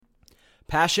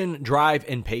Passion, drive,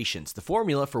 and patience. The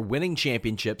formula for winning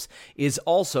championships is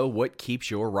also what keeps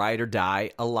your ride or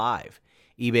die alive.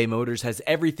 eBay Motors has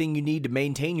everything you need to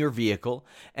maintain your vehicle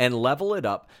and level it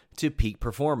up to peak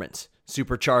performance.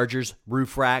 Superchargers,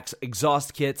 roof racks,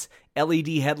 exhaust kits, LED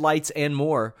headlights, and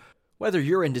more. Whether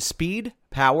you're into speed,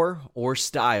 power, or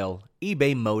style,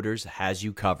 eBay Motors has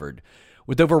you covered.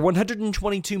 With over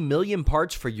 122 million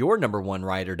parts for your number one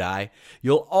ride or die,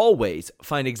 you'll always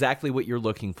find exactly what you're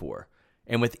looking for.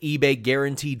 And with eBay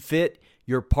Guaranteed Fit,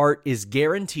 your part is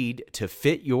guaranteed to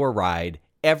fit your ride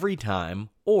every time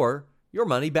or your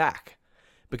money back.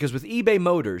 Because with eBay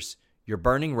Motors, you're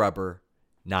burning rubber,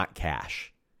 not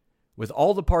cash. With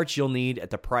all the parts you'll need at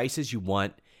the prices you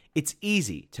want, it's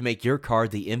easy to make your car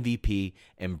the MVP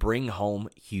and bring home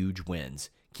huge wins.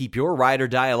 Keep your ride or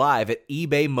die alive at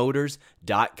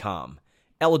ebaymotors.com.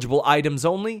 Eligible items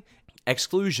only.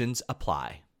 Exclusions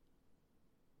apply.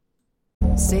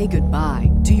 Say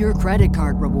goodbye to your credit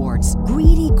card rewards.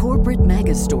 Greedy corporate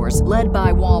mega stores, led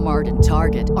by Walmart and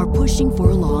Target, are pushing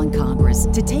for a law in Congress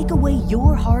to take away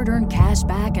your hard-earned cash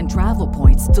back and travel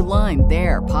points to line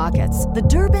their pockets. The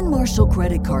Durbin-Marshall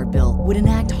credit card bill would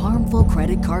enact harmful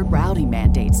credit card routing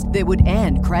mandates that would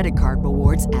end credit card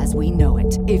rewards as we know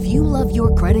it. If you love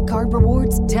your credit card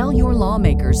rewards, tell your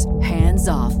lawmakers, hands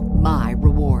off my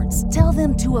rewards. Tell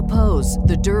them to oppose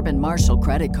the Durbin-Marshall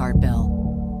credit card bill.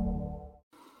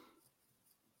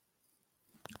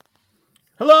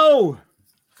 Hello,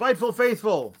 Fightful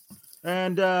Faithful,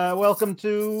 and welcome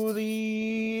to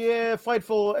the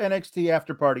Fightful NXT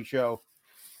After Party Show.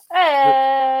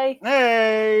 Hey!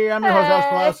 Hey, I'm your host, Alex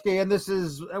Pulaski, and this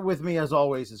is, with me as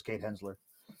always, is Kate Hensler.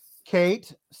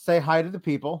 Kate, say hi to the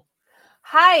people.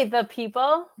 Hi, the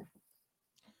people.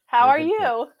 How are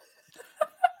you?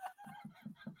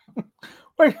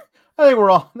 I think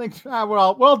we're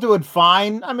all doing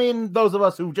fine. I mean, those of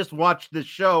us who just watched this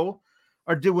show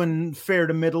are doing fair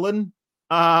to middling.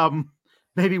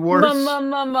 Maybe worse.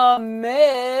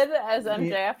 Mid, as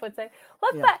MJF would say.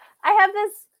 Look, but I have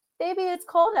this "Baby It's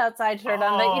Cold Outside" shirt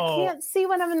on that you can't see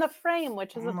when I'm in the frame,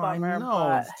 which is a bummer.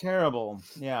 No, it's terrible.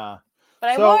 Yeah.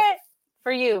 But I wore it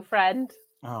for you, friend.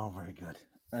 Oh, very good.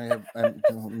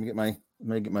 Let me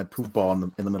get my poof ball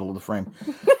in the middle of the frame.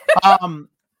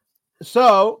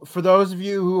 So for those of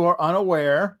you who are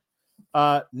unaware,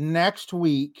 next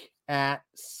week at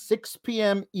 6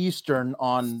 p.m. Eastern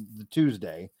on the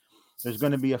Tuesday, there's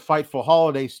going to be a Fightful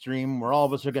holiday stream where all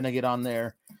of us are going to get on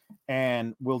there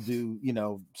and we'll do,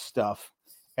 stuff.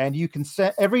 And you can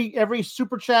send every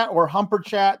super chat or humper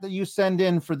chat that you send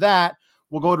in for that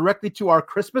will go directly to our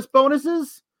Christmas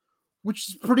bonuses, which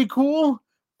is pretty cool.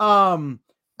 And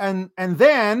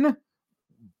then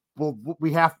we're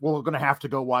going to have to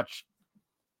go watch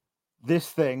this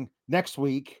thing next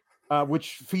week,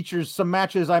 which features some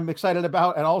matches I'm excited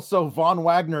about, and also Von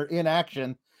Wagner in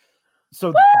action.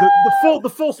 So the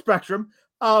full spectrum.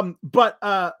 But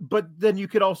then you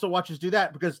could also watch us do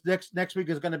that, because next week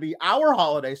is going to be our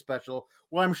holiday special.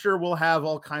 Well, I'm sure we'll have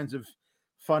all kinds of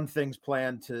fun things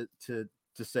planned to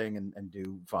sing and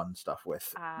do fun stuff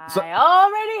with. I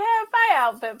already have my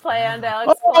outfit planned,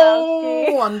 Alex.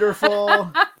 Oh,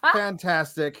 wonderful.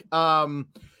 Fantastic.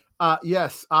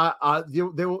 Yes,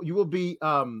 you will be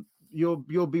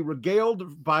you'll be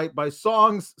regaled by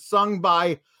songs sung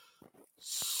by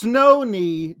Snow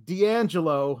Knee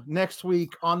D'Angelo next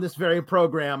week on this very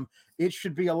program. It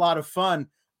should be a lot of fun.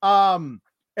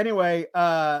 Anyway,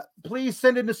 please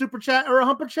send in a super chat or a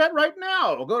humper chat right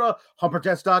now. Go to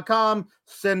humperchats.com,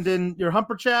 send in your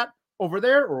humper chat over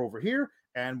there or over here,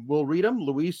 and we'll read them.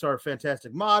 Luis, our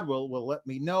fantastic mod, will let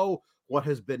me know what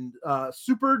has been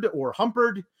supered or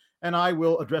humpered, and I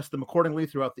will address them accordingly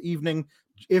throughout the evening.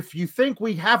 If you think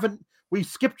we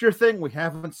skipped your thing, we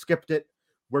haven't skipped it.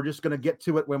 We're just going to get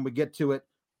to it when we get to it.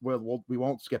 We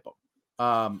won't skip them.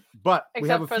 But except we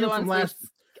have a few from last.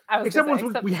 Except ones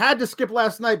we had to skip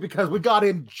last night because we got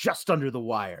in just under the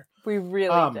wire. We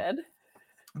really did.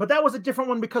 But that was a different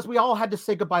one because we all had to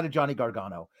say goodbye to Johnny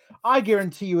Gargano. I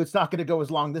guarantee you it's not going to go as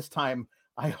long this time.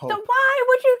 I hope. So why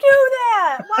would you do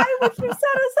that? Why would you set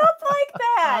us up like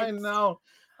that? I know.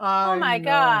 Oh my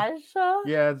gosh.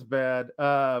 Yeah, it's bad.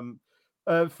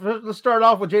 Let's start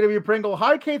off with JW Pringle.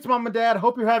 Hi, Kate's mom and dad.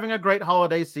 Hope you're having a great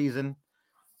holiday season.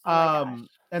 And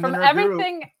from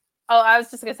everything. I was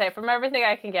just gonna say, from everything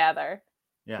I can gather,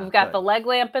 we've got the leg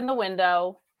lamp in the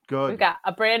window. Good. We've got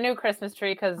a brand new Christmas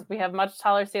tree because we have much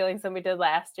taller ceilings than we did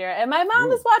last year. And my mom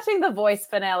is watching The Voice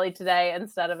finale today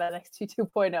instead of NXT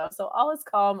 2.0. So all is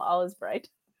calm, all is bright.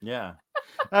 Yeah.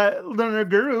 Leonard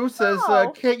Guru says,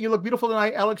 Kate, you look beautiful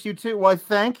tonight. Alex, you too. Why,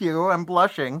 thank you. I'm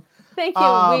blushing. Thank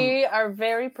you. We are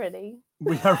very pretty.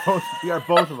 We are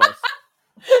both of us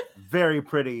very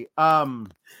pretty.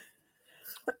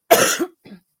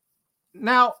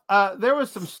 Now, there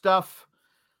was some stuff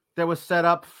that was set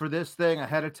up for this thing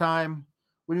ahead of time.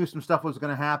 We knew some stuff was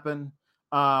going to happen.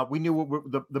 We knew what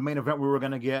the main event we were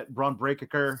going to get: Braun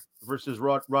Breaker versus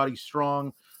Roddy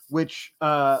Strong, which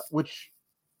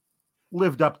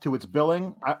lived up to its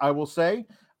billing. I will say,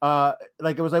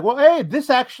 like it was like, well, hey, this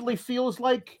actually feels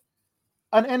like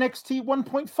an NXT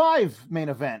 1.5 main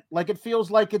event. Like it feels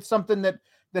like it's something that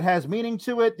has meaning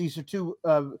to it. These are two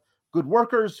good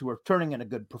workers who are turning in a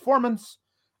good performance.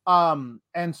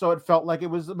 And so it felt like it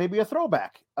was maybe a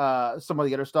throwback. Some of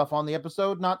the other stuff on the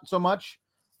episode, not so much.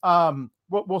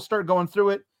 We'll start going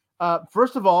through it.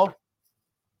 First of all,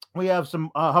 we have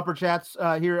some Hupper chats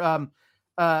here.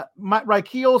 Matt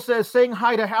Rykeel says, saying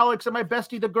hi to Alex and my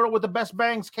bestie, the girl with the best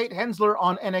bangs, Kate Hensler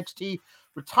on NXT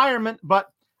retirement. But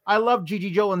I love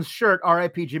Gigi Jolin's shirt.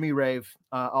 R.I.P. Jimmy Rave.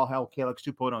 All hell, Calix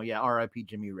 2.0. Yeah, R.I.P.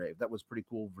 Jimmy Rave. That was pretty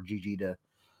cool for Gigi to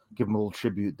give him a little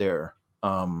tribute there.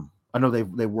 I know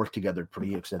they worked together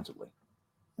pretty extensively.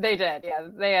 They did, yeah.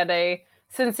 They had a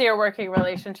sincere working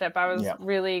relationship. I was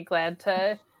really glad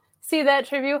to see that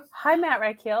tribute. Hi, Matt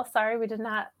Rykeel. Sorry we did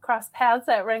not cross paths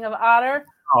at Ring of Honor,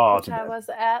 which I was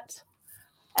at.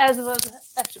 As was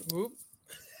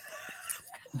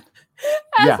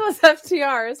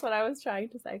FTR is what I was trying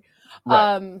to say.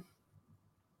 Right.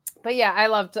 But yeah, I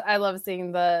love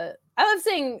seeing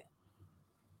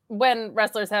when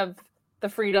wrestlers have the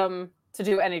freedom to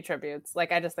do any tributes.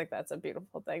 Like, I just think that's a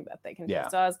beautiful thing that they can do.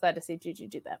 So I was glad to see Gigi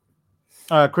do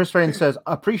that. Chris Rain says,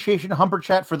 appreciation Humper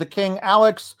chat for the king,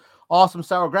 Alex. Awesome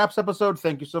Sour Graps episode.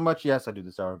 Thank you so much. Yes, I do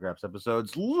the Sour Graps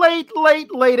episodes late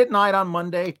at night on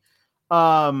Monday. It's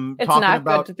not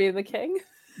good to be the king.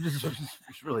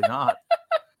 It's really not.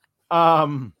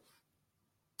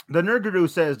 The Nerd Guru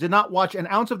says, did not watch an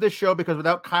ounce of this show because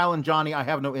without Kyle and Johnny, I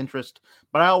have no interest.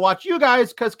 But I'll watch you guys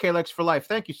because Kalex for life.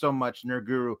 Thank you so much, Nerd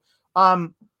Guru.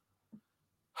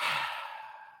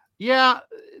 Yeah,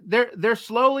 they're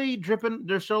slowly dripping.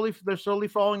 They're slowly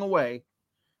falling away.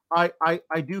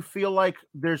 I do feel like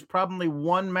there's probably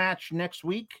one match next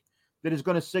week that is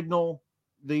going to signal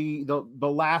the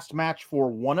last match for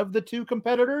one of the two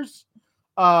competitors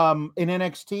in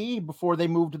NXT before they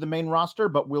move to the main roster,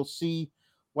 but we'll see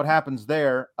what happens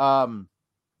there.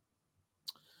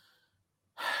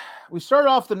 We started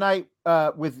off the night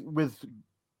with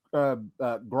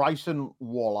Grayson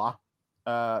Waller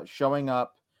showing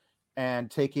up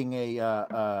and taking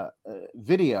a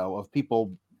video of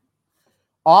people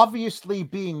obviously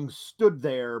being stood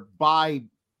there by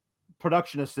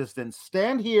production assistants.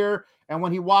 Stand here, and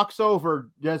when he walks over,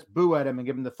 just boo at him and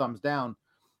give him the thumbs down,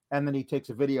 and then he takes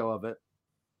a video of it.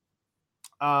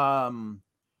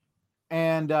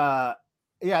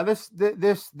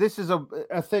 This is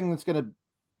a thing that's going to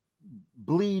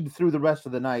bleed through the rest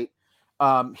of the night.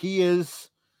 He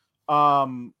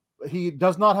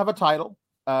does not have a title.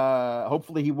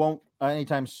 Hopefully he won't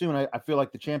anytime soon. I feel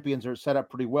like the champions are set up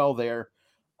pretty well there.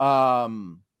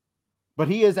 But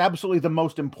he is absolutely the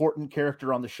most important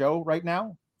character on the show right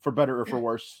now, for better or for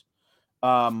worse.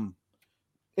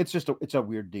 It's a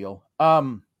weird deal.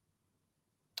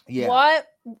 Yeah. What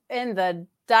in the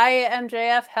Diet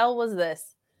MJF hell was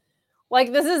this?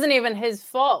 Like, this isn't even his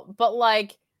fault, but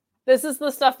like, this is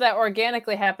the stuff that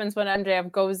organically happens when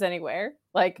MJF goes anywhere.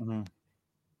 Like,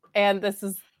 and this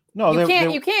is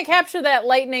you can't capture that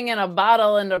lightning in a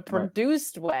bottle in a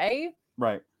produced way.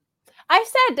 Right. I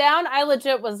sat down. I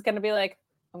legit was going to be like,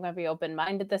 I'm going to be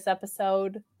open-minded this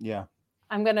episode. Yeah.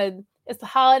 It's the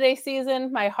holiday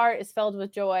season. My heart is filled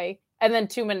with joy. And then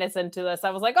 2 minutes into this,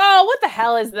 I was like, oh, what the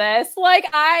hell is this? Like,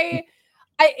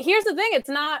 here's the thing. It's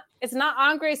not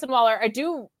on Grayson Waller. I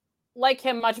do like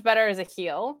him much better as a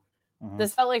heel.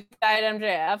 This felt like Diet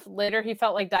MJF. Later, he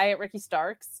felt like Diet Ricky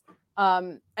Starks.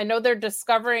 I know they're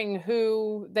discovering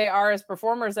who they are as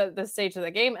performers at this stage of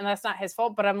the game, and that's not his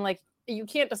fault. But I'm like, you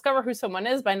can't discover who someone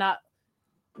is by not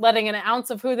letting an ounce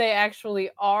of who they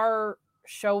actually are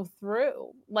show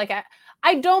through. Like,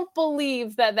 I don't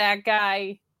believe that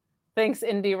guy thinks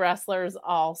indie wrestlers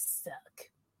all suck.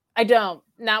 I don't.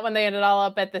 Not when they ended all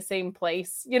up at the same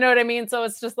place. You know what I mean? So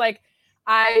it's just like,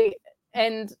 we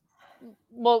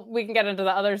can get into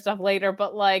the other stuff later,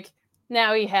 but like,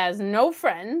 now he has no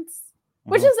friends,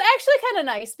 which is actually kind of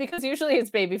nice because usually it's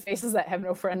baby faces that have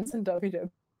no friends in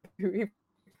WWE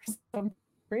for some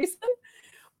reason.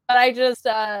 But I just,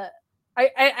 I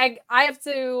have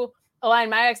to align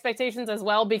my expectations as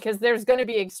well, because there's going to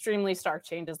be extremely stark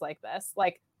changes like this.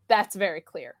 Like, that's very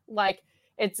clear. Like,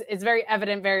 it's very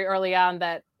evident very early on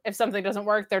that if something doesn't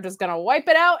work, they're just going to wipe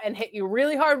it out and hit you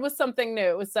really hard with something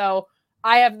new. So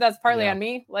that's partly Yeah. on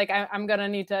me. Like I'm gonna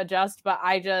need to adjust, but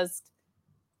I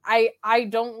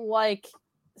don't like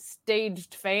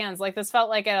staged fans. Like this felt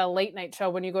like at a late night show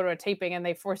when you go to a taping and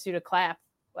they force you to clap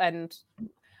and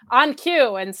on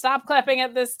cue and stop clapping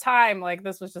at this time. Like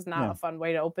this was just not a fun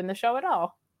way to open the show at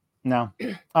all. No.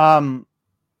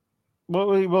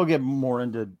 We'll get more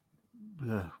into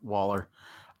Waller.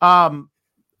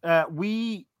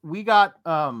 We got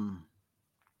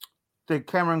the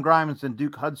Cameron Grimes and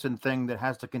Duke Hudson thing that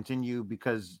has to continue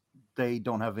because they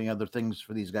don't have any other things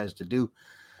for these guys to do.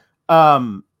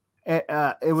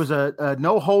 It was a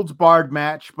no holds barred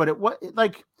match, but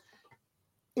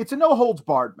it's a no holds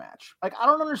barred match. Like, I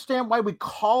don't understand why we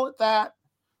call it that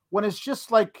when it's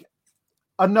just like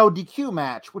a no DQ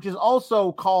match, which is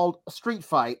also called a street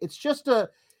fight. It's just a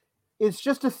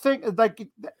thing. Like,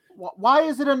 why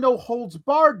is it a no holds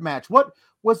barred match? What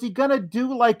was he gonna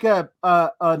do? Like an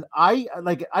eye?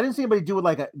 Like, I didn't see anybody do it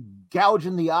like a gouge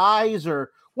in the eyes,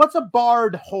 or what's a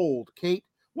barred hold, Kate?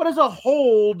 What is a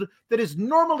hold that is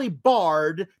normally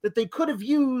barred that they could have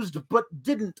used but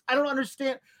didn't? I don't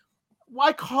understand.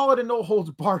 Why call it a no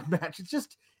holds barred match?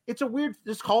 It's a weird.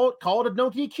 Just call it a no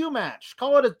DQ match.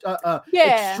 Call it a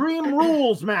Extreme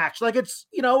Rules match. Like, it's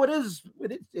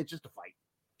it's just a fight.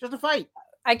 Just a fight.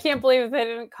 I can't believe they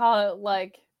didn't call it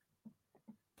like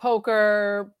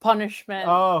poker punishment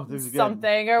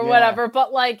something or whatever.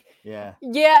 But like, yeah,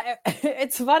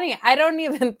 it's funny. I don't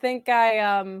even think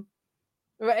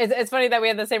it's funny that we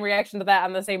had the same reaction to that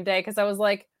on the same day, because I was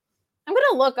like, I'm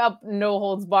gonna look up no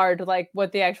holds barred, like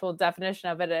what the actual definition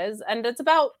of it is, and it's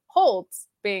about holds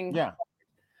being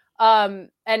and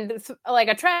like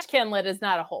a trash can lid is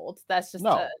not a hold. That's just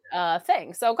a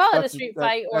thing. So call it a street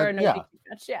fight or a no DQ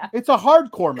match. Yeah, it's a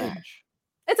hardcore match.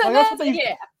 It's a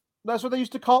that's what they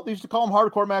used to call. They used to call them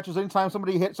hardcore matches. Anytime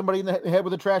somebody hit somebody in the head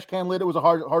with a trash can lid, it was a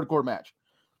hardcore match.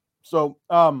 So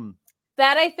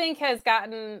that I think has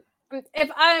gotten.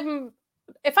 If I'm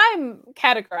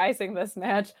categorizing this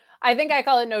match, I think I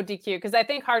call it no DQ, because I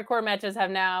think hardcore matches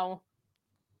have now,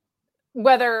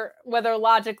 whether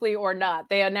logically or not,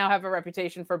 they now have a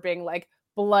reputation for being like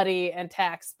bloody and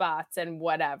tack spots and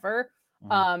whatever.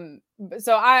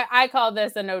 So I call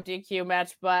this a no DQ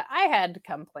match, but I had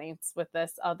complaints with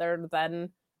this other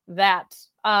than that.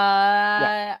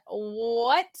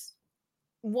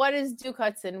 What is Duke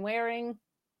Hudson wearing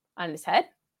on his head?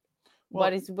 Well,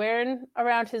 what he's wearing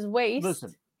around his waist?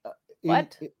 Listen,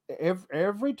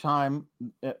 every time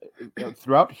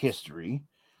throughout history,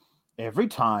 every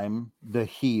time the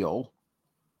heel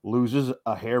loses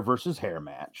a hair versus hair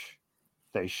match,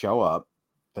 they show up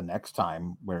the next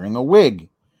time wearing a wig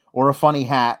or a funny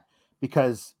hat,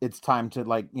 because it's time to,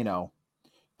 like,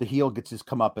 the heel gets his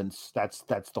comeuppance.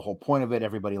 That's the whole point of it.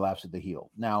 Everybody laughs at the heel.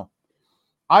 Now,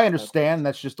 I understand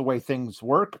that's just the way things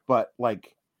work, but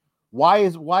like, why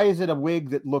is it a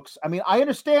wig that looks? I mean, I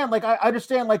understand like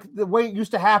the way it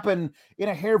used to happen in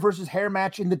a hair versus hair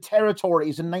match in the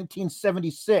territories in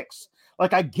 1976.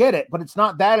 Like, I get it, but it's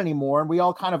not that anymore, and we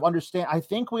all kind of understand. I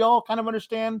think we all kind of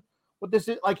understand what this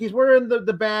is. Like, he's wearing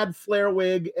the bad flare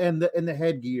wig and the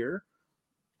headgear,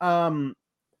 and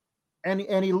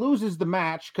he loses the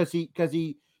match because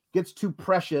he gets too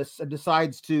precious and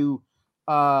decides to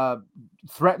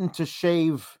threaten to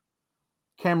shave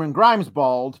Cameron Grimes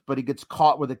bald, but he gets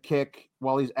caught with a kick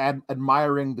while he's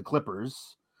admiring the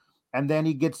Clippers, and then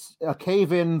he gets a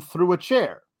cave in through a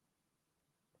chair.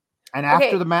 And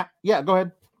after the match, go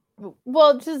ahead.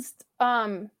 Well, just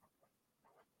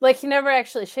like, he never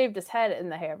actually shaved his head in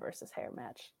the hair versus hair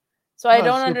match, so I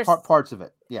don't understand parts of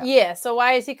it. Yeah. So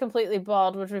why is he completely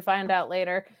bald, which we find out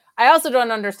later? I also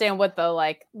don't understand what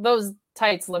those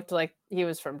tights looked like. He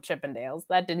was from Chippendales.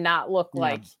 That did not look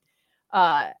like.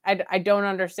 I don't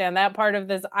understand that part of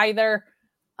this either.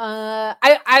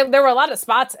 There were a lot of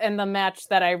spots in the match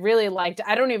that I really liked.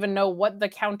 I don't even know what the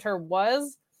counter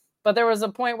was, but there was a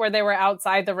point where they were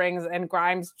outside the rings and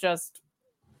Grimes just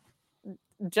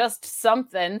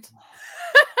something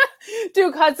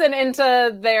Duke Hudson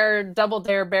into their double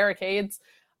dare barricades,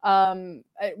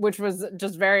 which was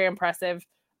just very impressive.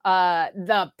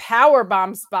 The power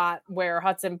bomb spot where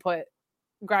Hudson put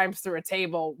Grimes through a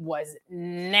table was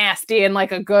nasty in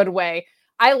like a good way.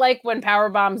 I like when power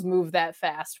bombs move that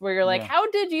fast, where you're like, how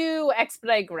did you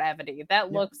expedite gravity?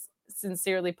 That looks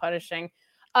sincerely punishing.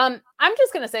 I'm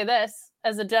just gonna say this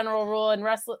as a general rule in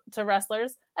to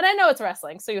wrestlers, and I know it's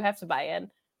wrestling, so you have to buy in.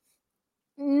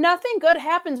 Nothing good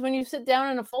happens when you sit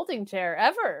down in a folding chair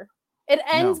ever. It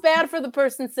ends bad for the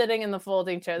person sitting in the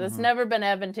folding chair. That's never been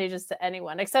advantageous to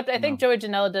anyone, except I think Joey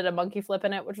Janela did a monkey flip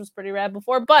in it, which was pretty rad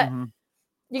before, but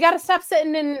you got to stop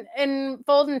sitting in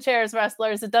folding chairs,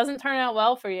 wrestlers. It doesn't turn out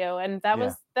well for you. And that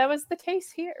was the case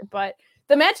here. But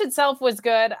the match itself was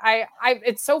good.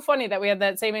 It's so funny that we had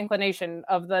that same inclination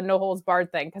of the no holds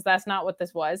barred thing, because that's not what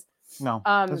this was. No,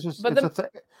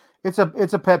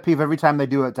 it's a pet peeve every time they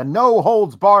do it. It's a no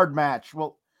holds barred match.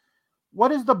 Well,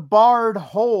 what is the barred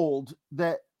hold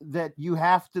that you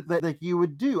have to that you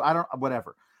would do? I don't,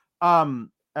 whatever.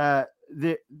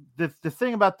 The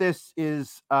thing about this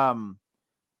is that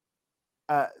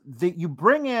you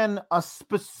bring in a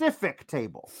specific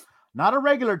table, not a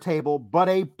regular table, but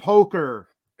a poker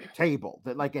table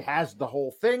that, like, it has the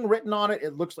whole thing written on it.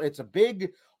 It looks like it's a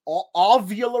big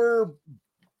ovular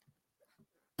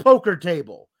poker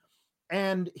table,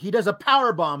 and he does a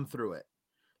power bomb through it.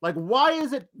 Like, why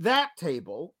is it that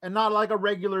table and not like a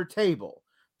regular table?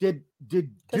 Did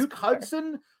Duke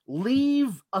Hudson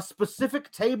leave a specific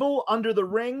table under the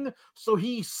ring so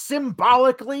he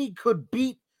symbolically could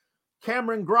beat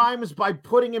Cameron Grimes by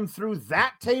putting him through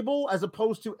that table as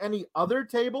opposed to any other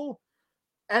table?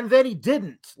 And then he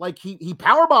didn't. Like, he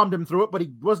powerbombed him through it, but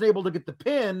he wasn't able to get the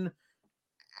pin.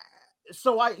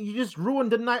 So you just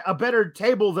ruined a better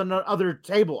table than another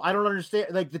table. I don't understand.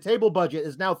 Like, the table budget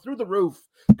is now through the roof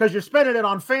because you're spending it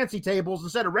on fancy tables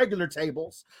instead of regular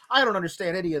tables. I don't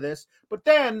understand any of this. But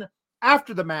then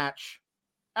after the match,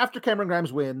 after Cameron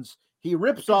Grimes wins, he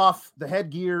rips off the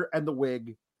headgear and the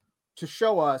wig to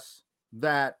show us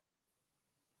that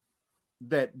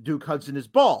Duke Hudson is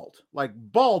bald, like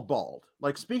bald.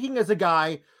 Like, speaking as a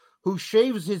guy who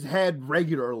shaves his head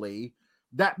regularly,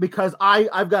 that because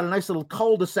I've got a nice little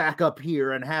cul-de-sac up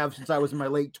here and have since I was in my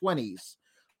late 20s.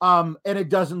 And it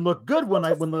doesn't look good when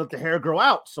I let the hair grow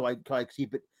out. So I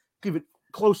keep it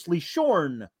closely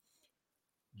shorn.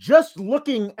 Just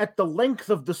looking at the length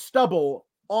of the stubble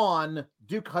on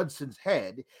Duke Hudson's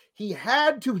head, he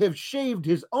had to have shaved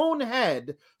his own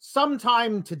head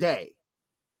sometime today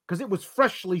because it was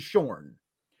freshly shorn.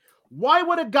 Why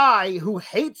would a guy who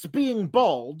hates being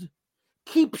bald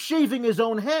keep shaving his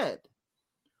own head?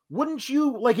 Wouldn't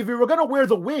you, like, if you were going to wear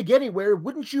the wig anywhere,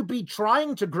 wouldn't you be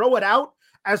trying to grow it out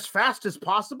as fast as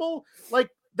possible? Like,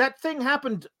 that thing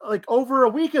happened like over a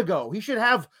week ago. He should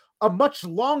have a much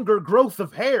longer growth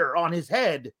of hair on his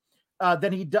head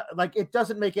than he does. Like, it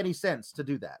doesn't make any sense to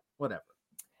do that. Whatever.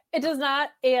 It does not.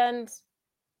 And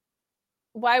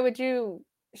why would you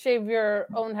shave your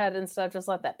own head instead of just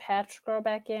let that patch grow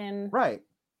back in? Right.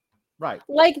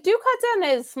 Like, Duke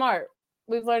Hudson is smart.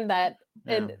 We've learned that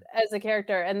as a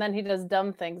character, and then he does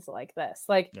dumb things like this.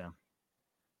 Like,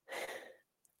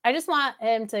 I just want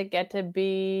him to get to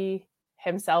be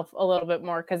himself a little bit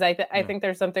more, because I think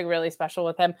there's something really special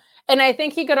with him, and I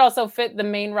think he could also fit the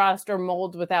main roster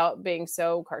mold without being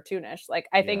so cartoonish. Like,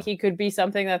 I think he could be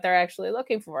something that they're actually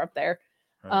looking for up there.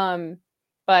 Right.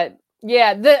 But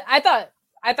yeah, I thought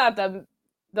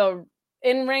the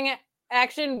in-ring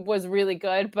action was really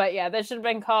good, but yeah, that should have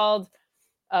been called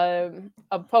a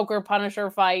poker Punisher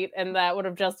fight, and that would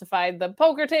have justified the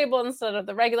poker table instead of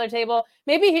the regular table.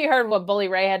 Maybe he heard what Bully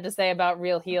Ray had to say about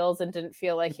real heels and didn't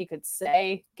feel like he could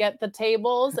say get the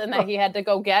tables, and that he had to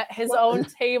go get his own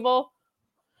table.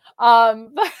 Yeah,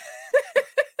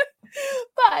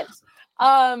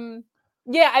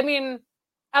 I mean,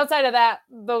 outside of that,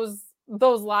 those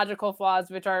logical flaws,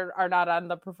 which are not on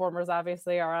the performers,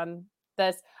 obviously, are on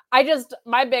this.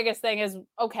 My biggest thing is,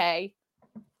 okay,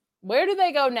 where do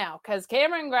they go now? Because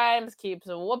Cameron Grimes keeps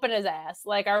whooping his ass.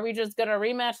 Like, are we just going to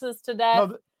rematch this to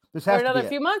death for another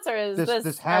few months, or is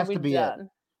this has to be done?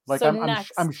 Like, so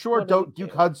I'm sure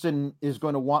Duke Hudson is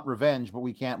going to want revenge, but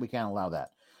we can't allow that.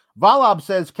 Valab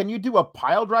says, can you do a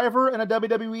pile driver in a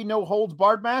WWE no holds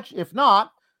barred match? If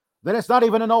not, then it's not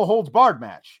even a no holds barred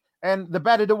match. And the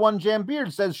Batted to One Jam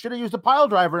Beard says, should have used a pile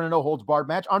driver in a no holds barred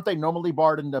match. Aren't they normally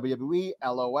barred in WWE?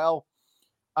 LOL.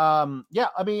 Yeah,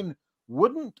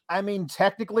 I mean,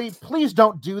 technically, please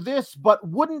don't do this, but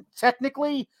wouldn't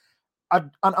technically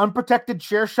an unprotected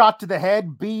chair shot to the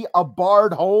head be a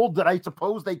barred hold that I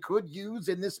suppose they could use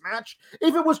in this match?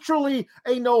 If it was truly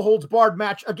a no holds barred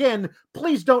match, again,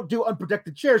 please don't do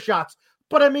unprotected chair shots.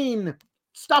 But I mean,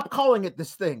 stop calling it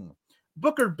this thing.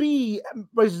 Booker B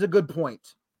raises a good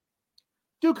point.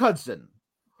 Duke Hudson,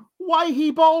 why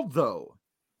he bald though?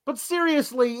 But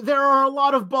seriously, there are a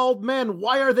lot of bald men.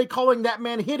 Why are they calling that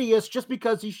man hideous just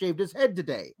because he shaved his head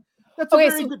today? That's a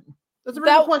very good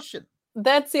question.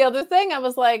 That's the other thing. I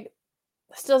was like,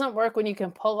 this doesn't work when you can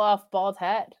pull off bald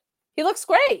head. He looks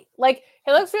great. Like,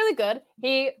 he looks really good.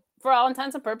 He, for all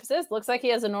intents and purposes, looks like he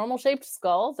has a normal shaped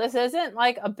skull. This isn't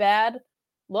like a bad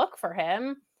look for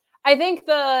him. I think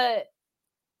the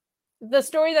the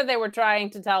story that they were trying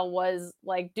to tell was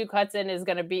like Duke Hudson is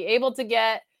going to be able to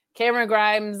get Cameron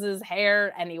Grimes'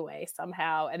 hair anyway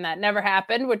somehow, and that never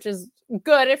happened, which is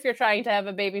good if you're trying to have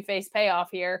a babyface payoff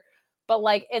here. But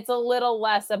like, it's a little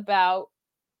less about,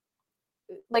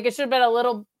 like, it should have been a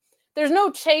little. There's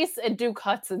no chase in Duke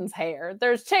Hudson's hair.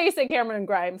 There's chase in Cameron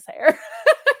Grimes' hair.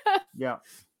 Yeah.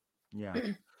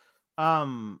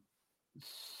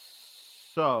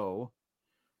 So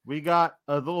we got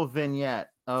a little vignette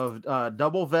of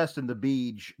Double Vest and the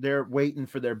Beach. They're waiting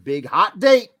for their big hot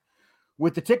date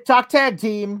with the TikTok tag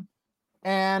team.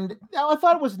 And I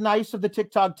thought it was nice of the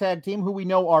TikTok tag team, who we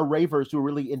know are ravers who are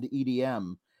really into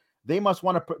EDM. They just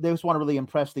want to really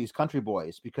impress these country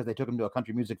boys because they took them to a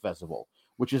country music festival,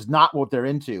 which is not what they're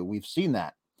into. We've seen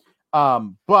that.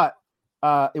 But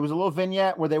it was a little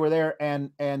vignette where they were there, and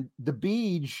the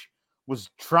Beach was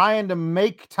trying to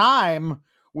make time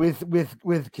with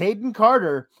Caden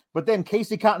Carter, but then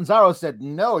Casey Catanzaro said,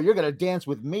 "No, you're gonna dance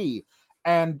with me."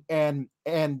 And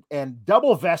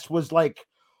Double Vest was like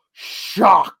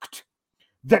shocked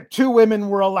that two women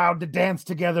were allowed to dance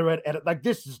together at like,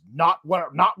 this is not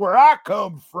where I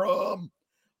come from.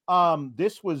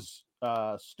 This was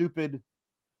stupid.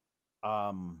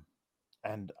 And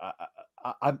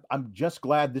I'm just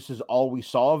glad this is all we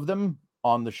saw of them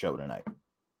on the show tonight.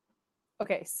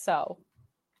 Okay, so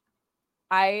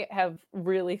I have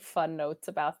really fun notes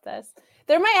about this.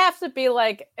 There might have to be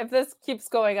like, if this keeps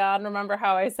going on, remember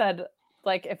how I said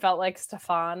like it felt like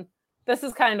Stefan? This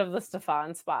is kind of the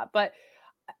Stefan spot. But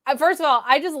first of all,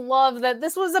 I just love that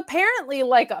this was apparently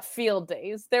like a field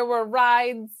days. There were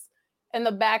rides in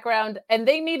the background and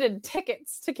they needed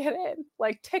tickets to get in,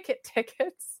 like tickets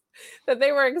that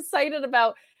they were excited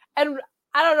about. And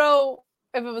I don't know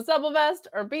if it was Double Vest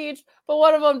or Beach, but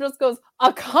one of them just goes,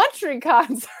 a country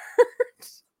concert.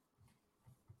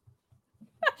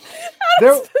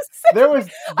 There was.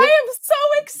 I am so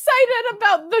excited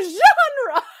about the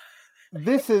genre.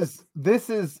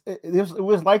 It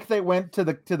was like they went to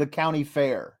the county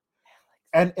fair,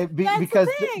 and because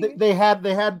they had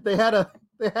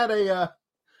a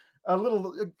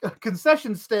little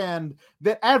concession stand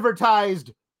that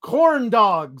advertised corn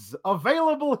dogs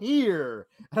available here,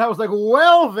 and I was like,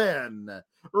 well then,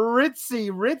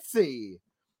 ritzy,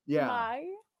 yeah. My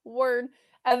word.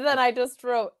 And then I just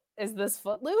wrote, is this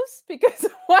Footloose? Because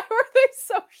why were they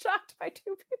so shocked by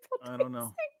two people dancing? I don't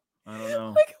know.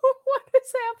 Like, what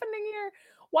is happening here?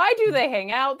 Why do they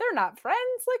hang out? They're not friends.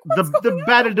 Like, what's the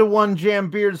Batted to One Jam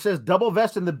Beard says Double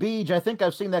Vest and the Beach. I think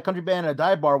I've seen that country band at a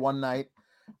dive bar one night.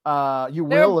 You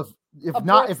will if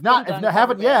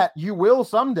haven't yet, you will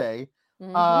someday.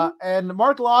 Mm-hmm. And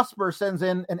Mark Losper sends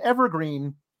in an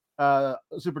evergreen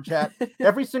super chat.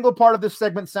 Every single part of this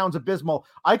segment sounds abysmal.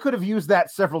 I could have used that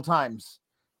several times.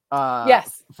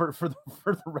 Yes, for the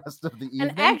rest of the evening.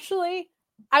 And actually,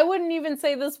 I wouldn't even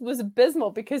say this was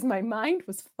abysmal because my mind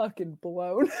was fucking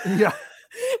blown. Yeah,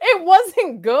 it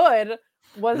wasn't good.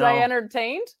 Was I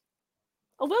entertained?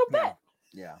 A little bit.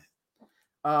 Yeah.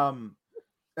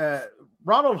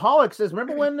 Ronald Hollick says,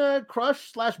 remember when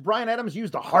Crush / Bryan Adams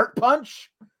used a heart punch,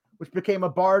 which became a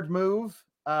barred move?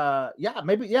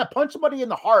 Punch somebody in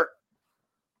the heart.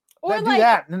 Or do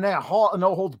that in a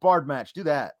no holds barred match. Do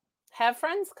that. Have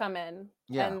friends come in,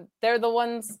 and they're the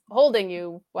ones holding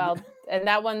you. And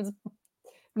that one's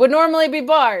would normally be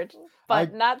barred,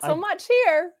 but not so much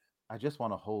here. I just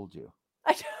want to hold you.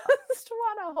 I just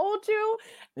want to hold you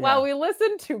while we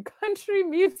listen to country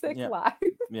music live.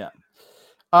 Yeah.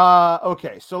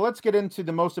 Okay, so let's get into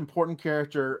the most important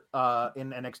character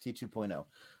in NXT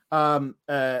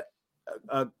 2.0.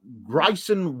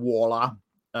 Grayson Waller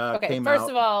came out. First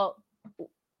of all,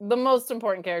 the most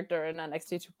important character in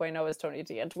NXT 2.0 is Tony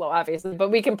D'Angelo, obviously, but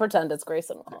we can pretend it's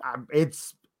Grayson Waller.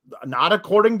 It's not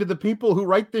according to the people who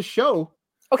write this show.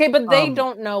 Okay, but they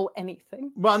don't know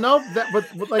anything. Well, no,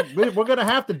 we're gonna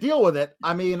have to deal with it.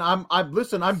 I mean, I'm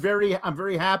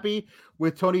very happy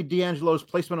with Tony D'Angelo's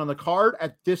placement on the card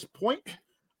at this point.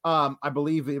 I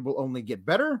believe it will only get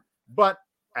better, but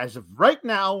as of right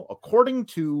now, according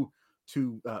to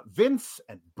Vince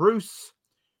and Bruce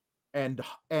and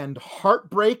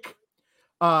Heartbreak,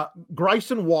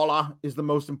 Grayson Waller is the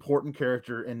most important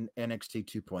character in NXT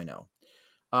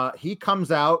 2.0. He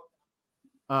comes out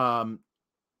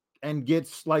and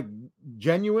gets like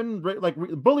genuine, like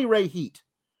Bully Ray heat,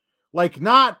 like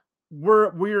not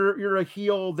you're a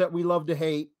heel that we love to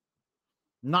hate,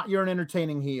 not you're an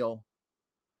entertaining heel.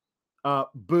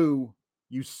 Boo,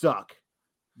 you suck.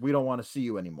 We don't want to see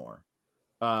you anymore.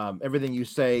 Everything you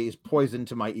say is poison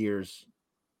to my ears.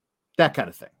 That kind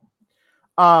of thing.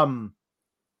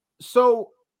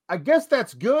 So I guess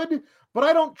that's good, but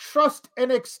I don't trust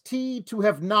NXT to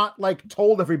have not like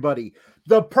told everybody.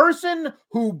 The person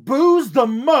who boos the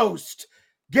most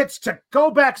gets to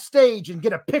go backstage and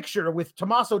get a picture with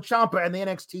Tommaso Ciampa and the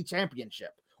NXT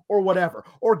Championship or whatever,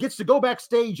 or gets to go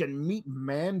backstage and meet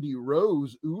Mandy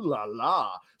Rose. Ooh la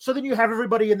la. So then you have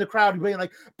everybody in the crowd being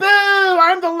like, boo,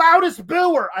 I'm the loudest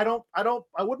booer. I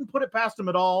wouldn't put it past them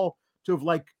at all to have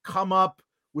like come up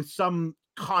with some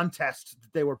contest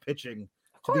that they were pitching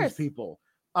to these people.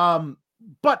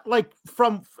 But like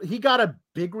he got a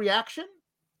big reaction.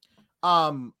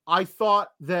 I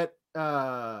thought that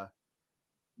the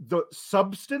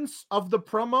substance of the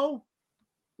promo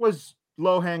was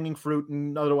low-hanging fruit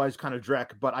and otherwise kind of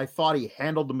dreck, but I thought he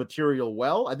handled the material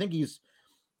well. I think he's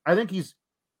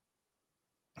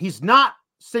not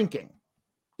sinking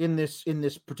in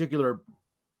this particular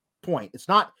point. It's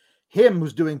not him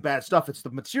who's doing bad stuff. It's the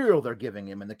material they're giving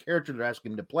him and the character they're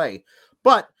asking him to play.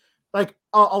 But like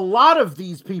a lot of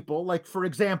these people, like for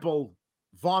example,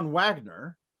 Von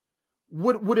Wagner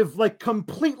would have like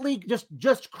completely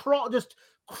just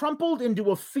crumpled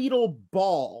into a fetal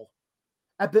ball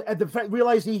at the fact,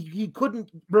 realized he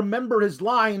couldn't remember his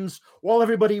lines while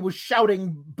everybody was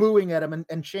shouting, booing at him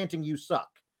and chanting, "You suck."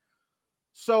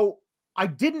 So I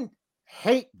didn't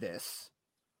hate this,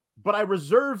 but I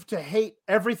reserve to hate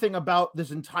everything about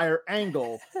this entire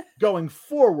angle going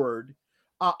forward.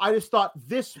 I just thought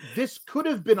this could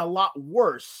have been a lot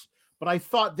worse, but I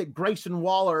thought that Grayson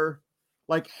Waller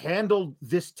like handled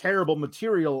this terrible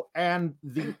material and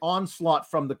the onslaught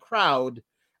from the crowd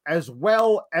as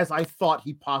well as I thought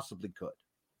he possibly could.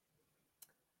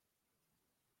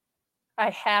 I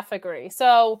half agree.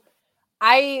 So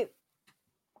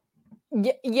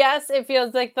yes, it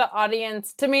feels like the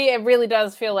audience, to me, it really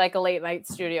does feel like a late night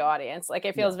studio audience. Like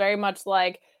it feels very much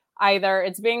like either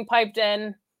it's being piped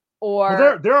in or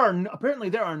apparently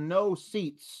there are no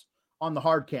seats on the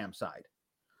hard cam side.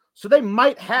 So they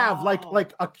might have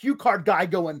like a cue card guy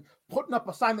putting up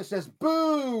a sign that says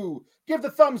boo, give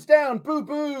the thumbs down, boo,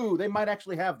 boo. They might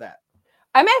actually have that.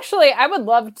 I would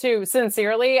love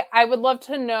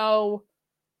to know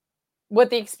what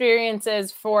the experience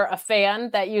is for a fan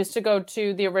that used to go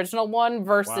to the original one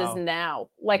versus now.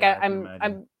 Like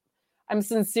I'm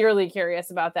sincerely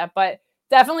curious about that, but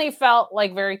definitely felt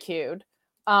like very cued.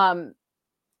 I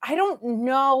don't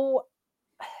know.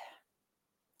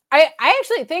 I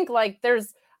actually think like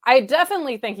I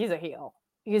definitely think he's a heel.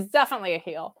 He's definitely a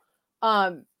heel.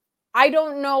 I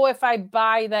don't know if I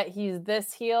buy that he's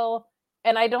this heel,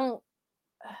 and again,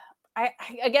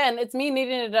 it's me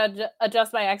needing to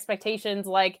adjust my expectations.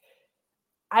 Like,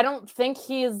 I don't think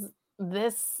he's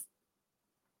this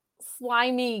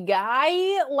slimy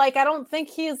guy. Like, I don't think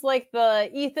he's like the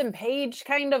Ethan Page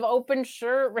kind of open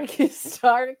shirt, Ricky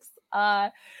Starks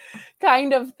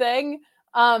kind of thing.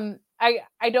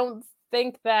 I don't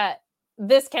think that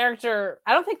this character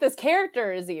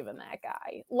is even that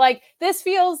guy. Like, this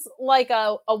feels like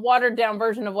a watered down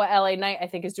version of what LA Knight I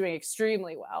think is doing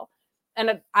extremely well.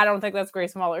 And I don't think that's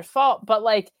Grayson Waller's fault, but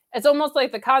like, it's almost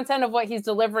like the content of what he's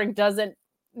delivering doesn't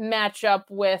match up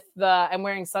with the I'm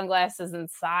wearing sunglasses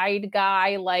inside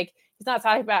guy. Like, he's not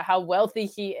talking about how wealthy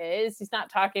he is. He's not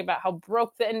talking about how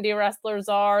broke the indie wrestlers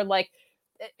are. Like,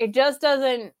 it just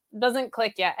doesn't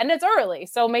click yet, and it's early,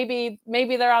 so maybe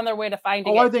they're on their way to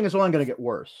finding it. I think it's only going to get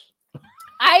worse.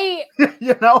 I think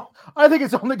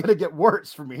it's only going to get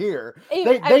worse from here.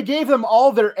 They gave them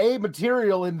all their A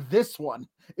material in this one.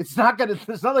 It's not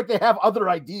like they have other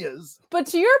ideas. But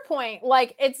to your point,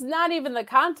 like, it's not even the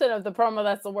content of the promo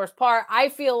that's the worst part. I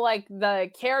feel like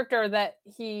the character that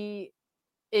he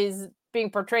is being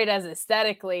portrayed as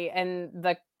aesthetically and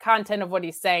the content of what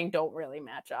he's saying don't really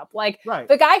match up. Like,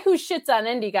 the guy who shits on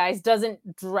indie guys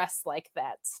doesn't dress like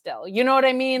that still. You know what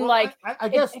I mean? Well, like, I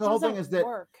guess the whole thing is that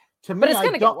to me, but it's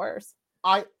going to get worse.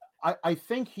 I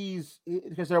think he's,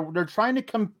 because they're trying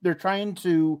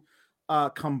to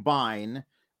combine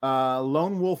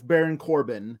Lone Wolf Baron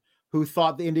Corbin, who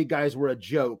thought the indie guys were a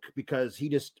joke because he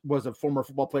just was a former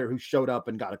football player who showed up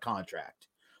and got a contract.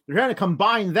 They're trying to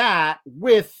combine that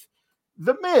with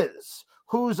The Miz,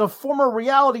 who's a former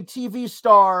reality TV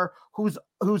star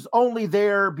who's only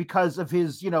there because of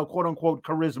his, quote unquote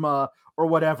charisma or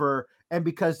whatever, and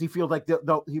because he feels like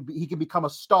he can become a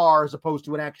star as opposed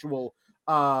to an actual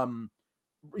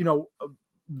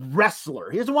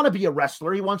wrestler. He doesn't want to be a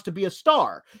wrestler. He wants to be a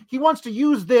star. He wants to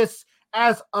use this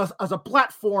as a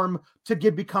platform to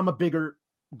become a bigger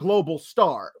global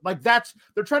star. Like,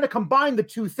 they're trying to combine the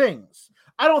two things.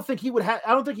 I don't think he would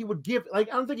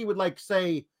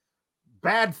say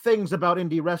bad things about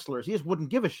indie wrestlers. He just wouldn't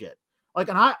give a shit. Like,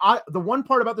 and I the one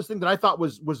part about this thing that I thought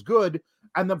was good,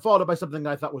 And then followed up by something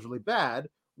that I thought was really bad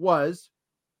was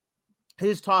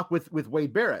his talk with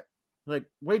Wade Barrett. Like,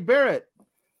 Wade Barrett,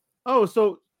 oh,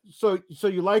 so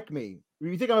you like me?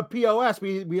 You think I'm a POS, but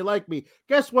you like me?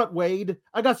 Guess what, Wade?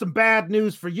 I got some bad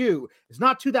news for you. It's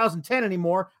not 2010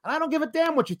 anymore, and I don't give a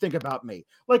damn what you think about me.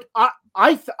 Like,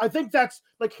 I think that's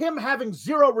like him having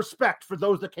zero respect for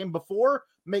those that came before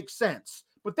makes sense.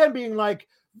 But then being like,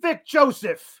 Vic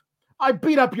Joseph, I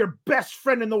beat up your best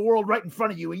friend in the world right in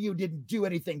front of you, and you didn't do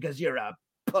anything because you're a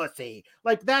pussy.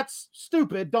 Like, that's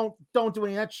stupid. Don't do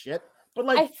any of that shit. But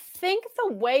like, I think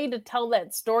the way to tell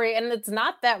that story, and it's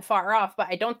not that far off, but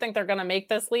I don't think they're going to make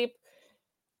this leap.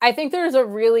 I think there's a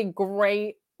really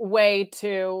great way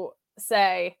to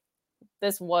say,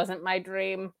 this wasn't my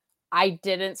dream. I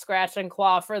didn't scratch and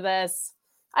claw for this.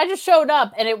 I just showed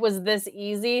up and it was this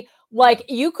easy. Like,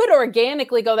 you could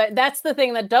organically go that. That's the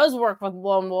thing that does work with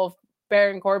Lone Wolf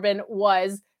Baron Corbin,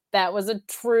 was that was a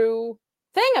true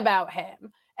thing about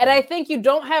him. And I think you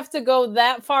don't have to go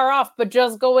that far off, but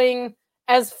just going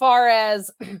as far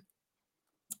as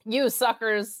you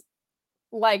suckers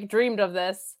like dreamed of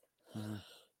this.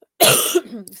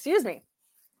 Excuse me.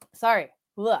 Sorry.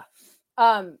 Ugh.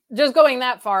 Just going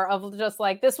that far of just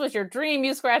like, this was your dream,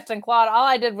 you scratched and clawed. All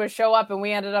I did was show up and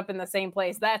we ended up in the same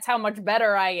place. That's how much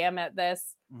better I am at this.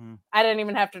 Mm-hmm. I didn't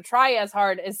even have to try as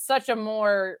hard. Is such a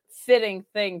more fitting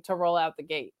thing to roll out the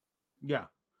gate. Yeah.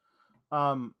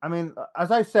 I mean,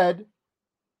 as I said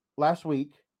last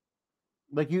week,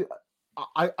 like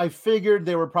I figured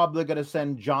they were probably going to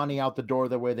send Johnny out the door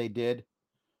the way they did,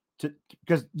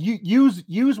 because you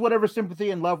use whatever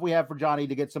sympathy and love we have for Johnny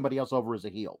to get somebody else over as a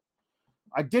heel.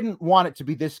 I didn't want it to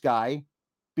be this guy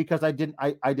because I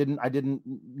didn't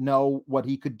know what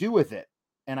he could do with it,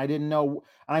 and I didn't know,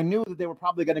 and I knew that they were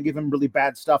probably going to give him really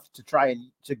bad stuff to try and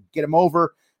to get him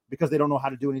over because they don't know how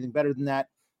to do anything better than that,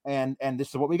 and this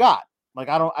is what we got. Like,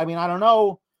 I don't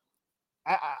know.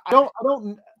 I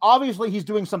don't, obviously he's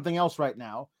doing something else right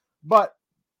now, but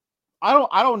I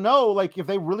don't know, like, if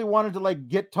they really wanted to like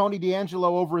get Tony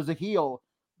D'Angelo over as a heel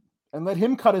and let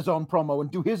him cut his own promo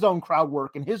and do his own crowd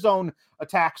work and his own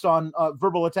attacks on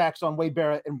verbal attacks on Wade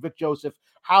Barrett and Vic Joseph,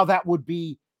 how that would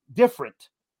be different,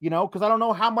 because I don't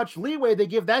know how much leeway they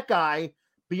give that guy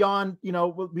beyond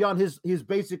his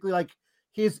basically like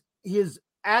his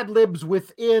ad libs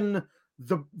within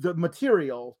the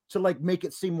material to like make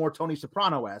it seem more Tony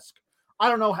Soprano-esque. I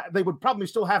don't know. They would probably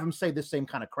still have him say the same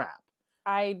kind of crap.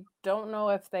 I don't know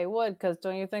if they would, because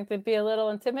don't you think they'd be a little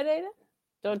intimidated?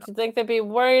 Don't you think they'd be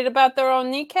worried about their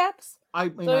own kneecaps? So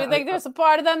you think there's a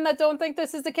part of them that don't think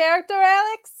this is the character,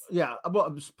 Alex? Yeah,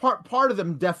 well, part of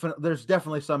them definitely. There's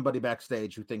definitely somebody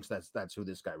backstage who thinks that's who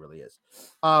this guy really is.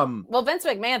 Well, Vince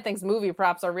McMahon thinks movie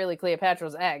props are really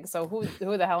Cleopatra's egg. So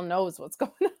who the hell knows what's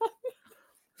going on?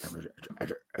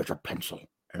 It's a pencil.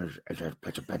 It's a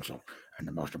pencil, and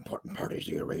the most important part is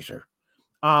the eraser.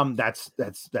 That's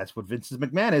what Vince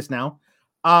McMahon is now.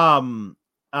 Oh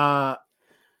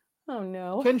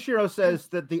no. Ken Shiro says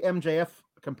that the MJF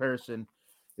comparison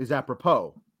is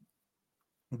apropos,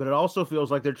 but it also feels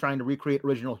like they're trying to recreate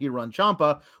original Hero and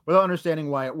Ciampa without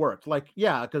understanding why it worked. Like,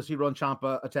 yeah, because Hero and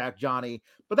Ciampa attacked Johnny,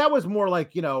 but that was more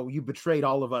like, you betrayed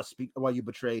all of us while you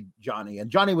betrayed Johnny, and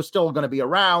Johnny was still going to be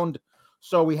around.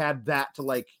 So we had that to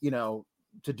like, to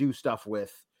do stuff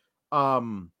with. All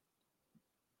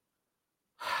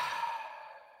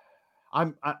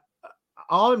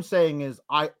I'm saying is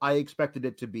I expected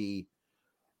it to be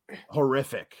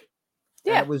horrific.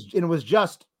 Yeah. And it was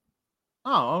just,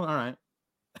 oh, all right.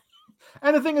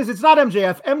 And the thing is, it's not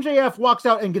MJF. MJF walks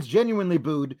out and gets genuinely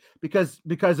booed because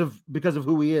of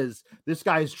who he is. This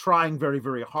guy is trying very,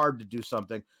 very hard to do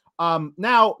something.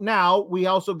 Now we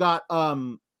also got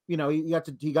he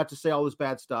got to say all this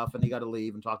bad stuff, and he got to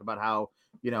leave and talk about how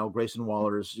Grayson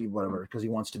Waller is whatever because he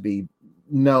wants to be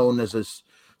known as a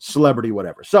celebrity,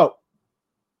 whatever. So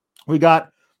we got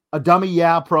a dummy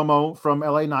promo from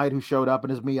LA Knight who showed up in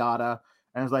his Miata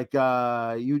and was like,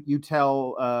 you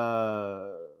tell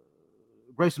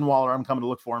Grayson Waller I'm coming to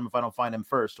look for him if I don't find him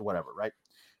first or whatever, right?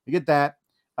 We get that.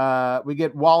 We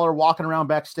get Waller walking around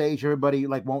backstage. Everybody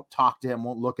like won't talk to him,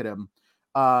 won't look at him.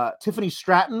 Tiffany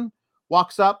Stratton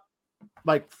walks up,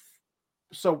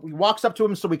 so he walks up to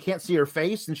him so we can't see her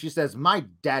face, and she says, "My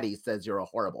daddy says you're a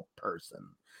horrible person,"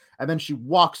 and then she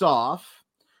walks off.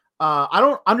 I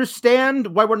don't understand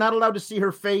why we're not allowed to see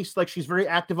her face. Like, she's very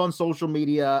active on social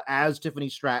media as Tiffany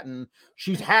Stratton.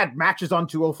 She's had matches on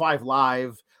 205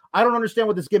 Live. I don't understand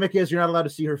what this gimmick is. You're not allowed to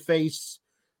see her face.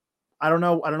 I don't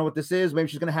know what this is. Maybe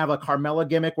she's gonna have a Carmella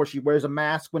gimmick where she wears a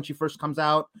mask when she first comes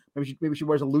out. Maybe she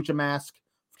wears a lucha mask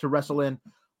to wrestle in.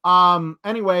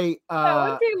 Anyway, That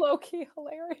would be low key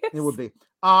hilarious. it would be.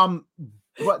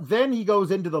 But then he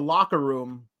goes into the locker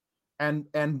room,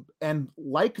 and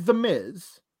like the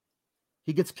Miz,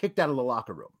 he gets kicked out of the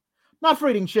locker room, not for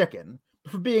eating chicken,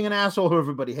 but for being an asshole who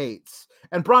everybody hates.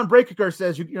 And Braun Breaker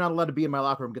says, "You're not allowed to be in my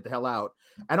locker room. Get the hell out."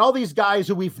 And all these guys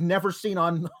who we've never seen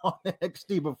on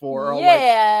NXT before are all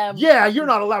like, "Yeah, you're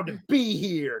not allowed to be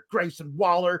here, Grayson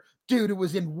Waller, dude who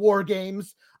was in War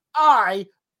Games. I,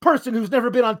 person who's never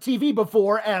been on TV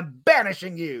before, am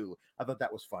banishing you." I thought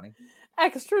that was funny.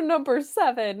 Extra number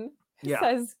 7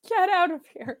 says, "Get out of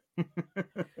here."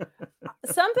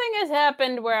 Something has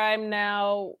happened where I'm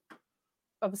now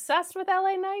obsessed with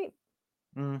LA Knight.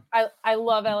 I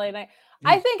love LA Knight.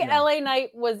 I think LA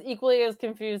Knight was equally as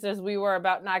confused as we were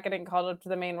about not getting called up to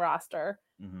the main roster,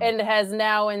 and has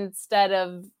now instead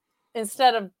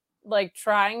of like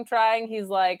trying, he's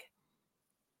like,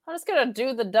 "I'm just gonna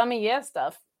do the dummy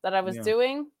stuff that I was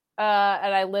doing,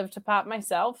 and I live to pop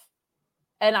myself,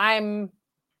 and I'm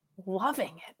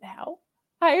loving it now.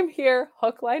 I am here,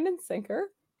 hook, line, and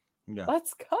sinker. Yeah,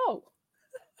 let's go."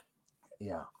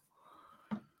 Yeah.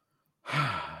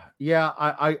 Yeah,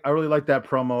 I really like that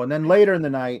promo. And then later in the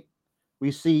night,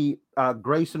 we see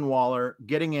Grayson Waller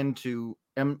getting into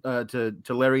to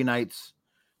Larry Knight's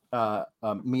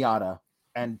Miata,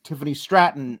 and Tiffany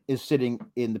Stratton is sitting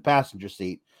in the passenger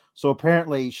seat. So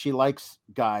apparently she likes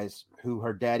guys who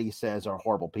her daddy says are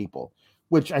horrible people,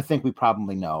 which I think we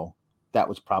probably know that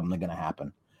was probably going to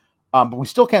happen. But we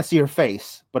still can't see her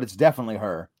face, but it's definitely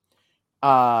her.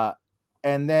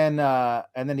 And then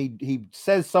he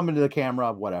says something to the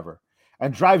camera, whatever,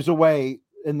 and drives away.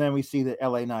 And then we see that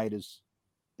LA Knight is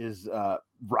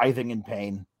writhing in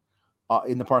pain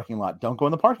in the parking lot. Don't go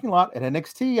in the parking lot at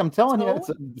NXT. I'm telling you,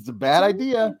 it's a bad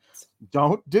idea.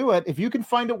 Don't do it. If you can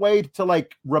find a way to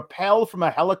like rappel from a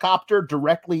helicopter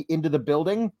directly into the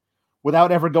building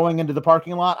without ever going into the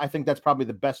parking lot, I think that's probably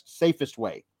the best, safest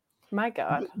way. My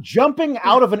God, jumping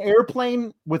out of an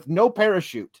airplane with no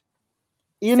parachute.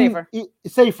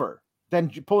 Safer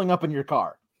than pulling up in your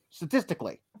car,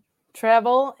 statistically.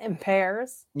 Travel in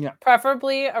pairs. Yeah.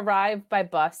 Preferably arrive by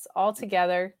bus all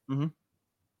together.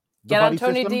 Get on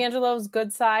Tony D'Angelo's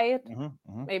good side.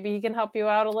 Maybe he can help you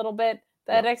out a little bit.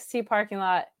 The NXT parking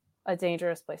lot, a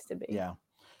dangerous place to be. Yeah.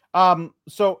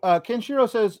 So Kenshiro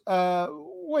says,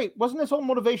 wait, wasn't this whole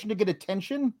motivation to get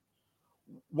attention?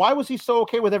 Why was he so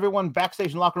okay with everyone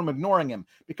backstage and locker room ignoring him?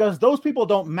 Because those people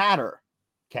don't matter,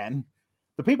 Ken.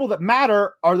 The people that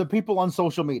matter are the people on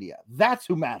social media. That's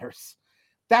who matters.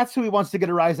 That's who he wants to get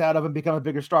a rise out of and become a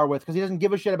bigger star with, because he doesn't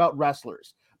give a shit about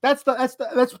wrestlers. That's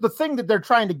the thing that they're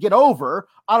trying to get over.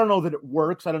 I don't know that it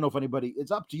works. I don't know if anybody. It's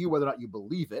up to you whether or not you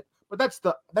believe it. But that's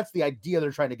the idea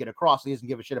they're trying to get across. He doesn't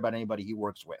give a shit about anybody he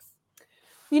works with.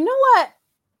 You know what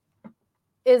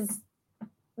is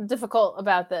difficult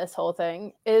about this whole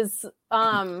thing is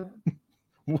one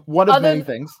of many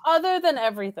things other than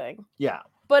everything. Yeah.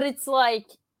 But it's like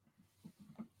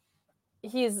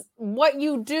what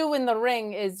you do in the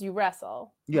ring is you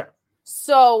wrestle. Yeah.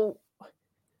 So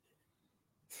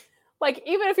like,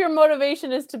 even if your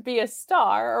motivation is to be a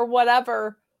star or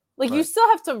whatever, like you still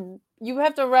have to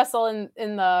wrestle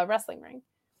in the wrestling ring.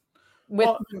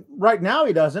 Right now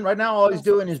he doesn't. Right now all he's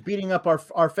doing is beating up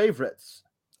our favorites.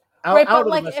 But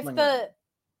like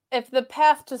if the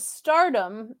path to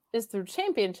stardom is through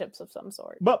championships of some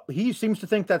sort. But he seems to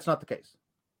think that's not the case.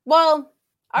 Well,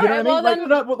 all right. Well, then...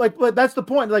 like that's the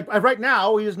point. Like right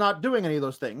now, he is not doing any of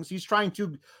those things. He's trying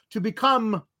to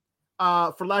become,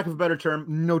 for lack of a better term,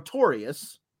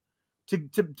 notorious, to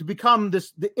become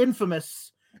the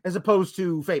infamous as opposed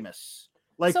to famous.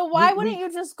 Like, so why wouldn't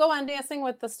you just go on Dancing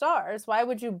with the Stars? Why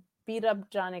would you beat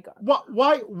up Johnny Gargano?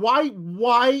 Why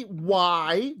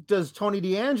does Tony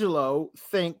D'Angelo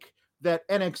think that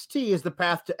NXT is the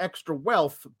path to extra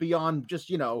wealth beyond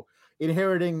just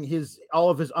inheriting all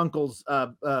of his uncle's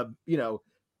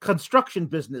construction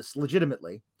business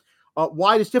legitimately?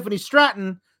 Why does Tiffany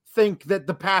Stratton think that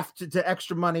the path to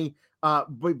extra money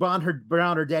beyond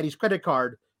her daddy's credit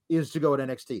card is to go at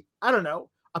NXT? I don't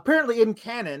know. Apparently in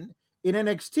canon, in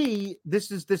NXT,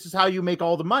 this is how you make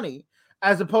all the money,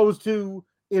 as opposed to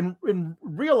in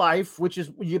real life, which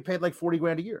is you get paid like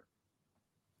 $40,000 a year.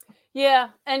 Yeah,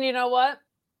 and you know what?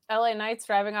 LA Knight's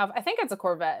driving off. I think it's a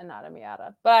Corvette and not a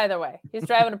Miata. But either way, he's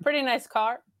driving a pretty nice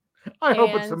car. I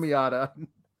hope it's a Miata.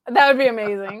 That would be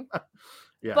amazing.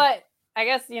 Yeah. But I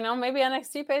guess, maybe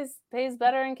NXT pays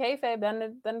better in kayfabe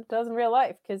than it does in real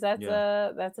life, because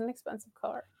that's an expensive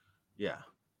car. Yeah.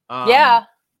 I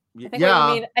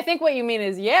think what you mean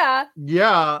is yeah.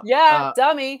 Yeah. Yeah,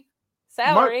 dummy.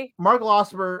 salary. Mark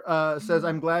Losper says,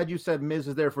 "I'm glad you said Miz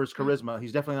is there for his charisma.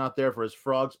 He's definitely not there for his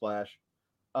frog splash."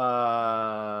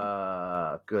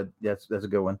 Good. That's a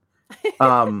good one.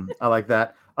 I like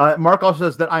that. Mark also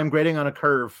says that I'm grading on a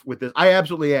curve with this. I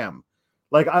absolutely am.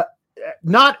 Like,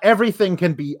 not everything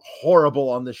can be horrible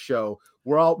on this show.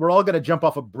 We're all going to jump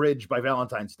off a bridge by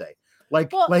Valentine's Day. And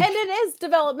it is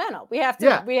developmental. We have to.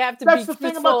 Yeah, we have to that's be the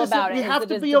thing truthful about this. We have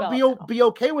to be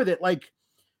okay with it. Like,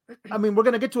 I mean, we're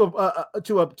going to get to a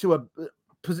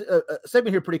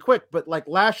segment here pretty quick, but like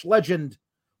Lash Legend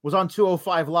was on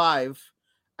 205 Live,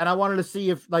 and I wanted to see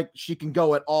if like she can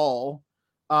go at all.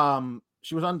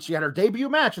 She had her debut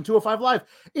match on 205 Live.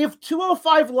 If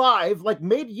 205 Live like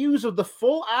made use of the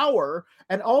full hour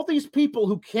and all these people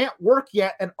who can't work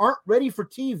yet and aren't ready for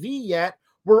TV yet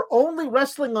were only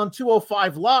wrestling on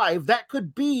 205 Live, that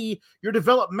could be your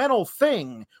developmental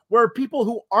thing where people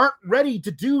who aren't ready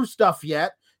to do stuff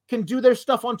yet can do their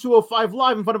stuff on 205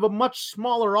 Live in front of a much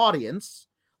smaller audience,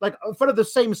 like in front of the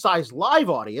same size live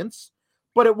audience,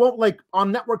 but it won't like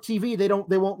on network TV,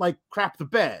 they won't like crap the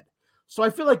bed. So I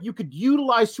feel like you could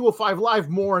utilize 205 Live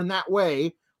more in that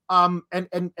way,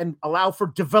 and allow for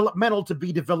developmental to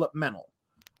be developmental.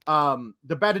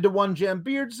 The Batted to One Jam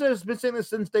Beard says, been saying this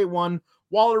since day one.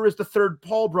 Waller is the third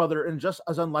Paul brother and just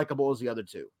as unlikable as the other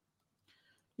two.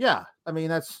 Yeah, I mean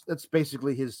that's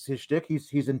basically his shtick.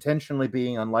 He's intentionally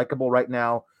being unlikable right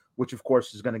now, which of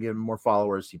course is going to give him more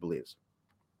followers, he believes.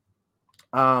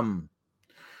 They had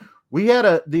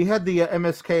the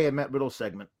MSK and Matt Riddle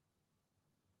segment.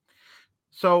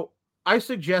 So I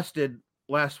suggested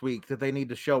last week that they need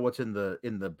to show what's in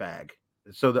the bag,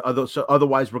 so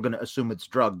otherwise we're going to assume it's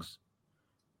drugs.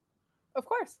 Of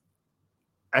course.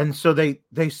 And so they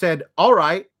said, "All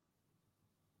right,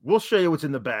 we'll show you what's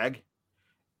in the bag."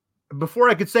 Before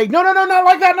I could say, "No, not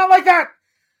like that, not like that."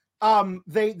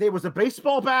 There was a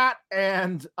baseball bat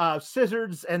and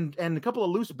scissors and a couple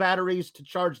of loose batteries to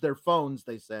charge their phones.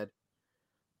 They said,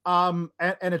 and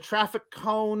a traffic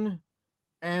cone.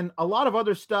 And a lot of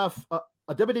other stuff, a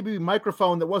WWE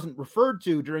microphone that wasn't referred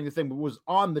to during the thing, but was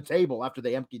on the table after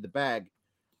they emptied the bag.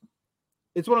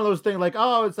 It's one of those things like,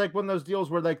 oh, it's like one of those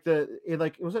deals where like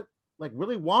was it like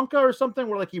Willy Wonka or something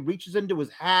where like he reaches into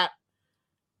his hat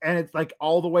and it's like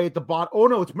all the way at the bottom. Oh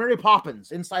no, it's Mary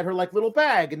Poppins inside her like little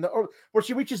bag where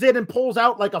she reaches in and pulls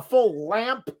out like a full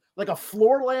lamp, like a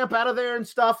floor lamp out of there and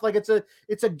stuff. Like it's a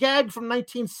gag from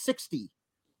 1960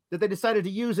 that they decided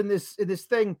to use in this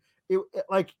thing.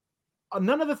 Like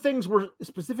none of the things were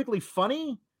specifically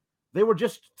funny. They were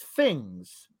just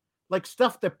things like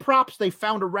stuff that props they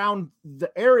found around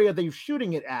the area they're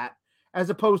shooting it at, as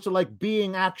opposed to like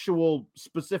being actual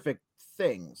specific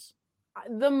things.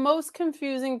 The most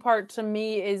confusing part to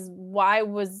me is why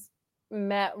was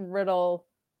Matt Riddle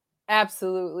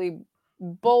absolutely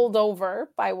bowled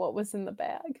over by what was in the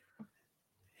bag?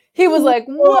 He was like,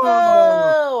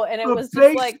 whoa! And it was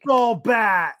just like baseball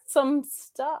bat. Some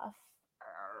stuff.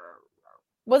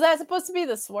 Was that supposed to be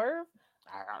the swerve?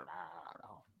 I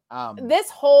don't know. This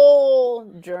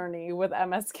whole journey with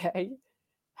MSK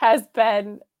has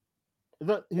been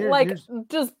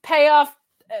just payoff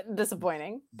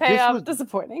disappointing.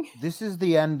 Disappointing. This is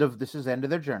the end of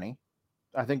their journey.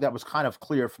 I think that was kind of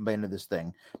clear from the end of this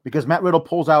thing because Matt Riddle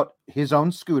pulls out his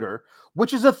own scooter,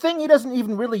 which is a thing he doesn't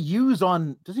even really use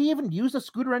on. Does he even use a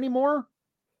scooter anymore?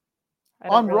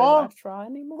 On really Raw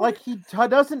anymore? Like he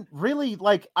doesn't really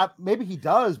like. Maybe he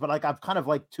does, but like I've kind of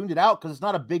like tuned it out because it's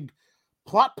not a big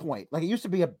plot point. Like it used to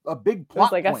be a big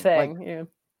plot point. It was like a thing. Like, yeah.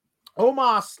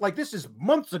 Omos, like this is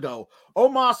months ago.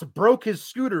 Omos broke his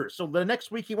scooter, so the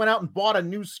next week he went out and bought a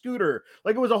new scooter.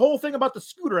 Like it was a whole thing about the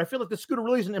scooter. I feel like the scooter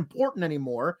really isn't important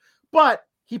anymore. But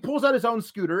he pulls out his own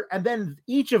scooter, and then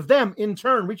each of them in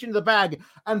turn reach into the bag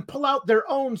and pull out their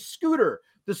own scooter.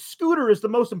 The scooter is the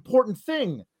most important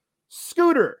thing.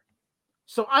 Scooter.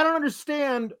 So I don't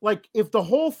understand, like, if the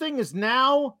whole thing is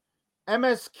now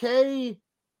MSK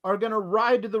are going to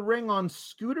ride to the ring on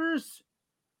scooters,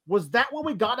 was that what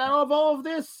we got out of all of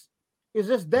this? Is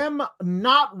this them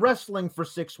not wrestling for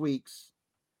 6 weeks?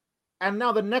 And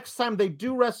now the next time they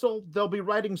do wrestle, they'll be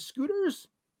riding scooters?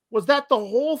 Was that the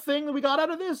whole thing that we got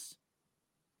out of this?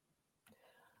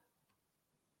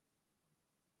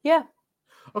 Yeah.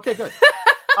 Okay, good.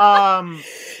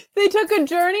 They took a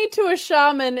journey to a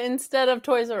shaman instead of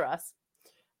Toys R Us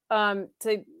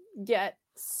to get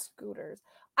scooters.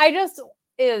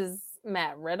 Is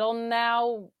Matt Riddle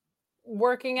now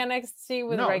working NXT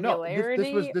with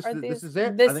regularity? This is it.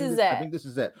 I think this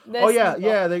is it.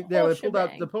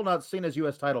 They pulled out Cena's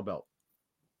US title belt.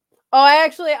 Oh, I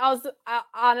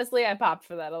popped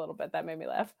for that a little bit. That made me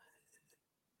laugh.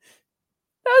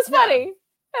 That was funny.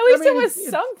 At least it was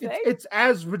something. It's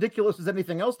as ridiculous as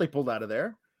anything else they pulled out of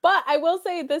there. But I will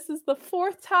say this is the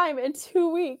 4th time in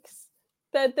 2 weeks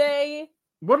that they.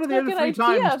 What are the other 3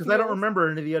 times? Because I don't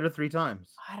remember any of the other 3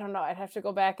 times. I don't know. I'd have to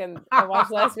go back and watch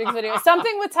last week's video.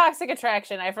 Something with toxic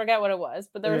attraction. I forget what it was,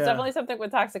 but there was definitely something with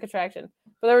toxic attraction.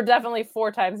 But there were definitely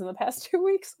 4 times in the past 2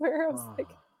 weeks where I was like,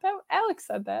 Alex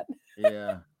said that.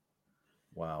 Yeah.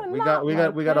 Wow. We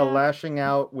got a lashing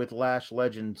out with Lash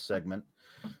Legends segment.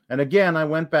 And again, I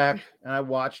went back and I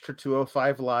watched her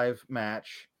 205 Live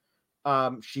match.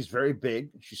 She's very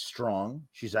big. She's strong.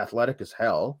 She's athletic as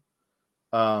hell.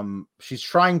 She's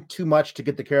trying too much to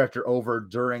get the character over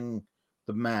during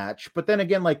the match. But then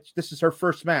again, like, this is her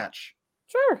first match.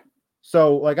 Sure.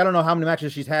 So, like, I don't know how many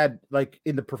matches she's had, like,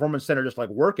 in the Performance Center just, like,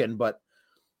 working. But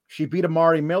she beat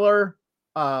Amari Miller.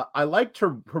 I liked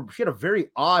her. She had a very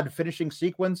odd finishing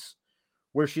sequence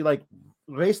where she, like,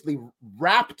 basically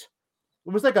wrapped.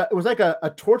 It was like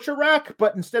a torture rack,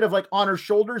 but instead of like on her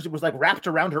shoulders, it was like wrapped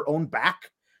around her own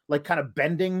back, like kind of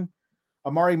bending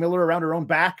Amari Miller around her own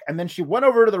back. And then she went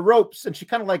over to the ropes and she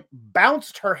kind of like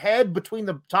bounced her head between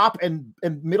the top and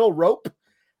middle rope.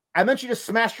 And then she just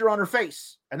smashed her on her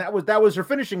face. And that was her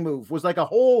finishing move, was like a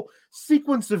whole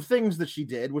sequence of things that she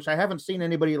did, which I haven't seen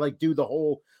anybody like do the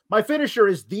whole, my finisher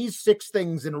is these 6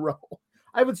 things in a row.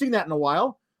 I haven't seen that in a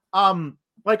while.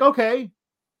 Like, okay,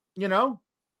 you know,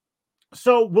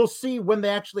 so we'll see when they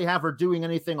actually have her doing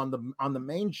anything on the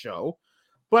main show.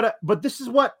 But this is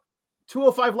what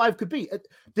 205 Live could be.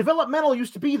 Developmental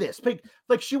used to be this.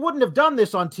 Like, she wouldn't have done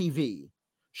this on TV.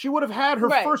 She would have had her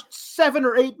first 7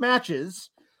 or 8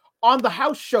 matches on the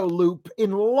house show loop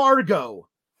in Largo.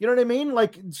 You know what I mean?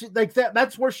 Like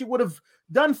that's where she would have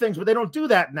done things, but they don't do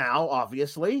that now,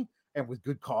 obviously, and with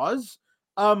good cause.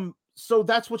 So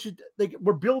that's what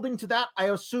we're building to that. I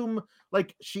assume,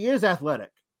 like, she is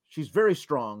athletic. She's very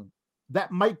strong.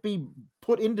 That might be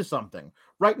put into something.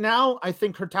 Right now, I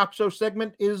think her talk show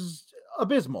segment is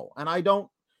abysmal, and I don't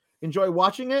enjoy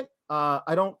watching it.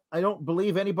 I don't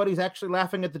believe anybody's actually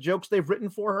laughing at the jokes they've written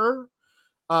for her.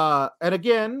 And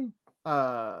again,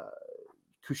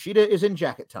 Kushida is in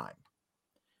jacket time.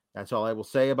 That's all I will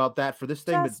say about that for this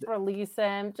thing. Just release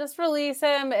him. Just release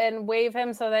him and wave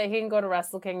him so that he can go to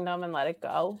Wrestle Kingdom and let it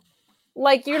go.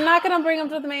 Like, you're not going to bring him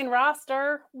to the main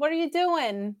roster. What are you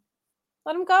doing?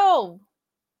 Let him go.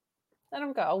 Let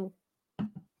him go.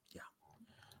 Yeah.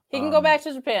 He can go back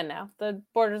to Japan now. The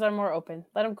borders are more open.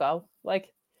 Let him go.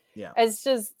 Like, yeah. It's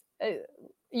just,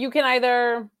 you can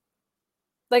either,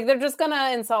 like, they're just going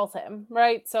to insult him,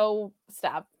 right? So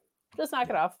stop. Just knock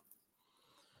it off.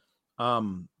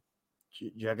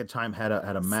 Jacket Time had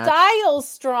a match. Style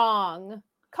Strong.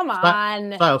 Come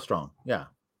on. Style Strong. Yeah.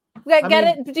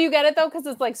 It? Do you get it though? Because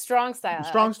it's like strong style.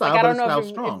 Strong style. Like, I don't know if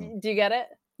strong. Do you get it?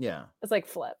 Yeah. It's like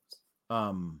flipped.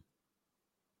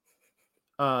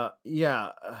 Yeah.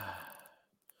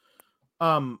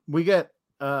 We get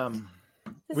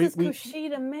This is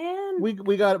Kushida, man.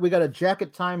 We got a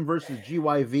Jacket Time versus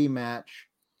GYV match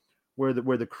where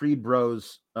the Creed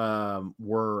Bros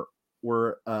were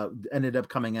ended up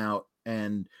coming out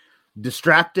and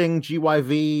distracting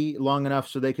GYV long enough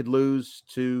so they could lose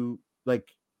to, like,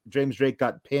 James Drake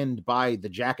got pinned by the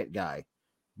jacket guy,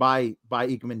 by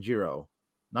Ika Manjiro,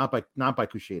 not by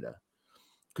Kushida.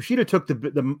 Kushida took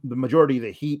the majority of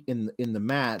the heat in the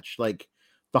match. Like,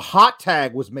 the hot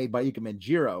tag was made by Ika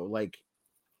Manjiro. Like,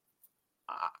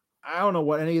 I don't know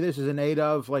what any of this is in aid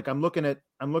of. Like, I'm looking at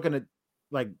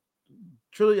like,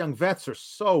 Truly Young Vets are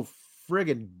so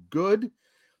friggin' good.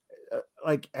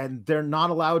 Like, and they're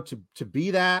not allowed to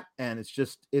be that. And it's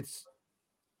just,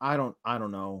 I don't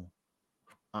know.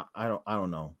 I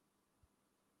don't know.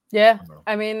 Yeah.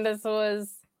 I mean, this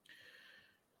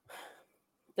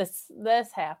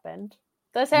happened.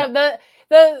 The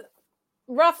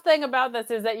rough thing about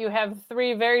this is that you have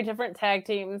 3 very different tag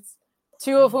teams,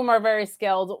 2 of whom are very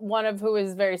skilled, one of who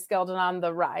is very skilled and on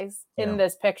the rise in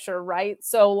this picture, right?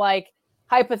 So, like,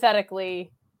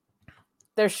 hypothetically,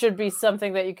 there should be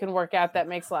something that you can work out that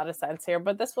makes a lot of sense here,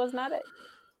 but this was not it.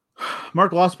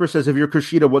 Mark Losper says, if you're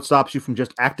Kushida, what stops you from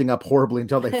just acting up horribly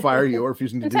until they fire you or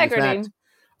refusing to do this act?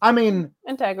 I mean,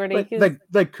 integrity. Like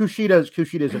Kushida's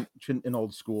an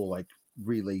old school, like,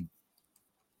 really,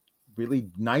 really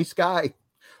nice guy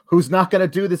who's not going to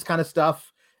do this kind of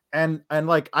stuff. And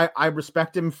like, I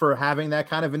respect him for having that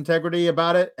kind of integrity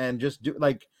about it and just do,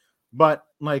 like, but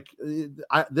like,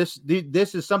 this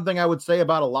is something I would say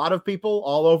about a lot of people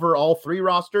all over all 3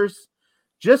 rosters.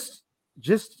 Just,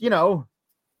 you know,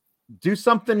 do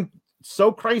something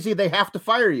so crazy they have to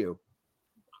fire you.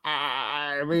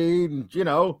 I mean, you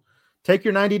know, take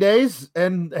your 90 days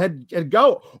and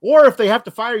go. Or if they have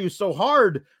to fire you so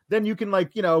hard, then you can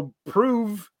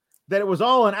prove that it was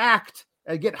all an act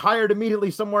and get hired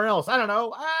immediately somewhere else. I don't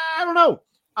know.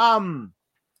 I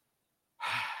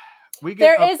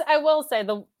will say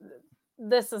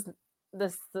this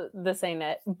ain't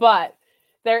it, but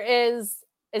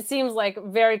it seems like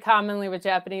very commonly with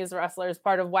Japanese wrestlers,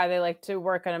 part of why they like to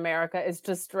work in America is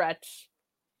to stretch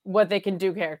what they can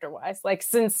do character-wise. Like,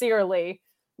 sincerely,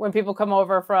 when people come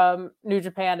over from New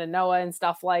Japan and Noah and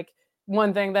stuff, like,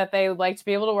 one thing that they like to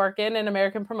be able to work in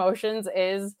American promotions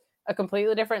is a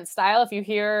completely different style. If you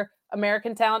hear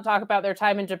American talent talk about their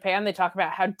time in Japan, they talk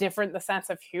about how different the sense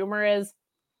of humor is,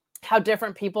 how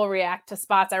different people react to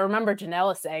spots. I remember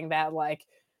Janela saying that, like,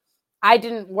 I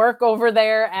didn't work over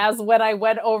there as when I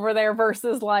went over there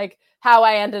versus like how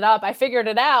I ended up. I figured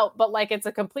it out, but like it's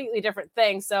a completely different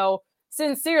thing. So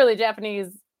sincerely, Japanese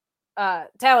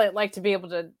talent like to be able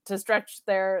to stretch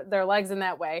their legs in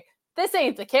that way. This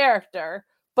ain't the character,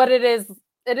 but it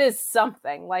is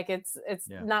something. Like it's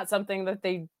not something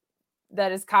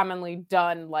that is commonly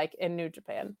done like in New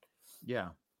Japan. Yeah.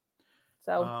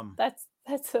 So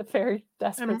that's a very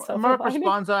desperate. And Mark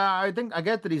responds, I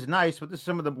get that he's nice, but this is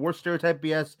some of the worst stereotype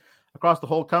BS across the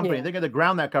whole company. Think of the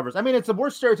ground that covers. I mean, it's the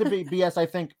worst stereotype BS, I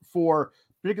think,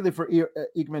 particularly for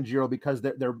Ike Manjiro, because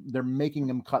they're making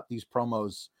him cut these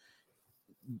promos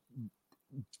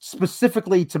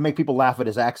specifically to make people laugh at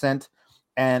his accent,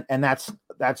 and that's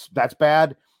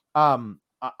bad.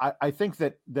 I think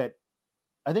that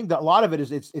a lot of it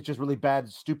is it's just really bad,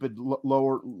 stupid,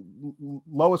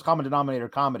 lowest common denominator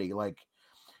comedy.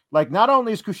 Like not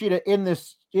only is Kushida in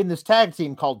this tag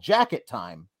team called Jack It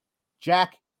Time,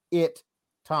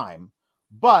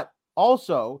 but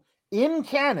also in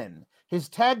canon, his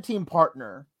tag team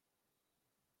partner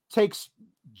takes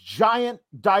giant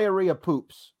diarrhea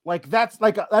poops. Like that's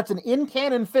an in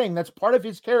canon thing. That's part of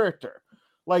his character.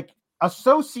 Like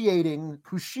associating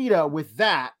Kushida with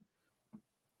that,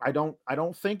 I don't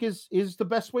think is the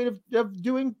best way of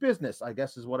doing business, I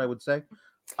guess is what I would say.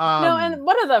 No, and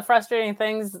one of the frustrating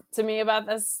things to me about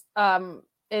this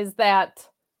is that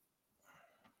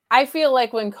I feel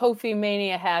like when Kofi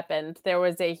Mania happened, there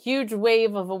was a huge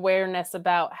wave of awareness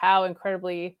about how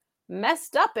incredibly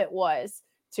messed up it was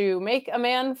to make a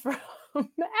man from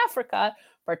Africa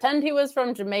pretend he was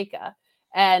from Jamaica.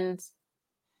 And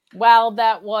while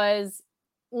that was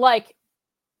like,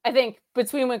 I think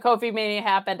between when Kofi Mania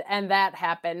happened and that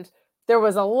happened, there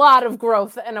was a lot of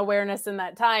growth and awareness in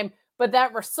that time. But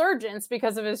that resurgence,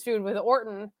 because of his feud with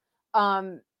Orton,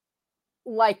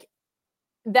 like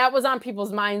that was on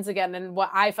people's minds again, and what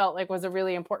I felt like was a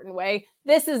really important way.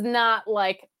 This is not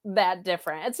like that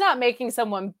different. It's not making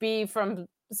someone be from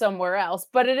somewhere else,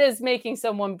 but it is making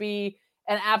someone be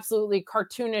an absolutely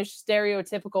cartoonish,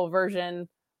 stereotypical version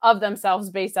of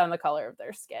themselves based on the color of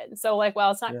their skin. So like,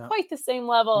 while it's not quite the same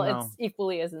level, it's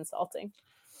equally as insulting.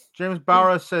 James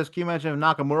Bauer says, can you imagine if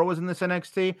Nakamura was in this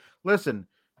NXT? Listen,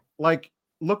 like,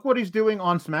 look what he's doing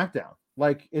on SmackDown.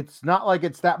 Like, it's not like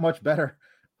it's that much better.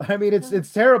 I mean,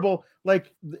 it's terrible.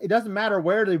 Like, it doesn't matter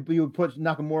where you would put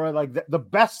Nakamura. Like, the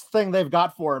best thing they've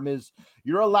got for him is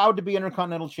you're allowed to be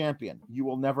Intercontinental Champion. You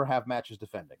will never have matches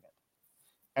defending it.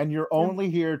 And you're only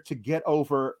here to get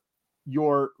over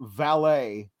your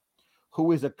valet,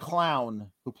 who is a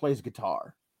clown who plays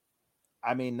guitar.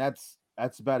 I mean, that's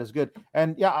about as good.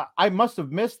 And yeah, I must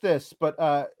have missed this,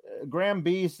 but Graham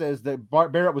B says that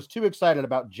Barrett was too excited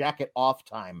about Jacket Off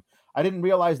Time. I didn't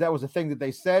realize that was a thing that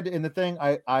they said in the thing.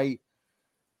 I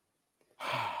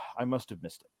must have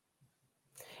missed it.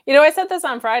 You know, I said this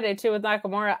on Friday too with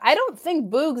Nakamura. I don't think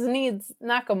Boogs needs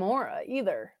Nakamura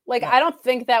either. Like, I don't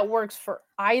think that works for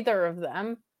either of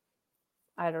them.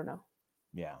 I don't know.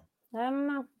 Yeah. I don't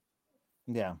know.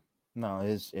 Yeah. No,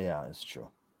 it's true.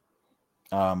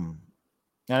 And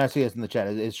I see this in the chat.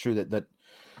 It's true that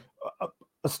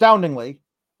astoundingly,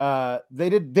 they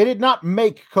did not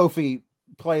make Kofi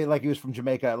play like he was from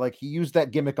Jamaica. Like, he used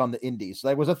that gimmick on the indies.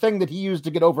 That was a thing that he used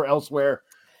to get over elsewhere.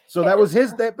 So that was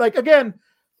his. Again,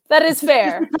 that is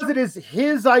fair. Because it is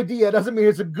his idea doesn't mean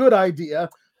it's a good idea.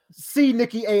 See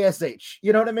Nikki ASH.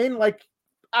 You know what I mean? Like,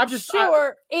 I'm just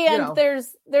sure.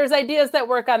 There's ideas that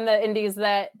work on the indies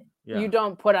that you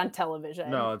don't put on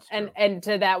television. No, it's true. and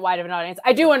to that wide of an audience.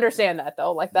 I do understand that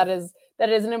though. Like, that is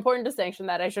an important distinction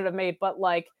that I should have made. But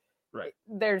like, right.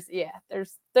 There's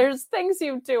things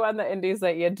you do on the indies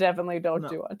that you definitely don't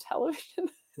do on television.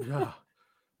 Yeah.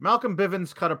 Malcolm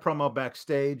Bivens cut a promo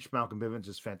backstage. Malcolm Bivens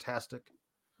is fantastic.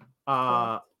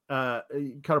 Cut a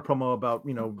promo about,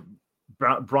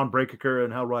 Braun Breaker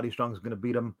and how Roddy Strong is going to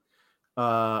beat him.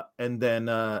 And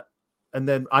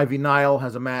then Ivy Nile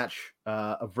has a match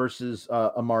versus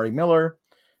Amari Miller.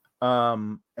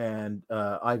 And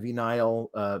Ivy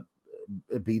Nile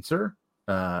beats her.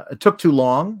 It took too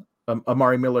long.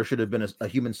 Amari Miller should have been a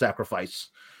human sacrifice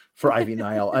for Ivy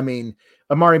Nile. I mean,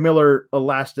 Amari Miller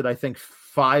lasted, I think,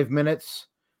 5 minutes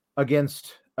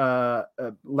against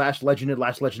Lash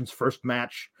Legend's first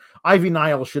match. Ivy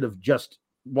Nile should have just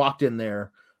walked in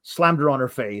there, slammed her on her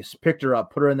face, picked her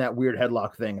up, put her in that weird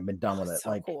headlock thing, and been done with it. So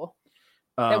like cool.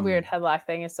 That weird headlock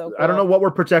thing is so cool. I don't know what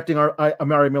we're protecting our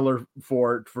Amari Miller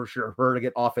for sure. For her to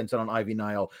get offense on Ivy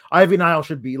Nile. Ivy Nile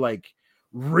should be like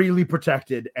really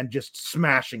protected and just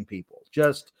smashing people,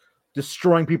 just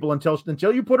destroying people until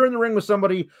you put her in the ring with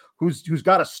somebody who's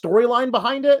got a storyline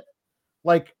behind it.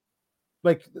 Like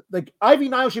Ivy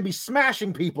Nile should be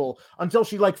smashing people until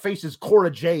she like faces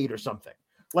Cora Jade or something,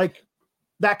 like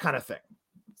that kind of thing.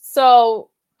 So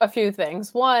a few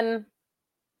things. One,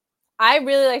 I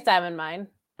really like Diamond Mine.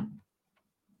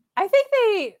 I think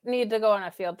they need to go on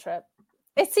a field trip.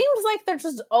 It seems like they're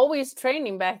just always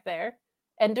training back there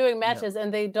and doing matches,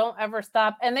 and they don't ever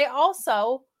stop. And they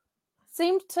also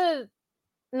seem to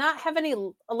not have any,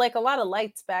 like, a lot of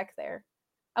lights back there.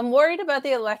 I'm worried about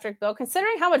the electric bill,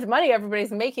 considering how much money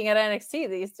everybody's making at NXT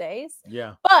these days.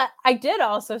 Yeah. But I did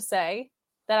also say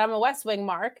that I'm a West Wing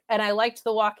mark, and I liked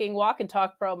the walk and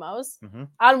talk promos. Mm-hmm.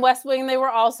 On West Wing, they were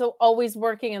also always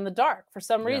working in the dark. For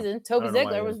some reason, Toby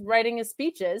Ziegler was writing his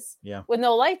speeches with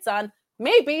no lights on.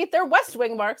 Maybe they're West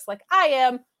Wing marks like I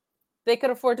am. They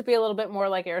could afford to be a little bit more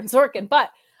like Aaron Sorkin.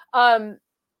 But the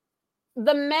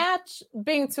match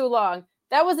being too long,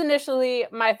 that was initially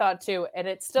my thought too, and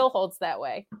it still holds that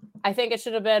way. I think it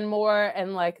should have been more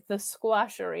in like the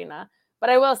squash arena. But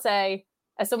I will say,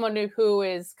 as someone who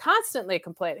is constantly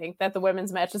complaining that the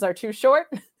women's matches are too short,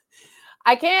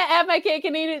 I can't have my cake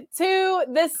and eat it too.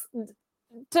 This,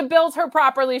 to build her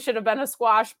properly, should have been a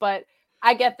squash, but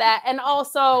I get that. And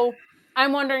also,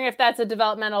 I'm wondering if that's a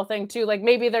developmental thing too. Like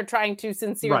maybe they're trying to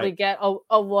sincerely get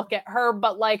a look at her,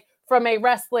 but like from a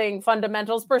wrestling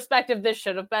fundamentals perspective, this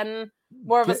should have been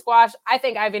more of a squash. I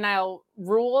think Ivy Nile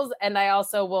rules, and I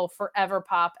also will forever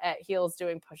pop at heels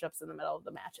doing push-ups in the middle of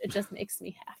the match. It just makes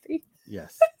me happy.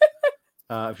 Yes.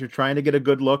 If you're trying to get a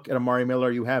good look at Amari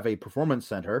Miller, you have a performance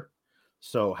center.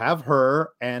 So have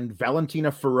her and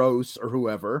Valentina Feroz or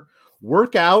whoever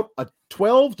work out a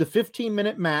 12 to 15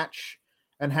 minute match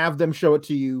and have them show it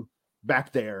to you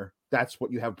back there. That's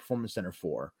what you have performance center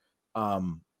for.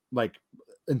 Like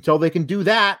until they can do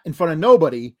that in front of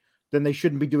nobody, then they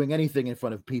shouldn't be doing anything in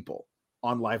front of people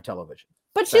on live television.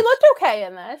 But she looked okay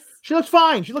in this. She looked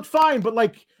fine. She looked fine, but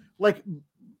like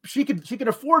she can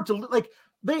afford to like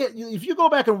if you go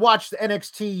back and watch the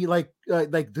NXT like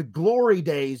the glory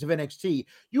days of NXT,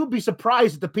 you would be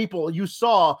surprised at the people you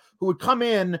saw who would come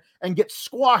in and get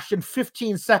squashed in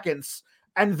 15 seconds.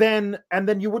 And then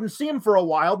you wouldn't see them for a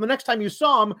while. The next time you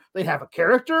saw them, they'd have a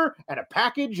character and a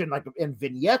package and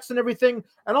vignettes and everything.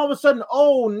 And all of a sudden,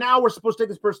 oh, now we're supposed to take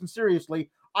this person seriously.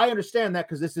 I understand that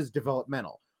because this is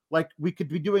developmental. Like we could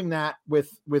be doing that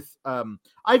with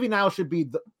Ivy Nile should be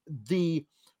the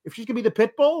if she's gonna be the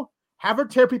pit bull, have her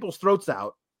tear people's throats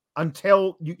out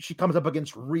until she comes up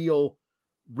against real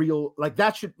like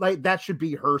that should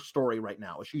be her story right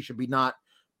now. She should be not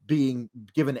being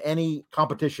given any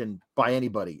competition by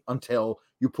anybody until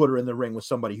you put her in the ring with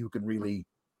somebody who can really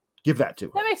give that to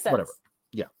her. That makes sense. Whatever.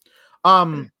 Yeah.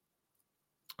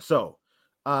 So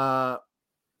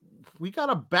we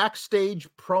got a backstage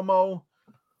promo.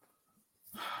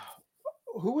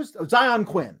 Who was Zion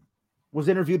Quinn was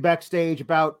interviewed backstage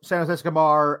about Santos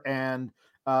Escobar and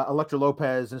Elektra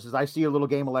Lopez, and says, "I see your little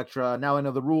game, Elektra. Now I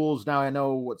know the rules. Now I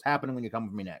know what's happening when you come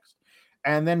with me next."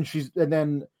 And then she's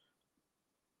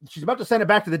about to send it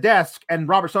back to the desk, and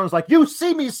Robert Stone's like, "You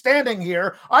see me standing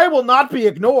here. I will not be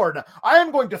ignored. I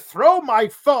am going to throw my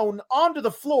phone onto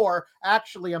the floor.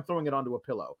 Actually, I'm throwing it onto a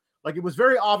pillow." Like it was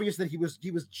very obvious that he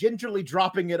was gingerly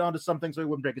dropping it onto something so he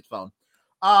wouldn't break his phone.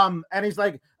 And he's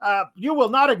like, "You will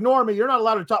not ignore me. You're not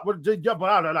allowed to talk." Blah,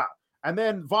 blah, blah. And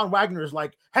then Von Wagner is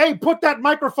like, "Hey, put that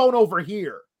microphone over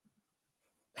here."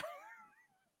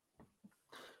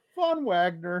 Von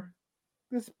Wagner,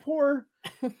 this poor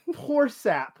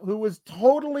sap who was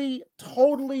totally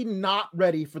not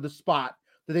ready for the spot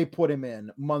that they put him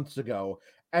in months ago.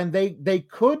 And they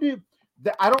could,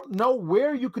 I don't know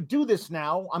where you could do this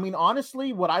now. I mean,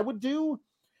 honestly, what I would do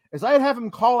is I'd have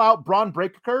him call out Braun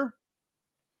Breaker,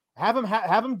 have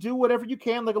him do whatever you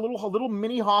can, like a little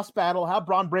mini hoss battle, have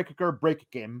Braun Breaker break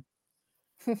him,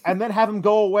 and then have him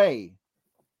go away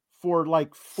for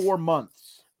like 4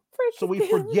 months. So we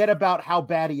forget about how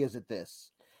bad he is at this.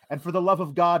 And for the love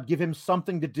of God, give him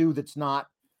something to do that's not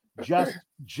just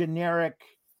generic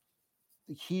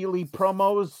Healy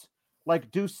promos.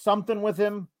 Like, do something with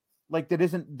him, like that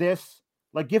isn't this.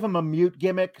 Like, give him a mute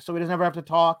gimmick so he doesn't ever have to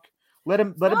talk. Let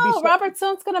him be. Robert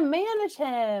Stone's gonna manage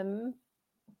him.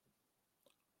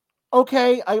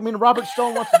 Okay, I mean, Robert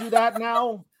Stone wants to do that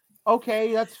now.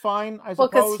 Okay, that's fine. I suppose. Well,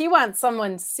 because he wants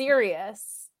someone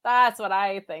serious. That's what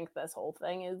I think this whole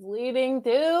thing is leading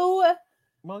to.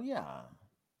 Well, yeah.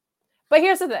 But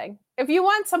here's the thing: if you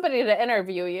want somebody to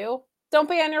interview you, don't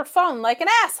be on your phone like an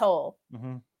asshole.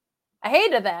 Mm-hmm. I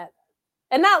hated that.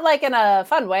 And not like in a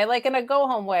fun way, like in a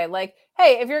go-home way. Like,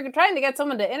 hey, if you're trying to get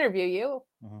someone to interview you,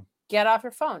 get off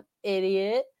your phone,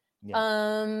 idiot.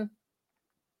 Yeah.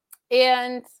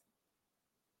 And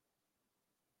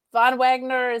Von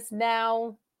Wagner is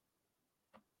now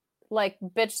like,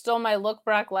 bitch stole my look,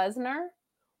 Brock Lesnar.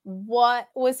 What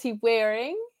was he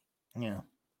wearing? Yeah.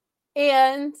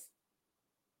 And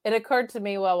it occurred to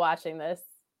me while watching this.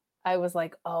 I was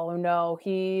like, oh no,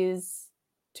 he's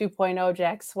 2.0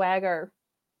 Jack Swagger.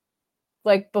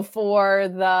 Like before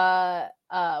the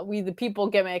We the People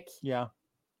gimmick. Yeah.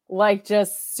 Like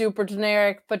just super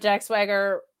generic, but Jack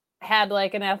Swagger had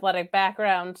like an athletic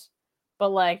background, but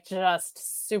like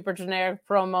just super generic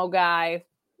promo guy,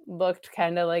 looked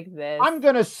kind of like this. I'm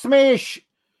gonna smash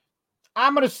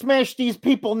these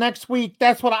people next week.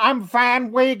 That's what I'm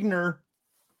Van Wagner.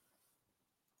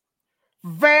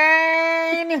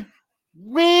 Van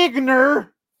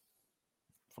Wagner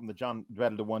from the John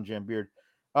Battle to One Jam Beard.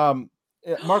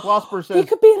 Mark Losper says he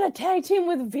could be in a tag team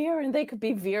with Veer, and they could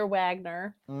be Veer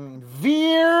Wagner.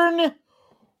 Veer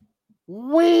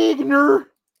Wagner.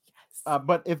 Yes.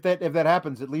 But if that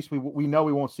happens, at least we know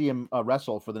we won't see him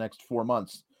wrestle for the next 4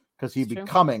 months because he'd be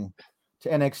coming to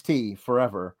NXT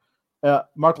forever.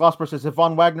 Mark Losper says if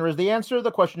Von Wagner is the answer,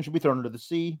 the question should be thrown into the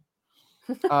sea.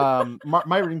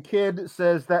 Myron Kidd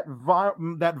says that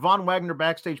Von Wagner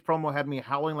backstage promo had me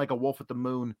howling like a wolf at the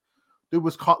moon. Dude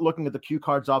was caught looking at the cue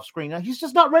cards off screen. Now, he's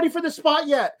just not ready for the spot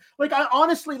yet. Like, I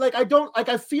honestly, like,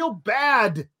 I feel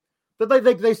bad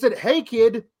that they said, hey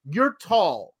kid, you're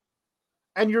tall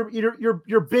and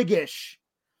you're big-ish.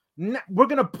 We're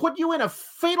going to put you in a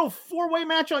fatal 4-way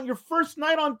match on your first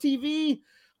night on TV,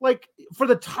 like for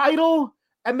the title.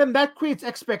 And then that creates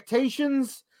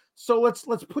expectations. So let's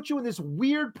put you in this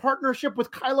weird partnership with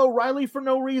Kyle O'Reilly for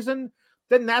no reason.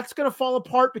 Then that's going to fall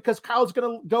apart because Kyle's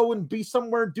going to go and be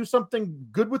somewhere, do something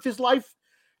good with his life.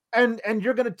 And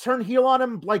you're going to turn heel on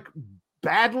him like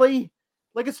badly.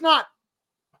 Like it's not.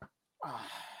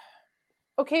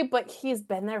 Okay, but he's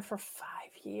been there for 5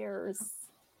 years.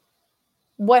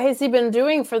 What has he been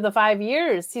doing for the 5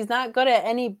 years? He's not good at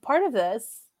any part of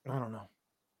this. I don't know.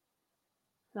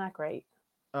 Not great.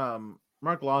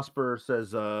 Mark Losper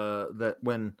says that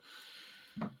when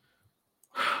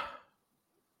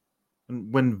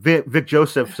Vic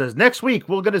Joseph says next week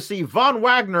we're going to see Von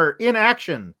Wagner in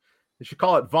action. They should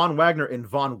call it Von Wagner in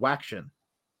Von Waction.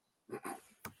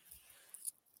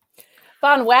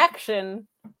 Von Waction.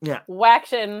 Yeah.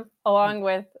 Waction along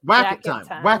with Whack It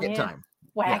Time. Whack It Time.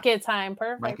 Whack It Time.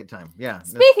 Perfect. Whack It Time. Yeah.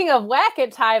 Speaking of Whack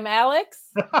It Time, Alex.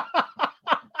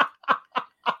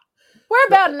 We're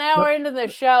about an hour into the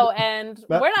show, and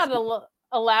we're not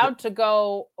allowed to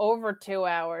go over 2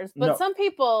 hours. But some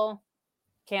people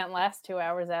can't last 2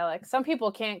 hours, Alex. Some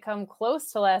people can't come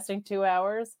close to lasting 2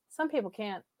 hours. Some people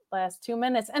can't last 2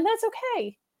 minutes, and that's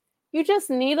okay. You just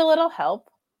need a little help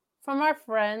from our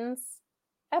friends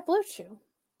at Blue Chew.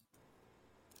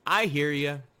 I hear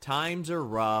you. Times are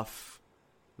rough.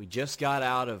 We just got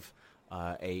out of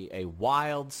a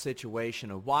wild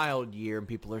situation, a wild year, and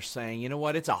people are saying, you know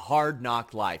what, it's a hard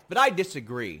knock life. But I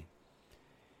disagree.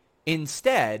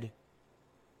 Instead,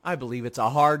 I believe it's a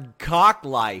hard cock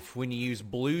life when you use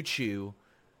Blue Chew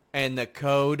and the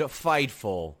code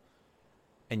FIGHTFUL,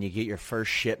 and you get your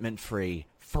first shipment free.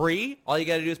 Free? All you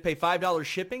got to do is pay $5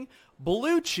 shipping.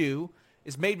 Blue Chew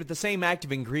is made with the same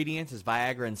active ingredients as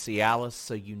Viagra and Cialis,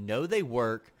 so you know they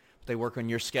work, but they work on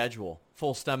your schedule.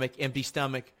 Full stomach, empty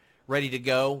stomach, ready to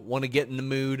go, want to get in the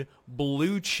mood,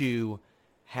 Blue Chew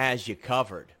has you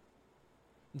covered.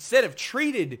 Instead of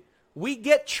treated, we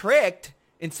get tricked.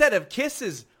 Instead of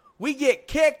kisses, we get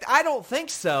kicked. I don't think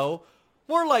so.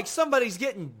 More like somebody's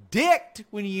getting dicked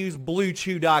when you use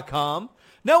BlueChew.com.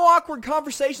 No awkward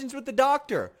conversations with the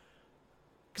doctor.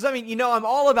 Because, I mean, you know, I'm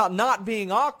all about not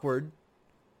being awkward.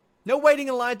 No waiting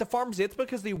in line at the pharmacy. It's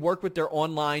because they work with their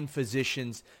online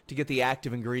physicians to get the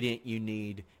active ingredient you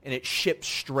need, and it ships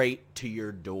straight to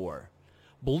your door.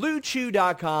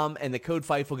 BlueChew.com and the code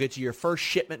FIGHTFUL gets you your first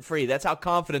shipment free. That's how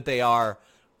confident they are.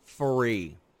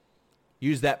 Free.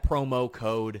 Use that promo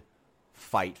code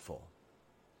FIGHTFUL.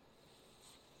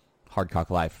 Hardcock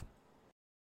Life.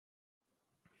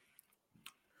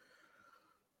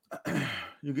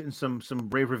 You're getting some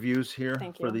brave reviews here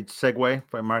Thank for you. the segue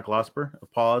by Mark Losper. A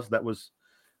pause. That was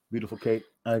beautiful, Kate.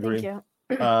 I agree. Thank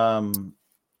you.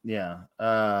 Yeah.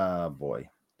 Boy.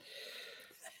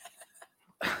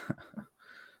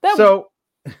 That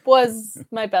was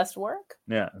my best work.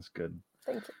 Yeah, that's good.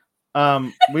 Thank you.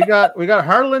 We got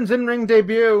Harlan's in-ring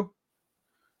debut.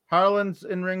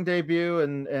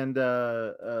 And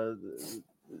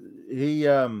he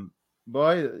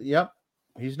yep,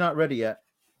 he's not ready yet.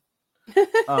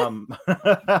 I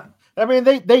mean,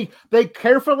 they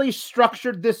carefully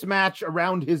structured this match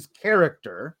around his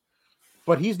character,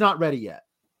 but he's not ready yet.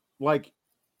 Like,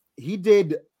 he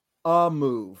did a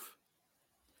move,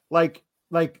 like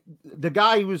the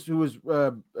guy who was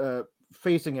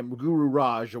facing him, Guru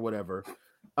Raj or whatever,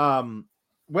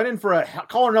 went in for a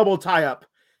collar and elbow tie up,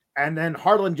 and then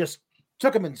Harlan just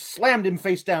took him and slammed him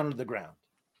face down to the ground,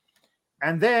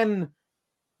 and then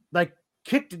like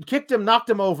kicked him, knocked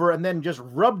him over, and then just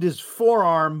rubbed his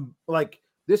forearm, like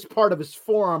this part of his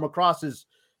forearm across his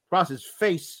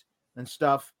face and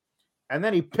stuff, and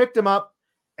then he picked him up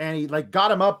and he like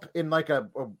got him up in like a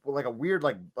weird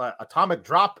atomic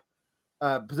drop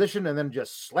position, and then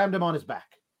just slammed him on his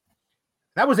back.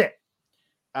 That was it.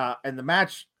 And the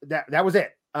match that was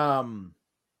it. I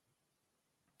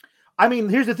mean,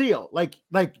 here's the deal. Like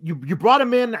you brought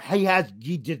him in.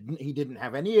 He didn't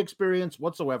have any experience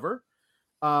whatsoever.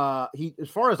 He, as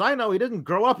far as I know, he didn't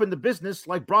grow up in the business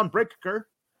like Braun Breaker.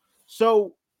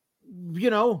 So,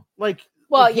 like,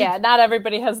 well, yeah, not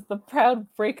everybody has the proud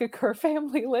Breaker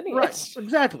family lineage. Right,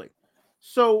 exactly.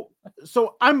 So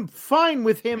I'm fine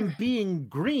with him being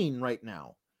green right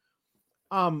now.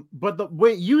 But the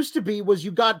way it used to be was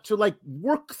you got to like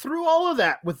work through all of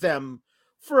that with them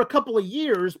for a couple of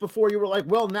years before you were like,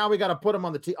 well, now we got to put him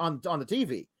on the on the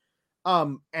TV.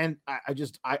 And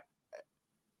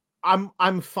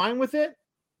I'm fine with it.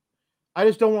 I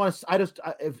just don't want to.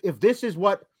 If this is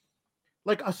what,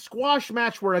 like a squash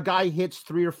match where a guy hits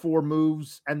 3 or 4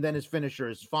 moves and then his finisher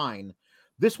is fine.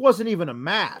 This wasn't even a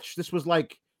match. This was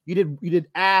like you did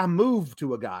a move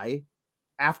to a guy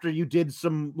after you did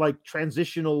some like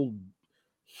transitional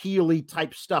Healy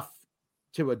type stuff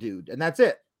to a dude, and that's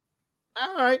it.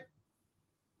 All right,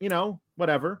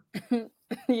 whatever.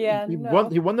 Yeah, he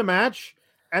won the match,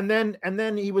 and then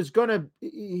he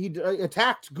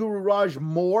attacked Guru Raj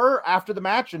more after the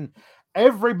match, and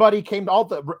everybody came. All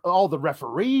the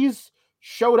referees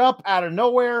showed up out of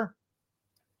nowhere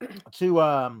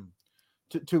to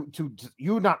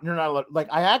you're not like,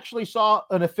 I actually saw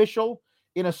an official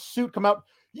in a suit come out.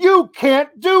 You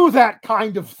can't do that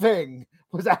kind of thing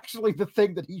was actually the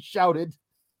thing that he shouted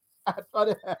at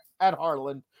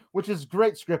Harlan, which is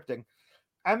great scripting.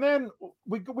 And then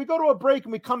we go to a break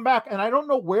and we come back, and I don't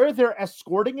know where they're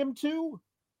escorting him to,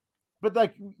 but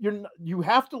like you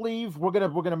have to leave. We're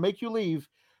gonna make you leave.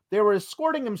 They were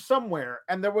escorting him somewhere,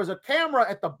 and there was a camera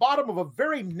at the bottom of a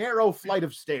very narrow flight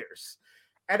of stairs.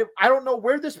 And I don't know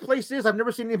where this place is. I've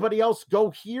never seen anybody else go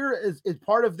here as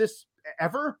part of this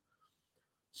ever.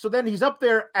 So then he's up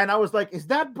there, and I was like, is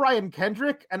that Brian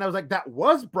Kendrick? And I was like, that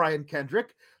was Brian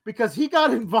Kendrick, because he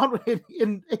got involved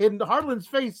in Harlan's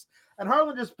face, and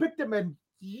Harlan just picked him and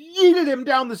yeeted him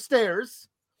down the stairs.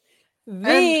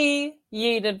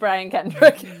 Yeeted Brian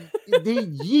Kendrick. He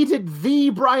yeeted the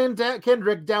Brian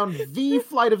Kendrick down the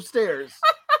flight of stairs.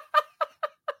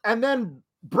 And then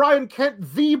Brian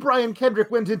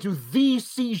Kendrick went into the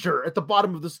seizure at the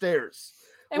bottom of the stairs.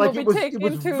 And like we'll it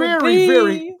was to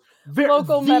very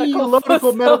local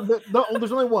medical no,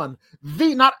 there's only one.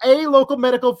 Not a local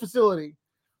medical facility.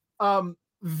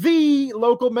 The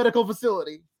local medical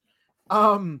facility.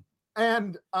 And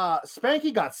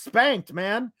Spanky got spanked,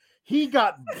 man. He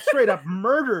got straight up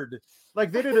murdered.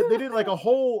 Like they did like a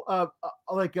whole a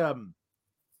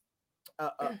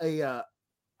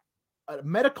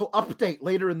medical update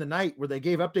later in the night where they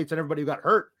gave updates on everybody who got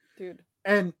hurt. Dude.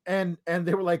 And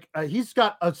they were like, he's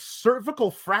got a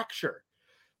cervical fracture,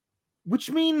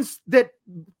 which means that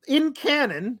in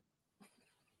canon,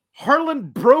 Harlan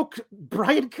broke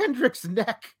Brian Kendrick's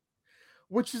neck,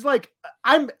 which is like,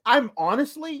 I'm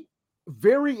honestly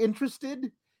very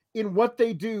interested in what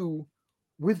they do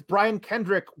with Brian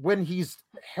Kendrick when he's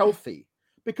healthy,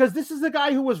 because this is a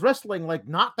guy who was wrestling like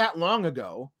not that long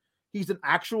ago. He's an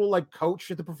actual like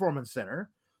coach at the Performance Center.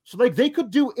 So like they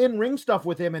could do in-ring stuff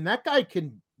with him, and that guy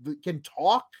can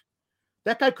talk.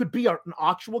 That guy could be an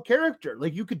actual character.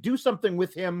 Like you could do something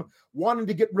with him wanting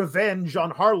to get revenge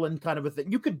on Harlan, kind of a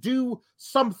thing. You could do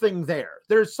something there.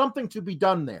 There's something to be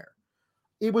done there.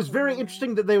 It was very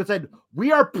interesting that they said,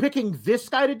 we are picking this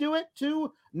guy to do it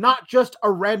too, not just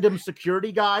a random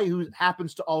security guy who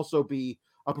happens to also be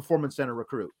a Performance Center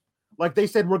recruit. Like they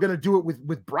said, we're going to do it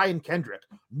with Brian Kendrick,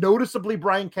 noticeably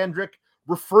Brian Kendrick,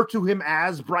 refer to him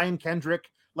as Brian Kendrick,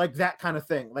 like that kind of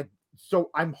thing. Like,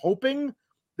 so I'm hoping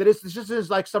that this just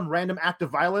is like some random act of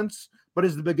violence, but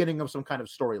is the beginning of some kind of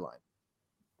storyline.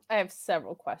 I have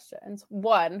several questions.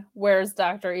 One, where's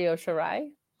Dr. Io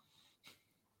Shirai?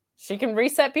 She can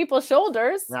reset people's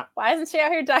shoulders. Yeah. Why isn't she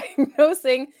out here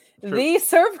diagnosing the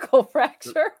cervical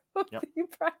fracture of the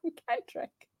Brian Kendrick?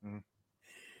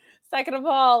 Second of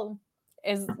all,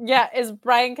 is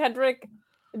Brian Kendrick,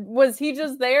 was he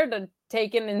just there to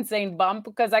take an insane bump?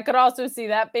 Because I could also see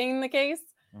that being the case.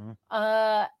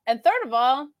 And third of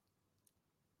all,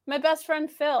 my best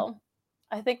friend Phil,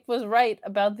 I think, was right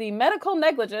about the medical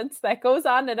negligence that goes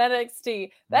on in NXT.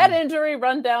 That injury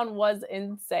rundown was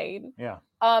insane. Yeah.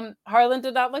 Harlan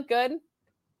did not look good.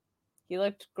 He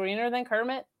looked greener than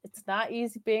Kermit. It's not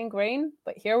easy being green,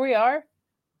 but here we are.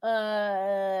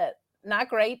 Not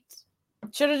great.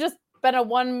 Should have just been a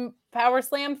one power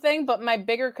slam thing, but my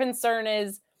bigger concern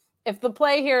is if the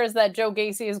play here is that Joe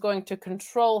Gacy is going to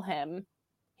control him,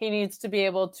 he needs to be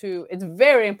able to, it's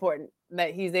very important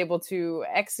that he's able to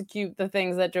execute the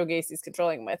things that Joe Gacy's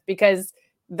controlling with, because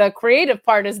the creative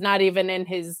part is not even in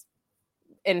his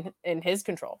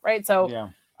control, right? So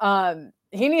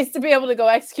he needs to be able to go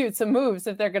execute some moves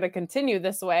if they're going to continue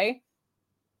this way.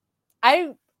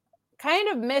 I kind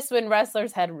of miss when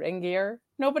wrestlers had ring gear.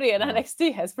 Nobody at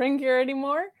NXT has ring gear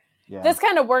anymore. Yeah. This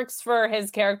kind of works for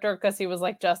his character because he was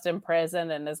like just in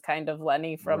prison and is kind of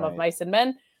Lenny from Of Mice and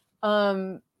Men.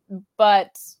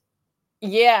 But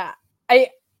yeah,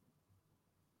 I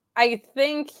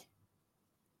think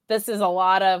this is a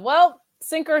lot of, well,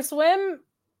 sink or swim.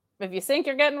 If you sink,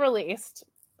 you're getting released.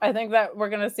 I think that we're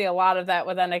going to see a lot of that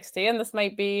with NXT, and this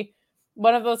might be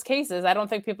one of those cases. I don't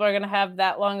think people are going to have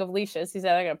that long of leashes. He's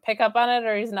either going to pick up on it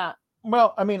or he's not.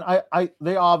 Well, I mean,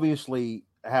 they obviously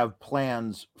have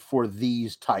plans for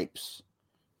these types.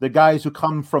 The guys who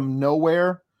come from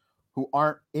nowhere, who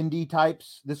aren't indie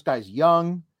types. This guy's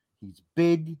young. He's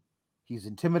big. He's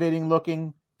intimidating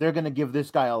looking. They're going to give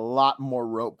this guy a lot more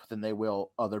rope than they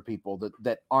will other people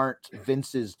that aren't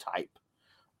Vince's type.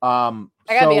 I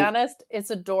gotta be honest, it's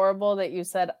adorable that you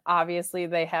said obviously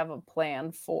they have a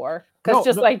plan for,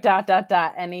 because like ...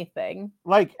 anything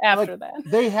like after that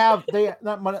they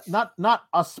not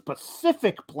a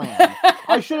specific plan.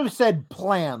 I should have said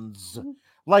plans.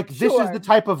 Like this is the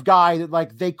type of guy that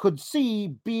like they could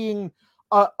see being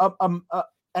an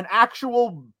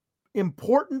actual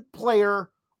important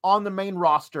player on the main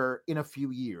roster in a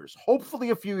few years, hopefully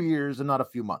a few years and not a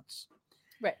few months.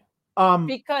 Right.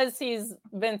 Because he's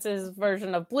Vince's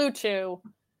version of Blue Chew.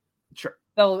 Sure.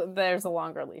 So there's a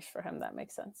longer leash for him. That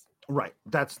makes sense. Right.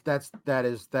 That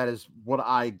is what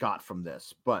I got from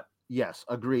this. But yes,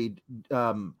 agreed.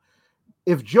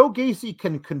 If Joe Gacy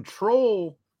can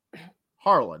control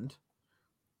Harland,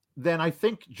 then I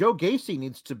think Joe Gacy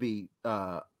needs to be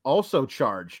also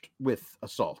charged with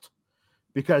assault,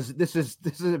 because this is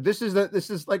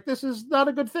not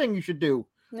a good thing you should do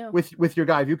with your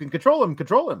guy. If you can control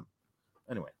him.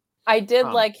 Anyway, I did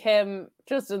like him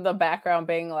just in the background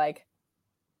being like,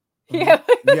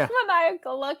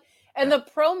 maniacal look. And the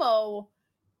promo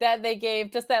that they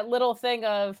gave, just that little thing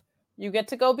of, you get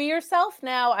to go be yourself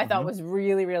now, I thought was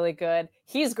really, really good.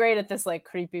 He's great at this like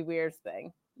creepy, weird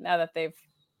thing now that they've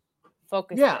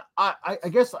focused. Yeah, I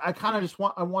guess I kind of just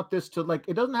want this to, like,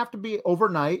 it doesn't have to be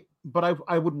overnight, but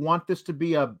I would want this to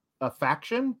be a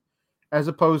faction as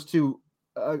opposed to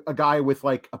a guy with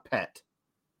like a pet.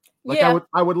 Like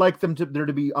I would like there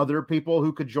to be other people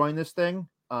who could join this thing.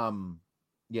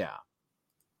 Yeah.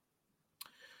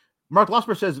 Mark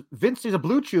Losper says Vince sees a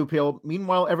Blue Chew pill.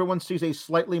 Meanwhile, everyone sees a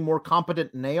slightly more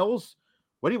competent Nails.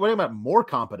 What are you about more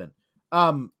competent?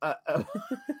 I mean,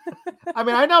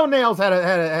 I know Nails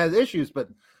had issues, but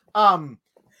I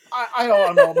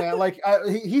don't know, man. Like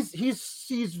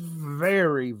he's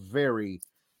very, very,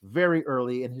 very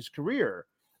early in his career,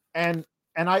 and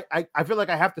I feel like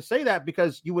I have to say that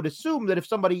because you would assume that if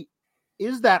somebody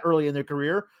is that early in their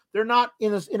career, they're not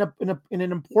in an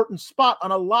important spot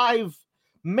on a live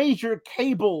major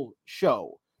cable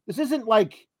show. This isn't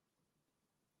like,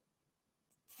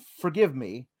 forgive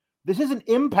me, this isn't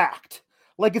Impact.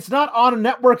 Like, it's not on a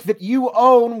network that you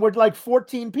own where like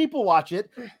 14 people watch it.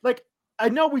 Like, I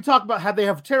know we talk about how they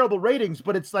have terrible ratings,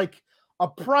 but it's like a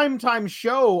primetime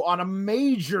show on a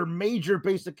major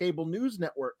basic cable news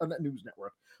network,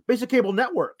 basic cable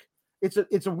network. It's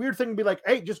a weird thing to be like,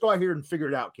 hey, just go out here and figure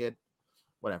it out, kid.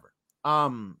 Whatever.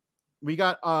 We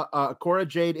got a Cora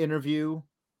Jade interview.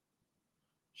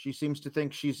 She seems to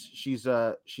think she's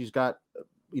got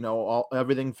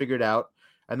everything figured out.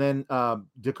 And then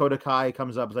Dakota Kai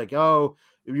comes up, like, "Oh,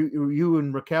 you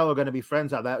and Raquel are going to be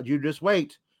friends. How that? You just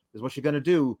wait. Is what she's going to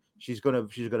do. She's going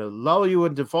to lull you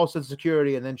into false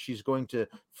insecurity, and then she's going to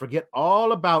forget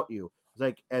all about you." It's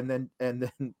like, and then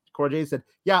Cora Jade said,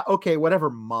 "Yeah, okay, whatever,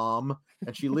 Mom."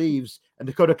 And she leaves. And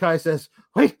Dakota Kai says,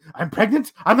 "Wait, I'm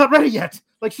pregnant. I'm not ready yet."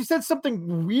 Like, she said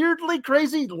something weirdly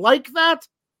crazy like that,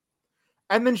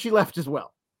 and then she left as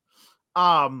well.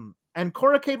 And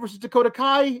Cora Jade versus Dakota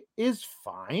Kai is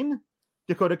fine.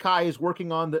 Dakota Kai is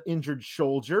working on the injured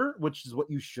shoulder, which is what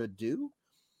you should do.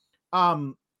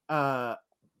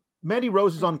 Mandy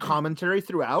Rose is on commentary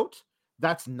throughout.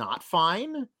 That's not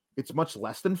fine. It's much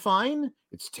less than fine.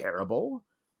 It's terrible.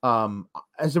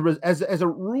 As a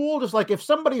rule, just like if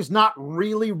somebody's not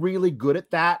really, really good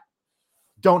at that,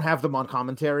 don't have them on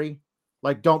commentary.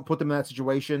 Like, don't put them in that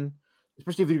situation,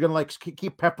 especially if you're gonna like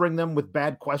keep peppering them with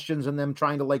bad questions and them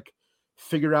trying to like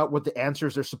figure out what the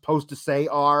answers they're supposed to say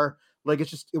are. Like,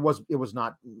 it was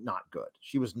not good.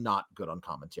 She was not good on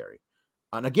commentary.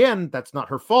 And again, that's not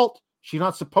her fault. She's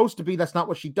not supposed to be. That's not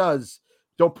what she does.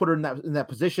 Don't put her in that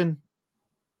position.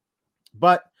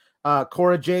 But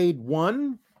Cora Jade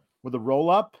won with a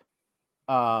roll up.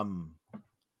 Something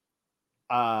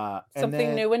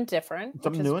new and different.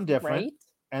 Something new and different. Great.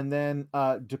 And then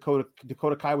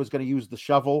Dakota Kai was going to use the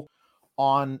shovel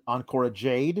on Cora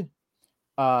Jade.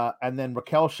 And then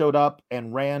Raquel showed up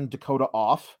and ran Dakota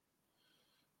off.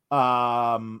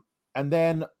 And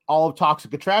then all of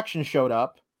Toxic Attraction showed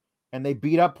up and they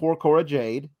beat up poor Cora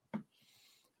Jade.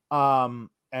 And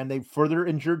they further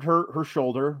injured her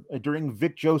shoulder during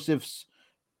Vic Joseph's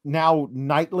now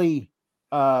nightly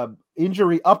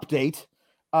injury update.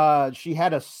 She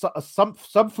had a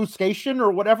subfuscation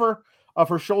or whatever of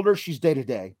her shoulder. She's day to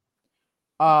day.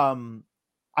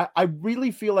 I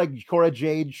really feel like Cora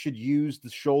Jade should use the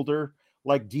shoulder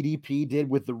like DDP did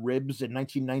with the ribs in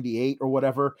 1998 or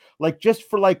whatever. Like, just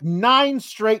for like 9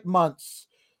 straight months,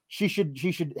 she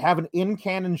should have an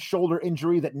in-canon shoulder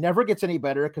injury that never gets any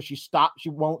better because she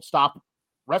won't stop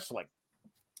wrestling.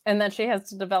 And then she has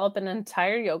to develop an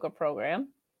entire yoga program.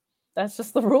 That's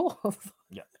just the rules.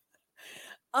 Yeah.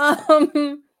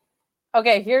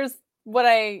 Okay, here's what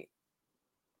I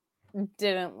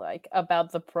didn't like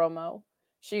about the promo.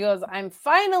 She goes, "I'm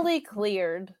finally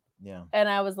cleared." Yeah. And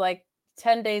I was like,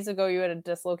 10 days ago, you had a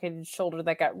dislocated shoulder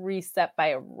that got reset by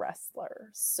a wrestler.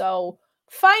 So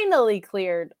finally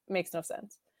cleared makes no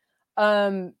sense.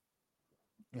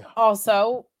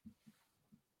 Also,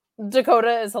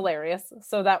 Dakota is hilarious.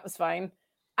 So that was fine.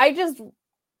 And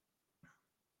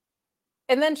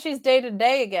then she's day to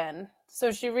day again.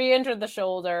 So she re-injured the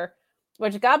shoulder,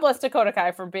 which God bless Dakota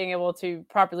Kai for being able to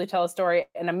properly tell a story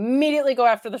and immediately go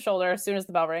after the shoulder as soon as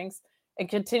the bell rings and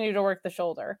continue to work the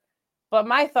shoulder. But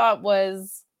my thought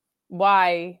was,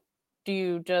 why do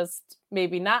you just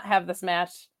maybe not have this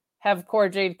match, have Cora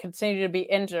Jade continue to be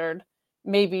injured?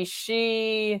 Maybe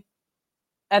she,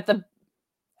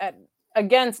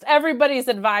 against everybody's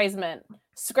advisement,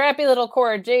 scrappy little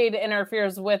Cora Jade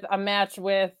interferes with a match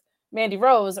with Mandy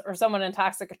Rose or someone in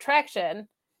Toxic Attraction.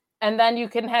 And then you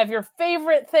can have your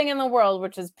favorite thing in the world,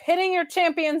 which is pitting your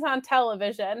champions on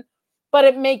television. But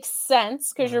it makes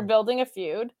sense because you're building a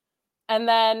feud. And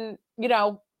then,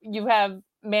 you have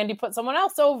Mandy put someone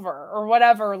else over or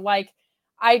whatever. Like,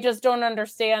 I just don't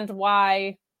understand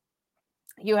why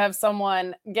you have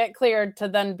someone get cleared to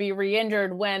then be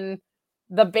re-injured when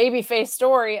the babyface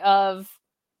story of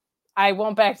I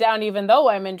won't back down even though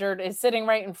I'm injured is sitting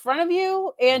right in front of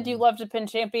you, and you love to pin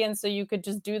champions, so you could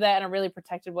just do that in a really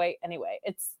protected way anyway.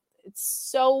 It's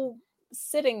so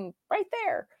sitting right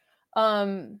there.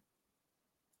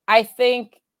 I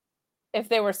think if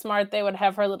they were smart, they would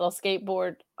have her little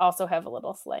skateboard also have a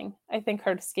little sling. I think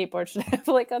her skateboard should have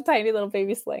like a tiny little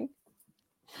baby sling.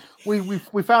 We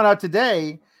found out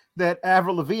today that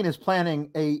Avril Lavigne is planning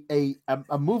a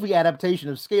movie adaptation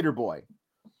of Skater Boy.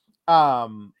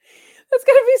 It's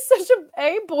gonna be such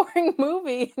a boring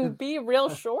movie and be real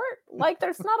short. Like,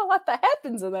 there's not a lot that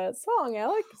happens in that song,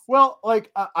 Alex. Well,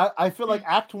 like I feel like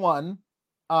Act 1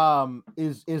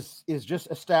 is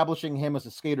just establishing him as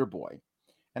a skater boy.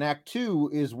 And Act 2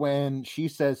 is when she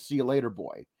says, "See you later,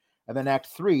 boy." And then Act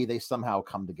 3, they somehow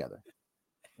come together.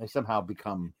 They somehow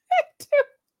become. Act 2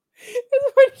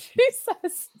 is when she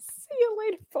says, "See you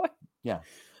later, boy." Yeah.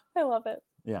 I love it.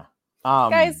 Yeah.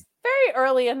 Guys, very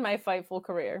early in my Fightful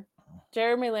career,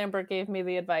 Jeremy Lambert gave me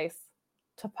the advice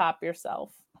to pop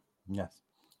yourself. Yes.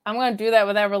 I'm going to do that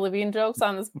with Avril Lavigne jokes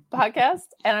on this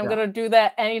podcast. And I'm going to do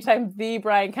that anytime the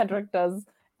Brian Kendrick does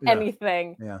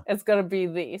anything. Yeah. It's going to be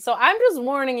the. So I'm just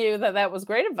warning you that was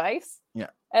great advice. Yeah.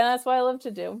 And that's what I love to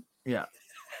do. Yeah.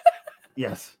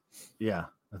 Yes. Yeah.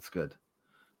 That's good.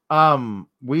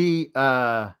 We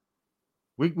got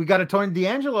a Tony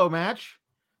D'Angelo match.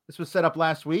 This was set up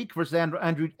last week versus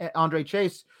Andre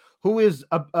Chase, who is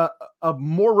a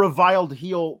more reviled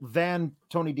heel than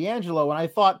Tony D'Angelo. And I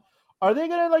thought, are they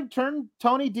gonna like turn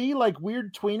Tony D like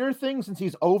weird tweener thing since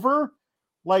he's over?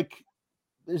 Like,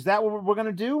 is that what we're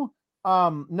gonna do?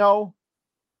 No.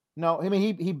 I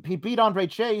mean, he beat Andre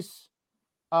Chase.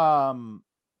 I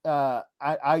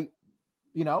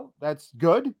you know, that's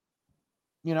good.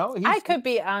 You know, I could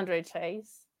beat Andre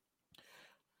Chase.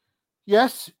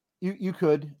 Yes, you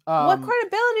could. What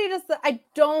credibility does I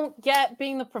don't get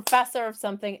being the professor of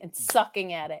something and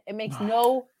sucking at it. It makes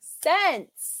no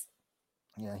sense.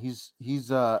 Yeah, he's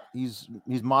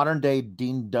modern day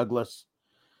Dean Douglas.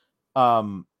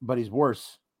 But he's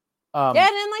worse. Yeah, I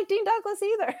didn't like Dean Douglas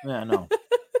either. Yeah, no.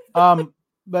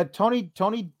 But Tony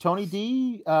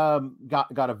D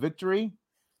got a victory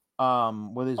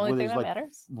with his like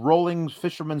matters. rolling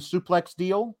fisherman suplex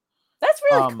deal. That's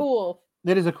really cool.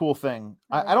 It is a cool thing.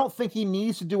 I don't think he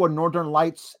needs to do a Northern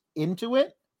Lights into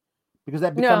it because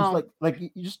that becomes like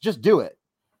you just do it.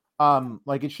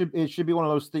 Like it should be one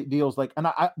of those deals. Like, and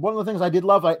one of the things I did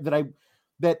love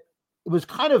that it was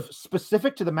kind of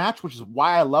specific to the match, which is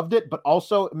why I loved it, but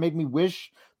also it made me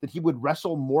wish that he would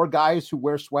wrestle more guys who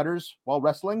wear sweaters while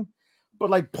wrestling.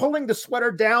 But like pulling the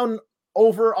sweater down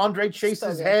over Andre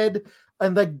Chase's head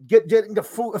and like getting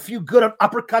a few good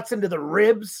uppercuts into the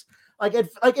ribs. Like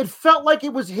it felt like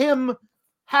it was him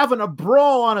having a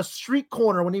brawl on a street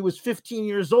corner when he was 15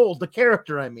 years old. The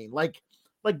character, I mean, like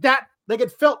that, like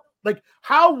it felt like,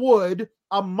 how would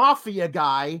a mafia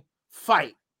guy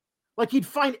fight? Like he'd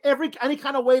find any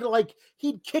kind of way to like,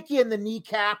 he'd kick you in the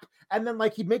kneecap and then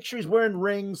like, he'd make sure he's wearing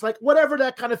rings, like whatever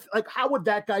that kind of, like, how would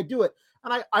that guy do it?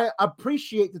 And I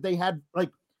appreciate that they had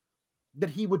like, that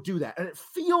he would do that. And it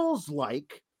feels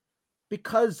like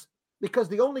because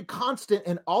the only constant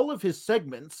in all of his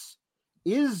segments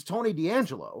is Tony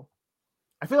D'Angelo,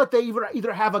 I feel like they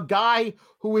either have a guy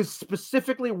who is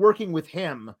specifically working with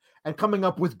him and coming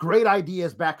up with great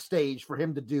ideas backstage for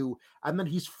him to do, and then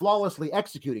he's flawlessly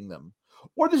executing them,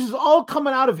 or this is all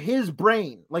coming out of his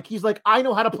brain. Like he's like, I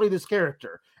know how to play this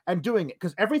character and doing it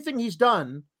because everything he's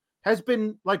done has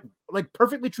been like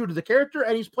perfectly true to the character,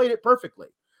 and he's played it perfectly.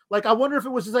 Like, I wonder if it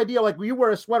was his idea, like, when you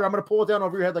wear a sweater, I'm going to pull it down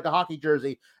over your head like a hockey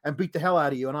jersey and beat the hell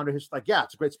out of you. And Andre his like, yeah,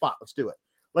 it's a great spot. Let's do it.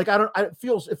 Like, it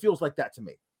feels like that to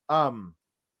me. I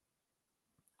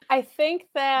think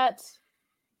that,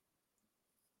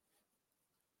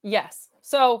 yes.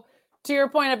 So to your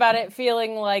point about it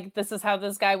feeling like this is how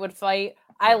this guy would fight,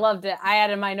 I loved it. I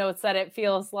had in my notes that it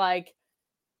feels like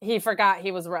he forgot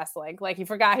he was wrestling. Like he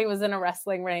forgot he was in a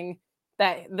wrestling ring,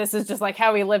 that this is just like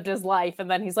how he lived his life. And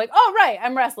then he's like, oh, right,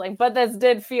 I'm wrestling. But this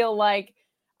did feel like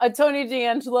a Tony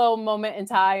D'Angelo moment in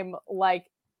time. Like,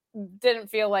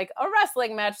 didn't feel like a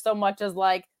wrestling match so much as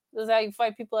like, this is how you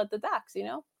fight people at the docks, you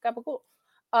know? Kind of cool.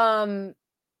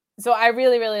 So I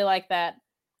really, really like that.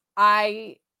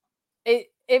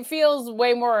 It feels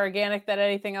way more organic than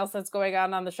anything else that's going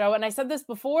on the show. And I said this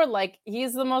before, like,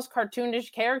 he's the most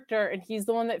cartoonish character and he's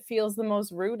the one that feels the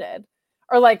most rooted,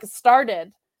 or like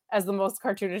started as the most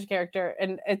cartoonish character.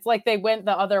 And it's like they went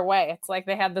the other way. It's like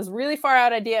they had this really far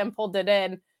out idea and pulled it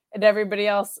in, and everybody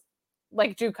else,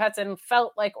 like Drew Cutson,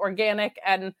 felt like organic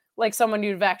and like someone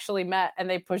you've actually met, and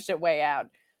they pushed it way out.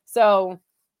 So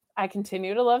I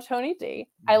continue to love Tony D.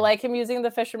 I like him using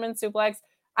the fisherman suplex.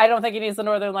 I don't think he needs the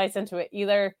Northern Lights into it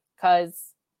either, because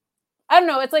I don't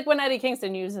know. It's like when Eddie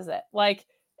Kingston uses it. Like,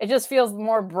 it just feels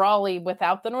more brawly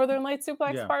without the Northern Lights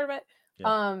suplex part of it.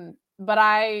 Yeah. But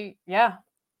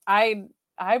I'm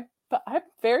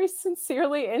very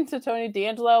sincerely into Tony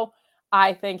D'Angelo.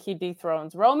 I think he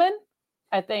dethrones Roman.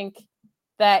 I think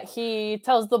that he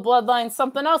tells the bloodline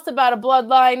something else about a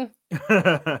bloodline.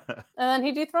 And then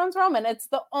he dethrones Roman. It's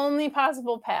the only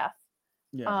possible path.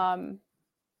 Yeah.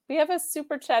 We have a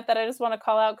super chat that I just want to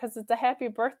call out because it's a happy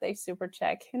birthday super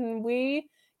chat. Can we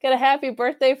get a happy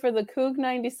birthday for the Coug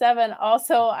 97?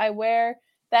 Also, I wear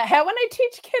that hat when I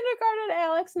teach kindergarten,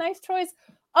 Alex. Nice choice.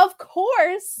 Of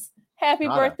course. Happy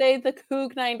birthday, the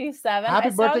Coug 97. Happy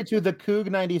birthday to the Coug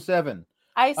 97.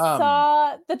 I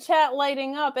saw the chat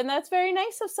lighting up, and that's very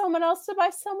nice of someone else to buy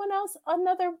someone else a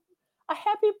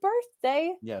happy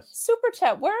birthday. Yes. Super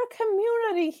chat. We're a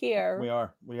community here. We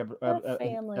are. We have a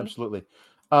family. Absolutely.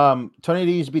 Tony D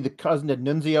needs to be the cousin to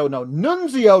Nunzio. No,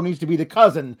 Nunzio needs to be the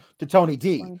cousin to Tony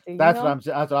D. That's what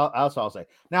I'll say.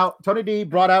 Now, Tony D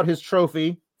brought out his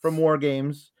trophy from War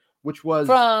Games, which was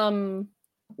from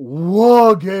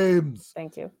War Games.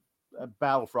 Thank you.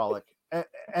 Battle Frolic.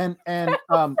 And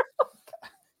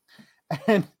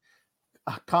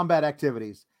combat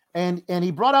activities. And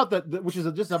he brought out which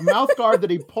is just a mouth guard that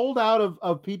he pulled out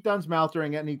of Pete Dunne's mouth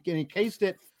during it, and he cased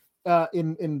it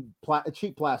in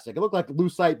cheap plastic. It looked like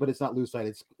lucite, but it's not lucite.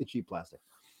 It's cheap plastic.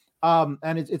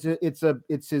 And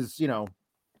it's his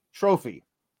trophy.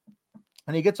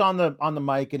 And he gets on the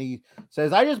mic and he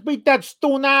says, "I just beat that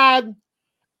stonad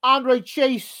Andre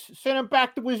Chase, sent him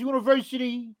back to his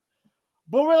university.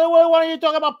 But really, why don't you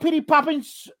talk about Pity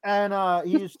Poppins?" And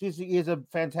he is a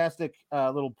fantastic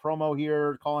little promo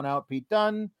here, calling out Pete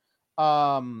Dunne.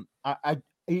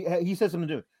 He says something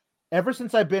to do. Ever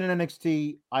since I've been in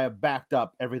NXT, I have backed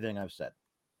up everything I've said,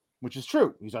 which is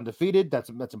true. He's undefeated. That's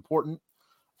important.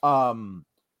 And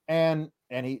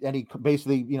he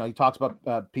basically, he talks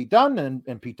about Pete Dunne,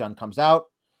 and Pete Dunne comes out.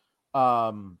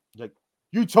 Like,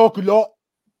 "You talk a lot.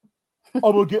 I'm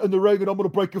gonna get in the ring and I'm gonna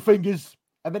break your fingers."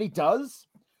 And then he does.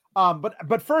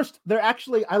 But first,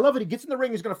 I love it. He gets in the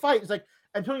ring, he's gonna fight. He's like,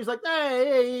 and Tony's like,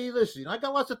 hey, listen, I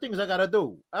got lots of things I gotta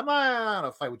do. I'm not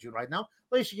gonna fight with you right now.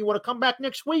 Listen, you want to come back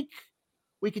next week?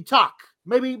 We can talk.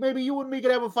 Maybe you and me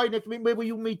can have a fight next week. Maybe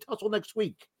you and me tussle next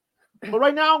week. But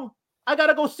right now, I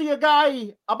gotta go see a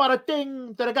guy about a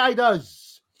thing that a guy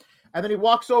does. And then he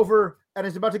walks over and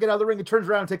is about to get out of the ring and turns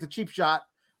around and takes a cheap shot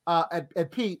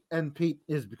at Pete. And Pete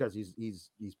is, because he's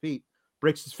Pete,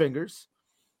 breaks his fingers.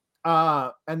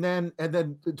 And then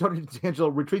Tony D'Angelo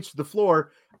retreats to the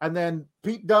floor, and then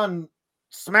Pete Dunne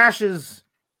smashes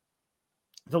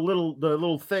the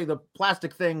little thing, the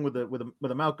plastic thing with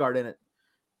a mouth guard in it.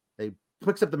 He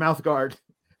picks up the mouth guard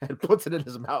and puts it in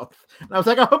his mouth. And I was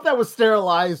like, I hope that was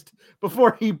sterilized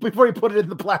before he put it in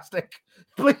the plastic.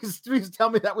 Please tell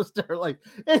me that was sterilized.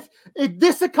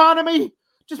 This economy,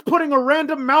 just putting a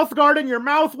random mouth guard in your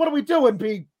mouth. What are we doing,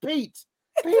 Pete?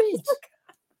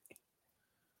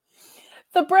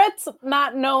 The Brit's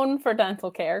not known for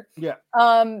dental care. Yeah.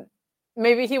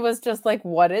 Maybe he was just like,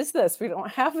 "What is this? We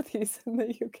don't have these in the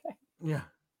UK." Yeah.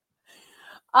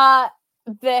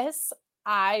 This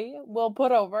I will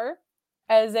put over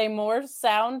as a more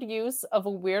sound use of a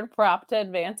weird prop to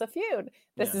advance a feud.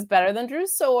 This is better than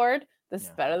Drew's sword. This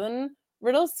is better than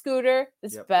Riddle's scooter.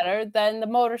 This is better than the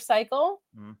motorcycle.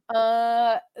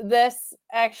 This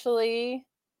actually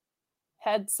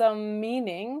had some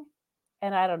meaning.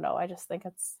 And I don't know. I think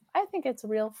it's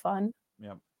real fun.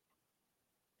 Yep.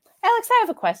 Alex, I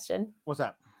have a question. What's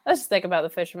that? Let's just think about the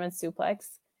fisherman's suplex.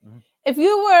 Mm-hmm. If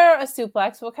you were a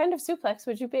suplex, what kind of suplex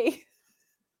would you be?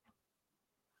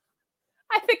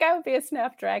 I think I would be a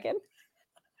Snapdragon.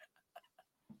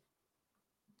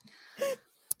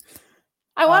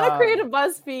 I want to create a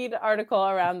BuzzFeed article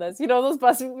around this. You know those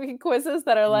BuzzFeed quizzes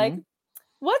that are like,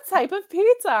 what type of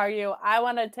pizza are you? I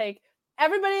want to take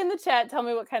everybody in the chat, tell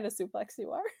me what kind of suplex you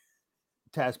are.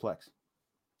 Tazplex.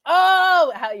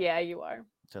 Oh, yeah, you are.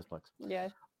 Tazplex. Yeah.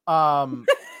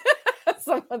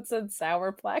 Someone said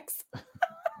Sourplex.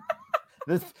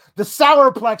 The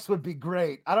Sourplex would be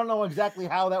great. I don't know exactly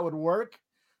how that would work,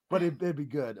 but it'd be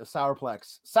good. A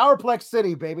Sourplex. Sourplex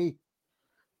City, baby.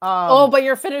 But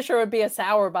your finisher would be a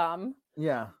Sour Bomb.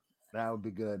 Yeah, that would be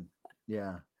good.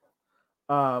 Yeah.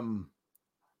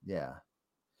 Yeah.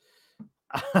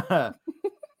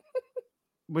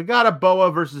 We got a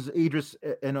Boa versus Idris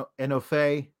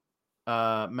Enofe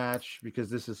match, because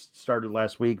this has started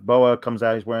last week. Boa comes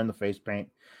out, he's wearing the face paint.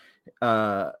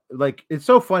 Like, it's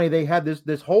so funny. They had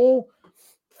this whole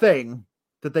thing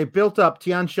that they built up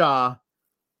Tian Sha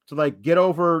to like get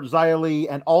over Xia Li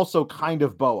and also kind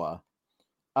of Boa,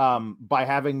 by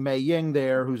having Mei Ying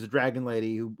there, who's a dragon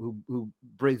lady who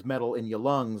breathes metal in your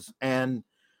lungs, and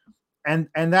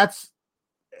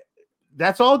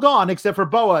that's all gone except for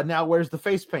Boa now wears the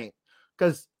face paint,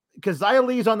 because Xia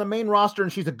Li's on the main roster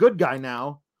and she's a good guy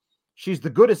now. She's the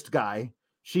goodest guy.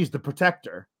 She's the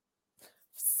protector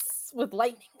with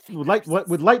lightning fingers.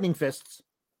 with lightning fists,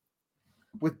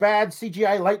 with bad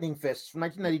CGI lightning fists from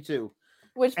 1992.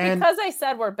 Which, because I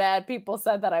said we're bad, people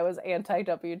said that I was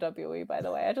anti-WWE, by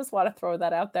the way. I just want to throw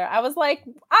that out there. I was like,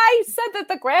 I said that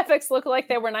the graphics look like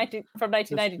they were from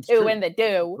 1992, and they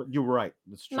do. But you're right.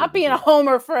 It's true. Not being a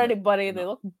homer for anybody, they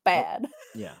look bad.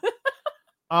 Yeah.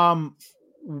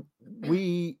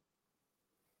 We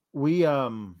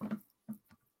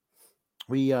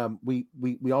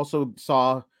also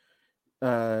saw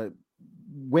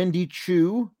Wendy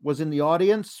Chu was in the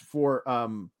audience for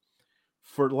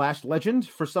Lash Legend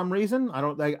for some reason.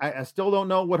 I still don't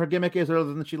know what her gimmick is, other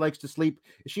than she likes to sleep.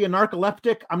 Is she a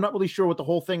narcoleptic? I'm not really sure what the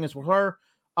whole thing is with her.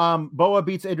 Boa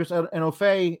beats Idris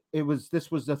Enofe.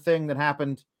 This was the thing that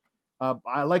happened.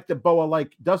 I like that Boa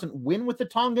doesn't win with the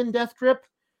Tongan Death Grip.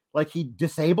 Like, he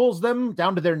disables them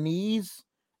down to their knees,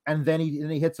 and then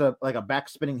he hits a back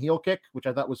spinning heel kick, which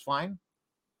I thought was fine.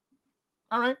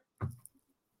 All right.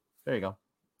 There you go.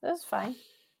 That's fine.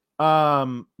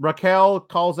 Raquel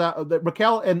calls out that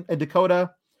Raquel and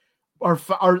Dakota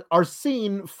are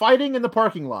seen fighting in the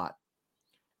parking lot,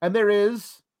 and there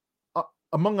is,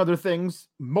 among other things,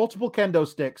 multiple kendo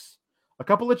sticks, a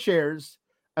couple of chairs,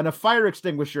 and a fire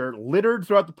extinguisher littered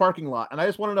throughout the parking lot. And I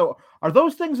just want to know, are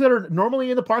those things that are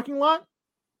normally in the parking lot?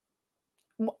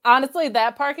 Honestly,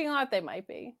 that parking lot, they might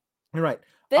be. You're right.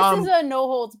 This is a no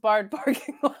holds barred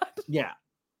parking lot. Yeah.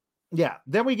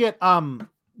 Then we get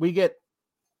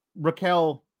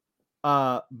Raquel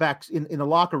back in the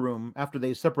locker room after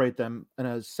they separate them in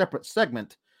a separate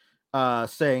segment,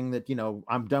 saying that,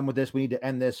 I'm done with this. We need to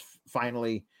end this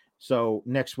finally. So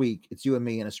next week it's you and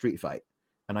me in a street fight.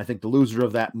 And I think the loser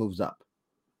of that moves up.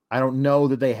 I don't know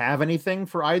that they have anything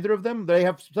for either of them. They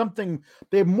have something.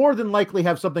 They more than likely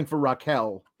have something for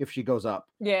Raquel if she goes up.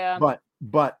 Yeah.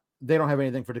 But they don't have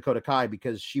anything for Dakota Kai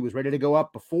because she was ready to go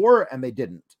up before and they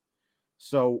didn't.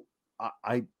 So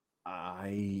I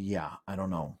don't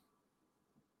know.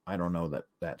 I don't know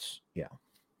that's.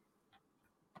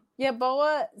 Yeah,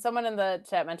 Boa, someone in the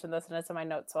chat mentioned this and it's in my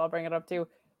notes, so I'll bring it up too.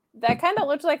 That kind of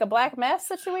looked like a Black Mass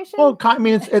situation. Well, I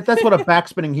mean, that's what a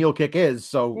backspinning heel kick is.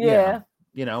 So yeah.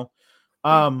 It's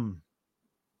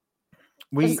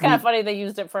kind of funny they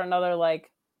used it for another like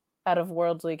out of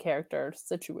worldly character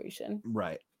situation.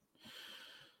 Right.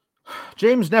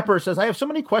 James Nepper says, I have so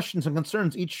many questions and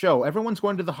concerns each show. Everyone's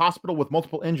going to the hospital with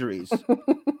multiple injuries.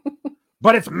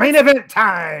 But it's main event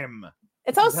time.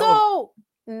 It's also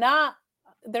not,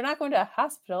 they're not going to a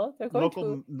hospital. They're going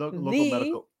to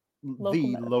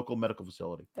local medical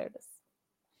facility. There it is.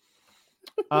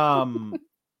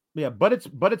 Yeah, but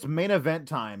it's main event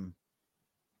time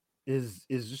is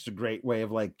just a great way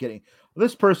of like getting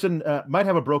this person might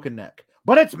have a broken neck,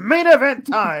 but it's main event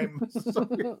time.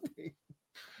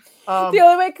 The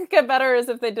only way it could get better is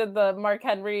if they did the Mark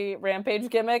Henry Rampage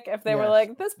gimmick. If they were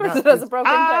like, this person has a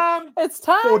broken neck, it's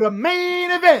time for the main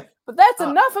event. But that's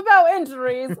enough about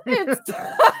injuries. It's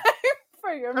time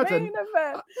for your main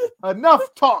event.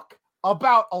 Enough talk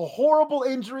about a horrible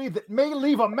injury that may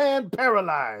leave a man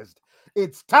paralyzed.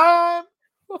 It's time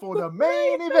for the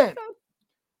main event.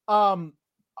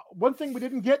 One thing we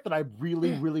didn't get that I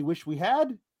really, really wish we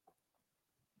had.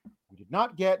 We did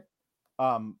not get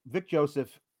Vic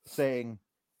Joseph saying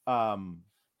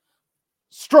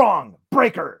strong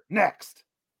breaker next.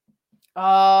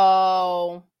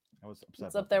 Oh, I was upset.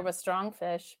 It's up there with strong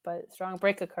fish, but strong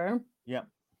breaker. Yeah.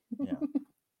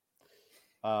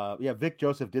 Vic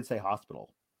Joseph did say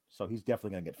hospital, so he's definitely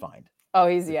gonna get fined. Oh,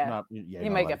 he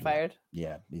might get fired.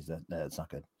 Yeah, that's not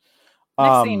good.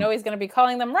 Next thing you know, he's gonna be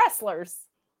calling them wrestlers.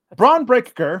 Braun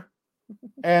Breaker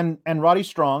and Roddy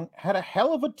Strong had a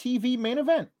hell of a TV main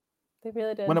event. They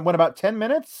really did. When it went about 10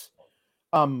 minutes,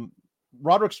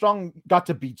 Roderick Strong got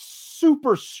to be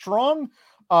super strong.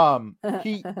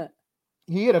 He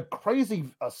had a crazy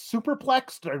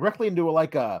superplex directly into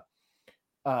a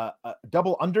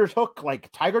double underhook,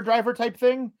 like Tiger Driver type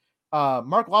thing.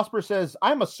 Mark Losper says,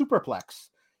 I'm a superplex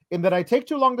in that I take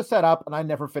too long to set up and I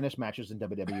never finish matches in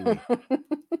WWE.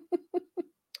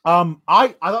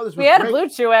 I thought this was we had great. a Blue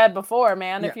Chew ad before,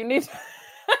 man. Yeah. If you need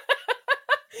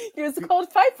use the code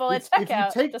Fightful at checkout.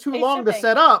 If you take too long to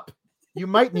set up, you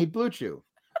might need Blue Chew.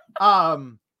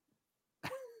 And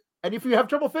if you have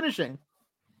trouble finishing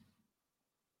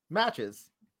matches,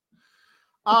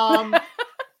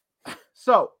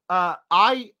 so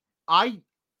I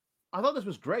thought this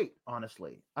was great.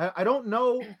 Honestly, I don't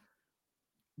know.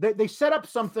 They set up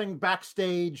something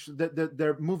backstage that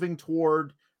they're moving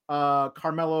toward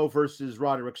Carmelo versus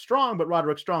Roderick Strong, but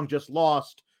Roderick Strong just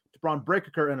lost to Braun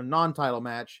Breaker in a non-title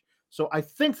match. So I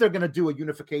think they're going to do a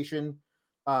unification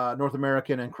North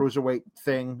American and cruiserweight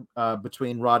thing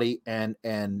between Roddy and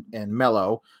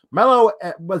Mello. Mello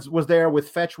was there with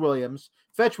Fetch Williams.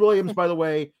 Fetch Williams, by the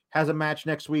way, has a match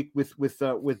next week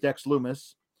with Dex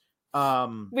Loomis.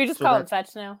 We just call it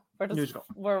Fetch now.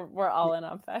 We're all in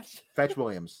on Fetch. Fetch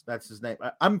Williams, that's his name.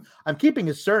 I'm keeping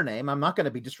his surname. I'm not going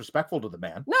to be disrespectful to the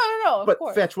man. No. But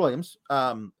Fetch Williams.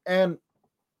 And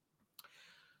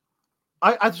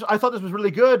I thought this was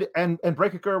really good, and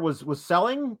Breaker was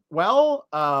selling well.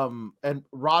 And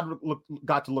Rod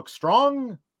got to look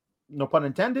strong, no pun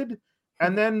intended.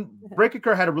 And then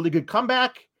Breaker had a really good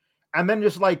comeback, and then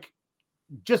just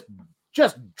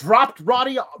dropped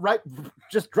Roddy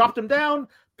just dropped him down,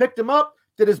 picked him up,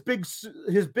 did his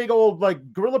big old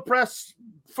like gorilla press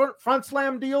front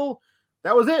slam deal.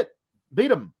 That was it. Beat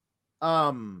him.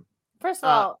 First of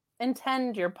all,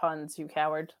 intend your puns, you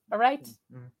coward. All right?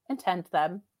 Mm-hmm. Intend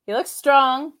them. He looks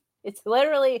strong. It's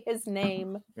literally his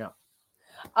name. Yeah.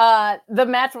 The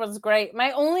match was great.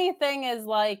 My only thing is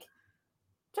like,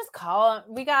 just call it.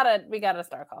 We gotta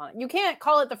start calling it. You can't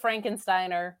call it the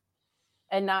Frankensteiner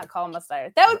and not call him a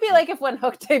Steiner. That would be like if when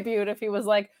Hook debuted, if he was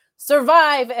like,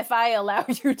 survive if I allow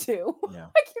you to. Yeah.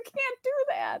 Like, you can't do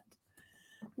that.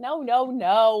 No.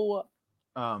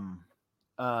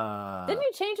 Didn't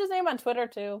you change his name on Twitter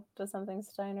too to something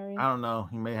Steinery? I don't know.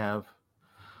 He may have.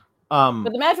 But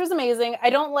the match was amazing. I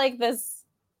don't like this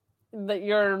that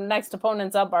your next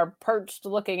opponents up are perched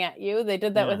looking at you. They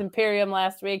did that with Imperium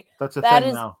last week. That's a that thing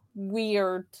is now.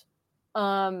 Weird.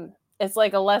 It's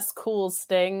like a less cool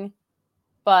Sting,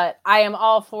 but I am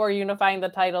all for unifying the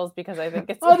titles because I think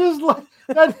it's I just like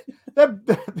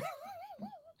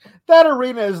that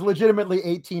arena is legitimately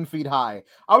 18 feet high.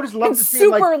 I would just love to see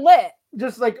super lit.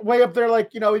 Just like way up there,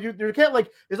 like, you know, you can't like,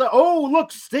 it's like, oh,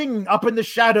 look, Sting up in the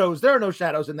shadows. There are no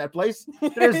shadows in that place.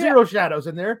 There's zero shadows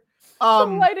in there. The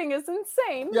lighting is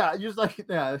insane. Yeah, just like,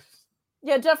 yeah.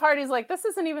 Jeff Hardy's like, this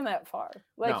isn't even that far.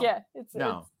 Like, it's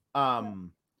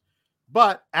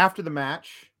but after the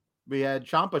match, we had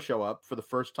Ciampa show up for the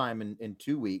first time in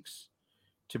 2 weeks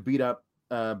to beat up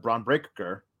Braun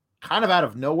Breaker, kind of out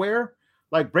of nowhere.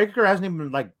 Like, Breaker hasn't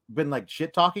even been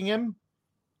shit talking him,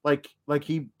 like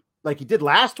he did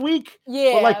last week.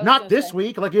 Yeah, but like not this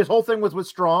week. Like, his whole thing was with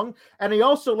Strong, and he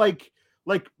also like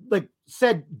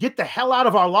said, "Get the hell out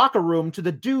of our locker room" to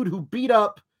the dude who beat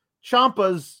up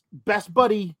Ciampa's best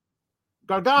buddy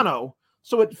Gargano.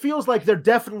 So it feels like they're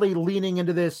definitely leaning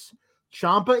into this.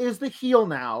 Ciampa is the heel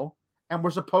now, and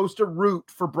we're supposed to root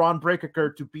for Braun Breaker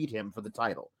to beat him for the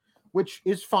title, which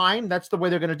is fine. That's the way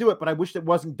they're going to do it. But I wish it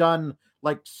wasn't done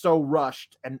like so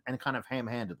rushed and kind of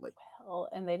ham-handedly. Well,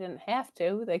 and they didn't have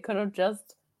to. They could have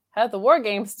just had the War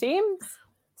Games teams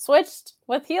switched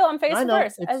with heel and face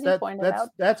reverse, as you pointed out.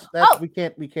 That's we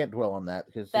can't dwell on that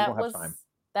because we don't have time.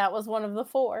 That was one of the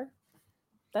 4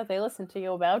 that they listened to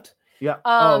you about. Yeah.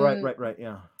 Right.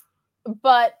 Yeah.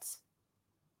 But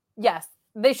yes,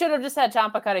 they should have just had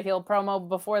Ciampa cut a heel promo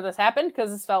before this happened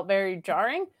because this felt very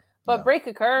jarring. But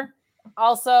Breaker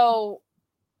also,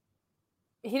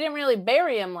 he didn't really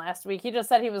bury him last week. He just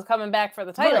said he was coming back for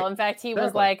the title. Right. In fact, he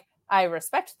was like, I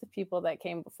respect the people that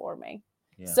came before me.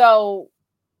 Yeah. So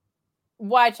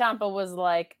why Ciampa was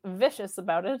like vicious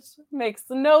about it makes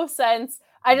no sense.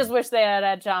 I just wish they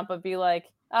had Ciampa be like,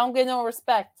 I don't get no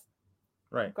respect.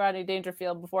 Right. Rodney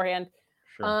Dangerfield beforehand.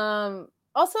 Sure.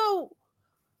 Also,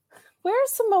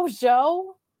 where's Samoa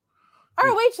Joe?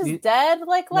 ROH is dead.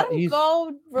 Like, let him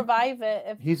go revive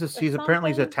it. He's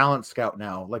apparently a talent scout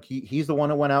now. Like he's the one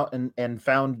that went out and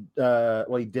found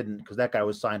well, he didn't, because that guy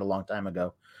was signed a long time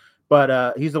ago.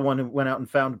 But he's the one who went out and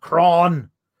found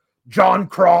John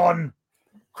Kron.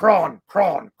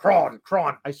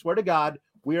 I swear to God,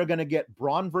 we are gonna get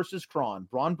Braun versus Kron.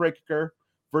 Braun Breaker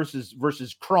versus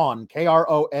Kron,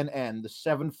 Kronn, the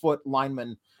 7-foot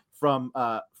lineman from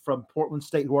Portland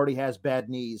State who already has bad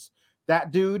knees.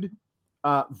 That dude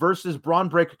versus Braun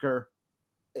Breaker,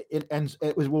 it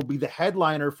will be the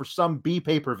headliner for some B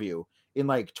pay-per-view in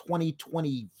like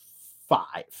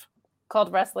 2025.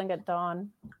 Called Wrestling at Dawn.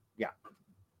 Yeah.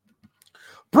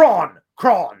 Braun,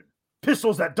 Kron,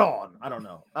 Pistols at Dawn. I don't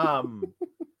know.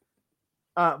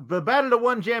 The Battle to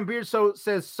One Jam Beard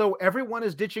says, so everyone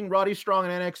is ditching Roddy Strong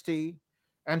in NXT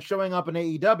and showing up in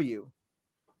AEW.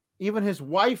 Even his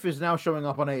wife is now showing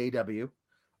up on AEW.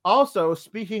 Also,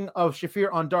 speaking of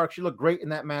Shafir on Dark, she looked great in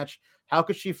that match. How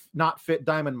could she not fit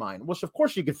Diamond Mine? Well, of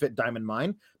course she could fit Diamond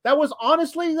Mine. That was one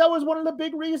of the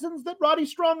big reasons that Roddy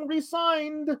Strong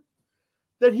resigned.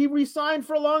 That he resigned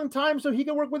for a long time so he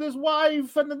could work with his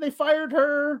wife, and then they fired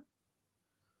her.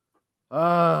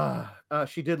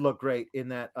 She did look great in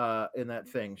that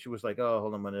thing. She was like, oh,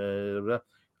 hold on a minute.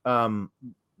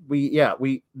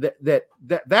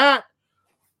 That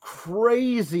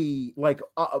crazy like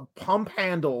pump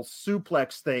handle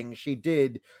suplex thing she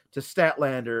did to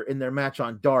Statlander in their match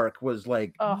on Dark was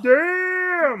like,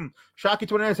 damn.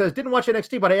 Shocky29 says, didn't watch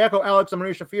NXT, but I echo Alex and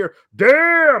Maria Shafir.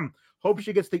 Damn. Hope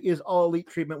she gets the Is All Elite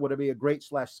treatment. Would it be a great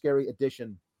 / scary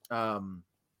addition?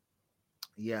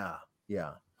 Yeah.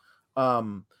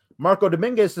 Marco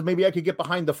Dominguez says, maybe I could get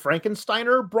behind the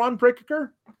Frankensteiner Braun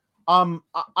Breaker. I'm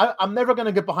never going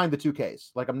to get behind the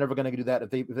 2Ks. Like, I'm never going to do that.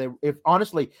 If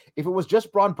honestly, if it was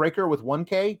just Braun Breaker with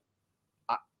 1K,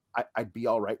 I'd be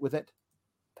all right with it.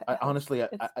 It's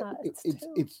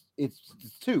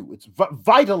 2. It's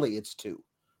vitally, it's 2.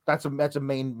 That's a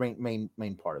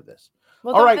main part of this.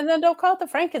 Well, all right. And then don't call it the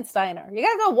Frankensteiner. You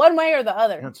got to go one way or the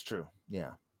other. That's true.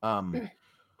 Yeah.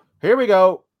 Here we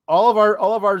go. all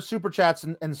of our super chats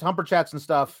and humper chats and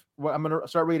stuff. I'm gonna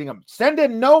start reading them. Send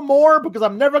in no more because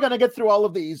I'm never gonna get through all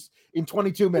of these in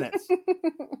 22 minutes. Do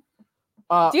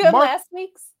you have Mark, last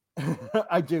week's?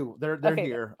 I do. They're Okay,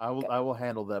 here. I will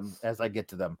handle them as I get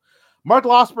to them. Mark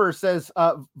Losper says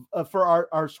for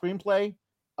our screenplay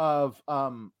of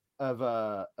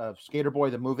Skater Boy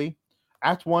the movie,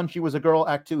 Act 1 she was a girl,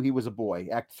 Act 2 he was a boy,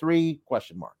 Act 3 ?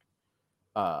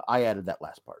 I added that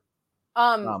last part.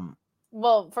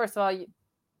 Well, first of all, you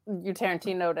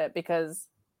Tarantino'd it because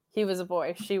he was a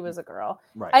boy, she was a girl.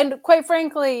 Right. And quite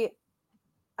frankly,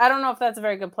 I don't know if that's a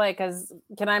very good play because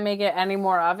can I make it any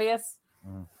more obvious?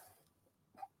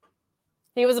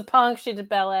 He was a punk, she did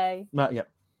ballet. Yeah.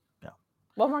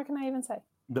 What more can I even say?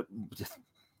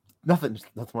 Nothing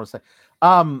more to say.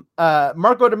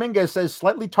 Marco Dominguez says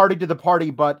slightly tardy to the party,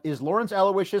 but is Lawrence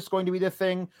Aloysius going to be the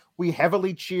thing we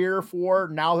heavily cheer for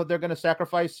now that they're going to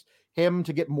sacrifice him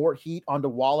to get more heat onto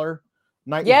Waller?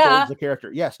 Knight is the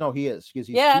character. Yes, no, he is. He's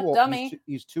too old. Dummy.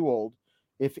 He's too old.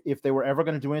 If they were ever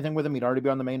going to do anything with him, he'd already be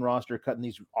on the main roster, cutting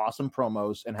these awesome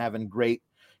promos and having great.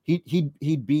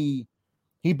 He'd be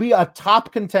a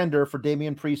top contender for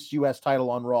Damian Priest's U.S. title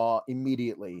on Raw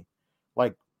immediately.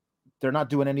 Like, they're not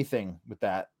doing anything with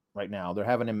that right now. They're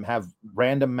having him have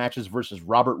random matches versus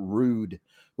Robert Roode,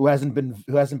 who hasn't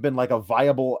been like a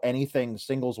viable anything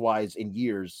singles wise in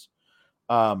years.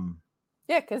 Yeah,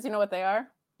 because you know what they are?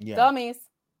 Yeah. Dummies.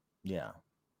 Yeah.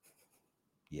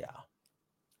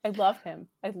 I love him.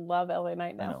 I love LA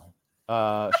Knight now. I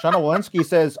know. Shana Walensky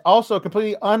says, also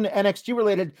completely un-NXT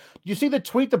related. Did you see the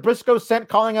tweet the Briscoes sent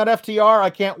calling out FTR? I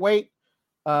can't wait.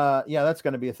 Yeah, that's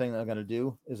going to be a thing that I'm going to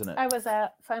do, isn't it? I was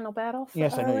at Final Battle.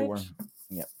 Yes, I know you ROH. were.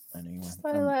 Yep, I know you were. Just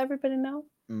thought I'd let everybody know.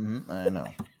 I know.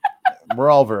 We're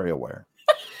all very aware.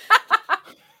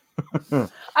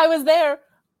 I was there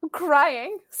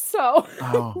crying, so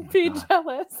be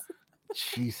jealous.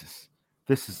 Jesus,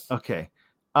 this is okay.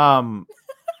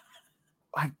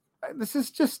 This is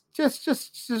just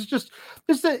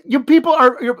you people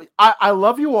are. I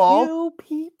love you all. You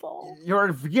people.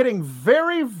 You're getting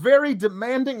very, very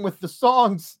demanding with the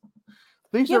songs.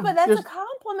 But that's a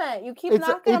compliment. You keep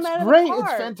knocking them out of the great. park.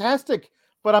 It's fantastic.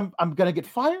 But I'm gonna get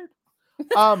fired.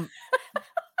 Because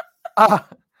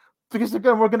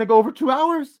we're gonna go over 2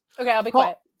 hours. Okay, I'll be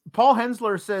quiet. Paul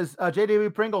Hensler says,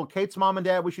 JW Pringle, Kate's mom and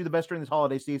dad wish you the best during this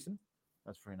holiday season.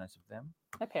 That's very nice of them.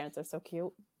 My parents are so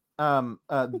cute.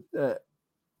 The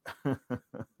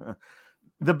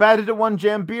Batted at One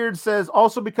Jam Beard says,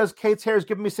 also because Kate's hair is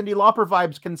giving me Cyndi Lauper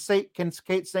vibes, can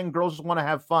Kate sing Girls Just Want to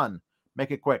Have Fun? Make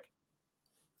it quick.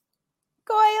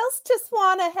 Goyles just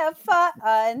want to have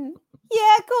fun.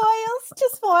 Yeah, Goyles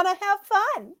just want to have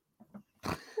fun.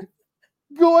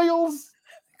 Goyles.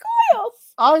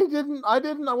 Goyles.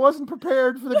 I wasn't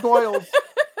prepared for the Goyles.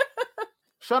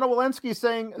 Shana Walensky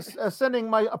saying, sending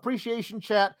my appreciation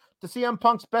chat to CM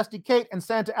Punk's bestie Kate and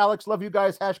Santa Alex. Love you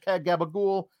guys. Hashtag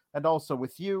Gabagool. And also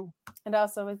with you. And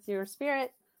also with your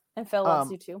spirit. And Phil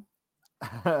loves you too.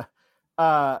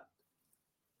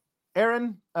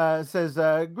 Aaron says,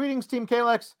 greetings, Team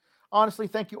Kalex. Honestly,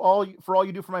 thank you all for all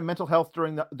you do for my mental health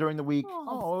during the week.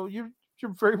 Oh, you're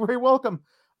very, very welcome.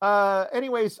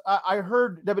 Anyways, I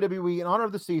heard WWE, in honor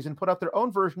of the season, put out their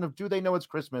own version of Do They Know It's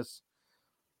Christmas?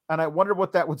 And I wonder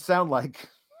what that would sound like.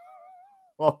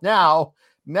 Well, now,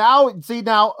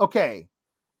 okay,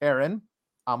 Aaron,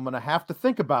 I'm gonna have to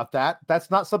think about that. That's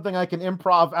not something I can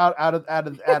improv out of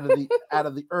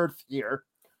the earth here.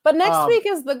 But next week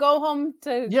is the go home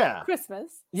to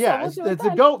Christmas. Yeah, so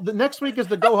the next week is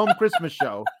the go home Christmas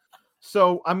show.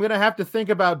 So I'm gonna have to think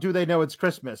about Do They Know It's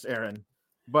Christmas, Aaron?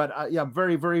 But I'm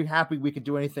very, very happy we can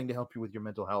do anything to help you with your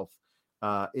mental health.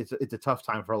 It's a tough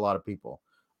time for a lot of people.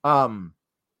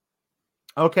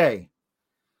 Okay.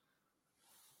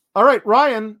 All right.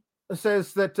 Ryan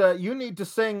says that you need to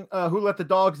sing Who Let the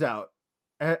Dogs Out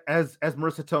as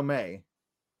Marissa Tomei.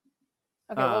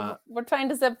 Okay, well, we're trying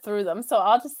to zip through them. So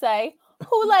I'll just say,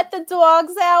 who let the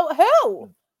dogs out? Who?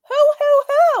 Who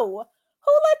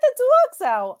let the dogs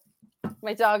out?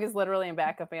 My dog is literally in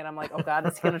back of me, and I'm like, oh God,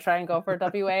 is he going to try and go for a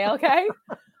WALK?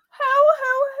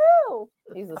 Who?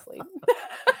 He's asleep.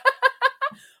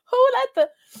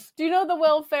 Do you know the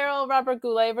Will Ferrell, Robert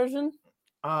Goulet version?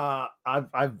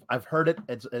 I've heard it.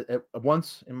 It's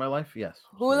once in my life. Yes.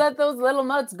 Who let those little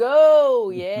mutts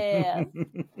go? Yeah.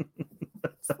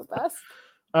 It's the best.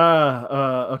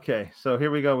 Okay. So here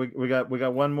we go. We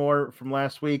got one more from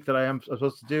last week that I am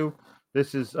supposed to do.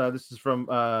 This is from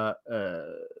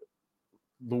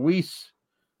Luis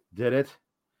did it,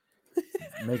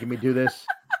 making me do this.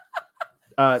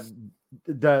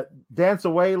 The Dance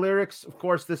Away lyrics. Of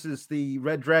course, this is the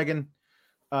Red Dragon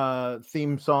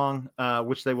theme song,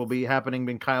 which they will be happening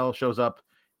when Kyle shows up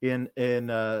in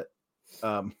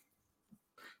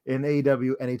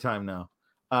AEW anytime now.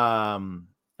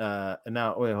 And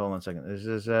now wait, hold on a second. This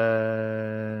is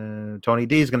Tony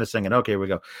D is gonna sing it. Okay, here we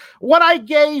go. What I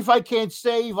gave, I can't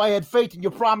save. I had faith in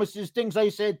your promises, things I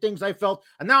said, things I felt,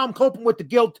 and now I'm coping with the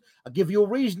guilt. I give you a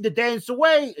reason to dance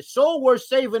away. A soul worth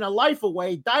saving a life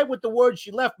away. Die with the words she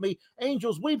left me.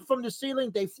 Angels weep from the ceiling.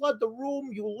 They flood the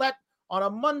room you let on a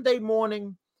Monday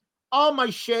morning. All my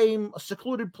shame, a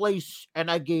secluded place, and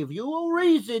I gave you a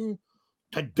reason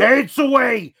to dance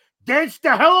away. Dance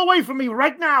the hell away from me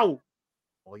right now,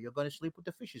 or you're gonna sleep with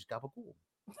the fishes, gabagool.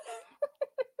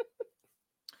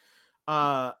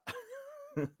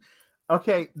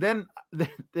 Okay, then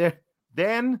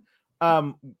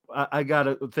I got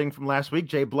a thing from last week.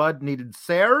 Jay Blood needed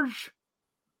Serge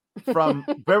from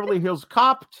Beverly Hills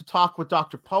Cop to talk with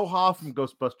Dr. Poha from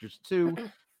Ghostbusters 2.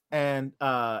 And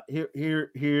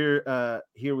here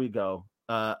we go.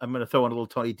 I'm gonna throw in a little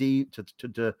Tony D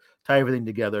to tie everything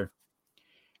together.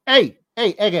 Hey,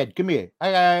 Egghead, come here.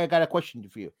 I got a question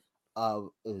for you.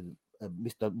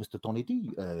 Mr. Tony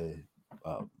D.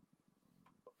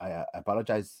 I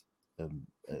apologize.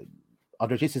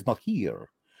 Andre Chase is not here.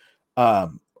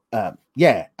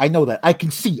 Yeah, I know that. I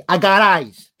can see. I got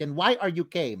eyes. Then why are you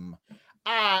came?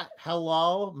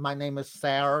 Hello, my name is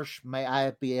Serge. May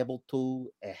I be able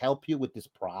to help you with this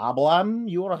problem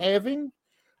you are having?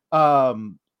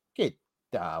 Get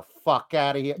the fuck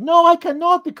out of here. No, I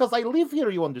cannot because I live here,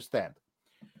 you understand.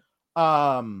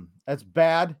 That's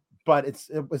bad, but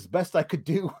it was best I could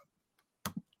do.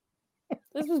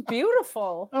 This was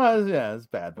beautiful. Yeah, it's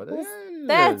bad, but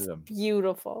that's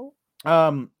beautiful.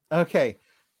 Okay.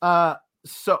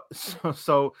 So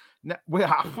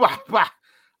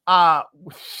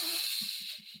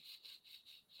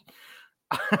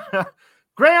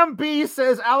Graham B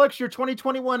says, Alex, your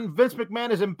 2021 Vince McMahon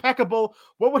is impeccable.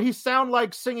 What would he sound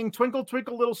like singing Twinkle,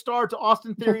 Twinkle, Little Star to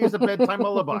Austin Theory as a bedtime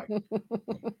lullaby?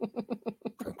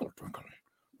 Twinkle, twinkle,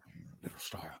 little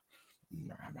star,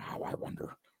 how I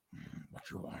wonder what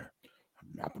you are.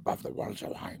 Up above the world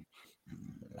so high,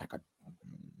 like a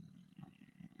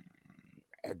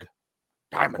egg,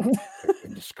 diamond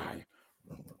in the sky.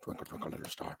 Twinkle, twinkle, little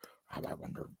star, how I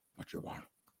wonder what you are.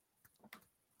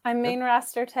 I'm main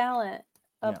roster talent.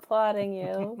 Applauding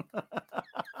you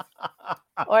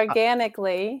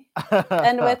organically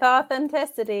and with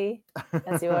authenticity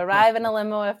as you arrive in a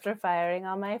limo after firing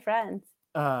all my friends.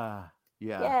 Yeah.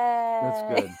 Yay. That's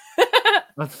good.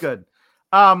 That's good.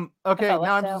 Okay,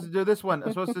 now I'm supposed to do this one. I'm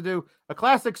supposed to do a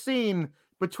classic scene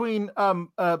between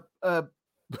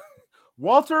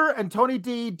Walter and Tony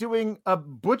D doing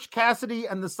Butch Cassidy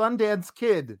and the Sundance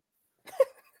Kid.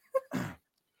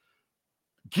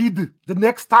 Kid, the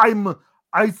next time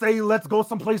I say let's go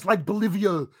someplace like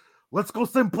Bolivia. Let's go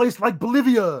someplace like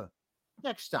Bolivia.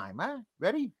 Next time, huh?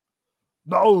 Ready?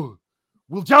 No,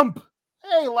 we'll jump.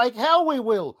 Hey, like hell we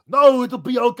will. No, it'll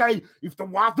be okay if the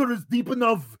water is deep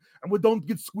enough and we don't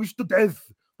get squished to death.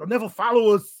 They'll never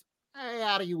follow us. Hey,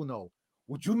 how do you know?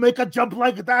 Would you make a jump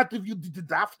like that if you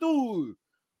didn't have to?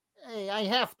 Hey, I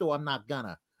have to. I'm not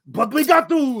gonna. But we got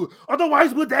to.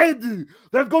 Otherwise, we're dead.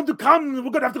 They're going to come. We're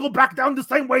going to have to go back down the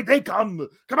same way they come.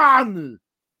 Come on.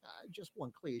 Just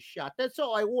one clear shot. That's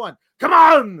all I want. Come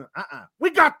on.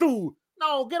 We got to.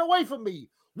 No, get away from me.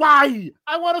 Why?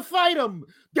 I want to fight them.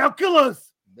 They'll kill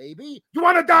us. Maybe. You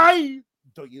want to die?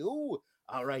 Do you?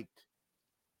 All right.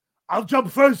 I'll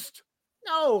jump first.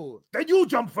 No. Then you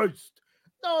jump first.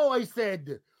 No, I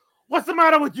said. What's the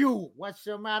matter with you? What's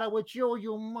the matter with you,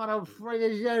 you motherfucker?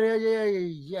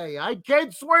 I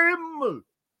can't swim. All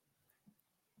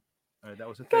right, that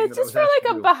was a thing. Guys, just for like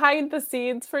a behind the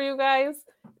scenes for you guys.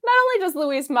 Not only does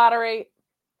Luis moderate,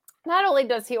 not only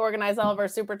does he organize all of our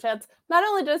super chats, not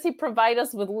only does he provide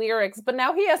us with lyrics, but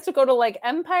now he has to go to like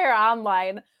Empire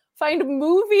Online, find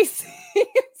movie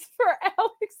scenes for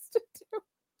Alex to do.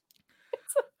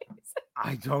 It's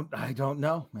amazing. I don't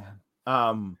know, man.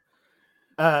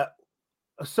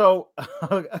 So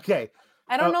okay.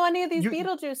 I don't know any of these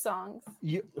Beetlejuice songs.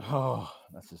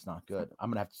 This is not good.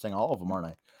 I'm gonna have to sing all of them, aren't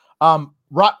I?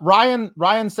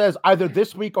 Ryan says either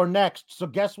this week or next. So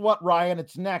guess what, Ryan?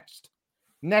 It's next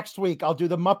week. I'll do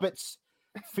the Muppets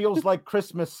Feels Like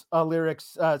Christmas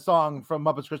lyrics song from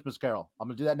Muppets Christmas Carol. I'm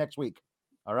gonna do that next week.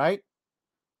 All right.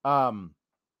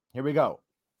 Here we go.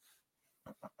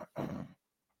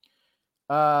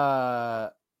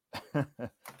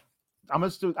 I'm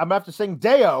gonna have to sing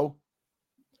Deo.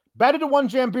 Better to One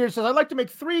Jam Beard says, I'd like to make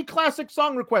 3 classic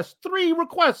song requests. 3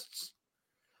 requests.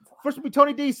 First will be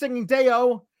Tony D singing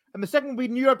Deo, And the second will be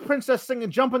New York Princess singing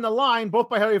Jump in the Line, both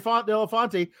by Harry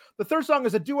Belafonte. The third song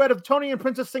is a duet of Tony and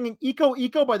Princess singing Eco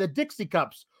Eco by the Dixie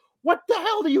Cups. What the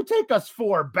hell do you take us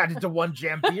for, Batted to One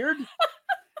Jam Beard?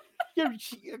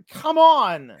 Come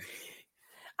on.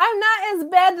 I'm not as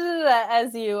bad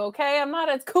as you, okay? I'm not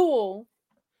as cool.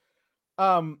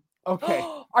 Okay.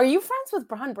 Are you friends with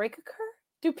Braun Breaker?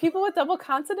 Do people with double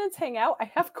consonants hang out? I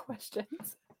have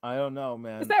questions. I don't know,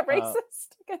 man. Is that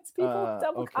racist against people with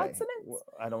double consonants? Well,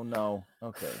 I don't know.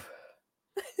 Okay.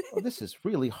 Oh, this is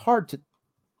really hard to.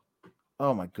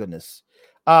 Oh my goodness.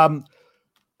 Who's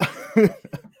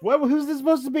this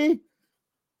supposed to be?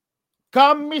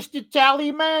 Come, Mr.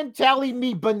 Tallyman, tally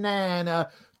me banana.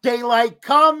 Daylight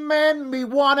come and me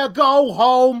wanna go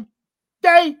home.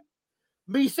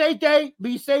 Me say day,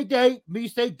 me say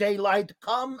daylight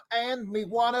come and me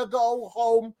wanna go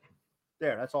home.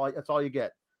 There, that's all you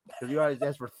get. Because you already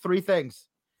asked for three things.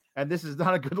 And this is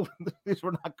not a good these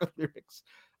were not good lyrics.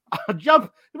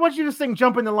 Jump. I want you to sing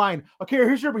Jump in the Line. Okay,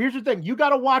 here's your thing. You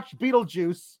gotta watch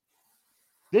Beetlejuice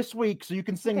this week so you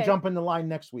can sing Jump in the Line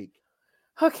next week.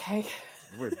 Okay.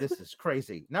 This is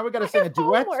crazy. Now we gotta sing a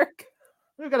duet. Homework.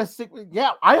 We gotta sing.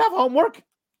 Yeah, I have homework.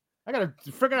 I gotta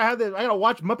I gotta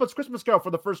watch Muppets Christmas Carol for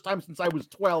the first time since I was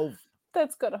 12.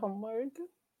 That's good homework.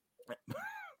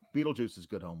 Beetlejuice is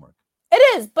good homework. It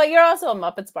is, but you're also a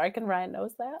Muppet Spark, and Ryan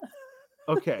knows that.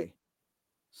 Okay.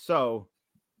 So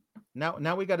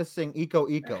now we gotta sing Eco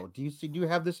Eco. Do you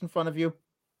have this in front of you?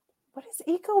 What is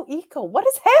Eco Eco? What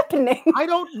is happening? I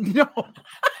don't know.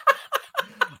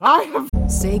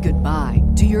 Say goodbye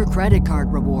to your credit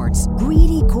card rewards.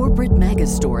 Greedy corporate mega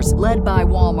stores, led by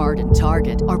Walmart and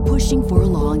Target, are pushing for a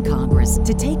law in Congress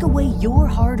to take away your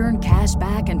hard-earned cash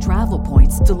back and travel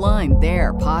points to line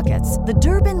their pockets. The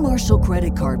Durbin-Marshall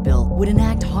credit card bill would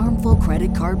enact harmful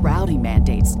credit card routing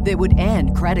mandates that would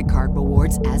end credit card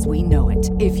rewards as we know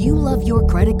it. If you love your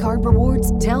credit card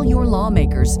rewards, tell your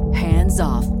lawmakers, hands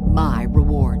off my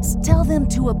rewards. Tell them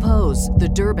to oppose the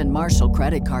Durbin-Marshall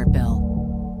credit card bill.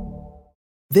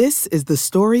 This is the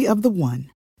story of the one.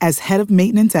 As head of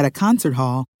maintenance at a concert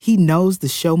hall, he knows the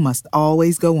show must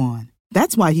always go on.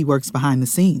 That's why he works behind the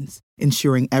scenes,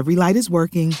 ensuring every light is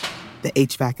working, the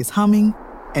HVAC is humming,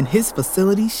 and his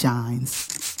facility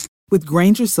shines. With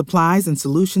Grainger's supplies and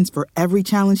solutions for every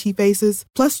challenge he faces,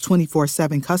 plus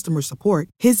 24/7 customer support,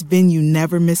 his venue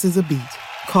never misses a beat.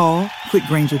 Call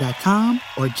quickgrainger.com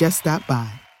or just stop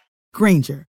by.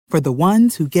 Grainger, for the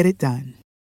ones who get it done.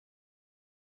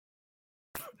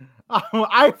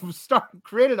 I've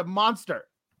created a monster.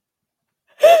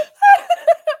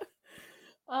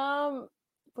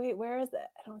 Wait, where is it?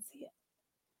 I don't see it.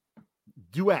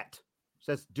 Duet. It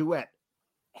says duet.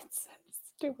 It says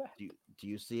duet. Do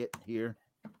you see it here?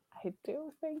 I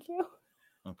do, thank you.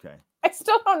 Okay. I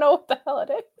still don't know what the hell it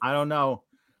is. I don't know.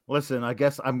 Listen, I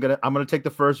guess I'm gonna take the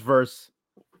first verse.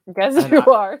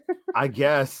 Are. I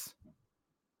guess.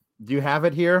 Do you have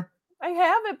it here? I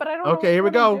have it, but I don't know. Okay, here we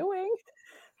go. I'm doing.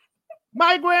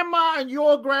 My grandma and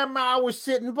your grandma were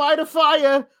sitting by the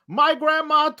fire. My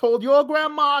grandma told your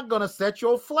grandma, gonna set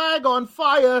your flag on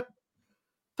fire.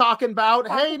 Talking about,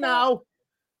 hey now.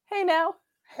 Hey now.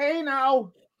 Hey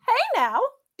now. Hey now.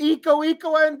 Eco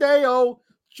and Deo.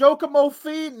 Jokomo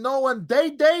feed no and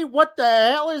day. What the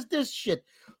hell is this shit?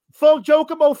 Full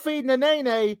Jokomo feed and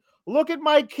nene. Look at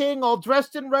my king all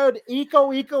dressed in red.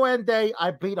 Eco and Day.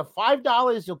 I beat a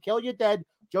 $5. You'll kill you dead.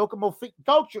 Jokomo feed.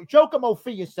 Go Jokomo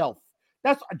feed yourself.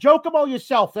 That's Jokomo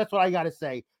yourself. That's what I got to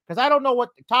say. Because I don't know what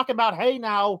talking about. Hey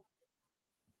now.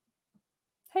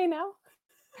 Hey now.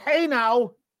 Hey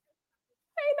now.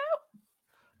 Hey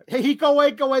now. Eco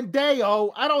and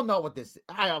Deo. I don't know what this is.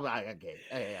 Okay.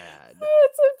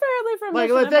 It's apparently from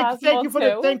Mission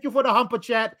Impossible thank you for the humper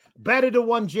chat. Better to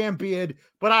one jam beard,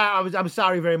 but I'm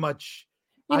sorry very much.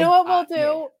 You know what we'll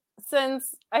do,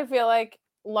 since I feel like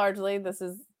largely this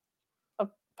is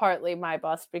partly my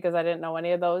bust because I didn't know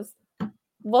any of those.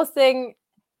 We'll sing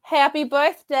Happy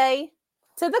Birthday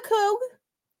to the Coug.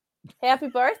 Happy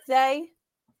birthday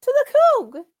to the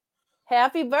Coug.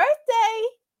 Happy birthday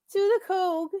to the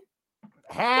Coug.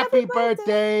 Happy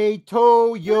birthday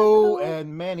to you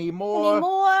and many more.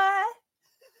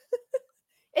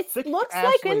 It looks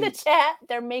like in the chat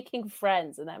they're making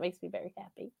friends, and that makes me very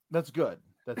happy. That's good.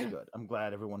 That's good. I'm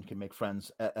glad everyone can make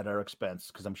friends at our expense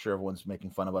because I'm sure everyone's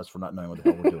making fun of us for not knowing what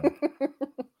the hell we're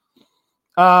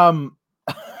doing.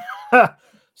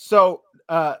 So,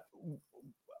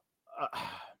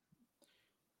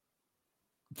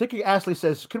 Thinking Ashley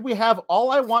says, could we have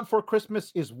All I Want for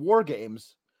Christmas is War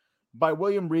Games by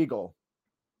William Regal?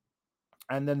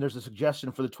 And then there's a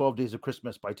suggestion for the 12 Days of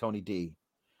Christmas by Tony D.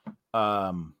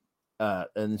 And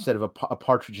instead of a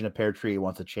partridge in a pear tree, he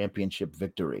wants a championship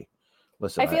victory.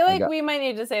 Listen, I feel like we might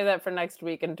need to save that for next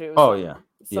week and do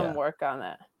some work on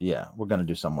that. Yeah, we're going to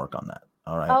do some work on that.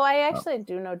 All right. Oh, I actually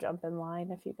do know jump in line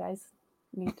if you guys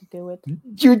need to do it.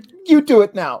 You do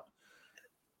it now.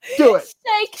 Do it.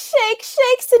 Shake, shake,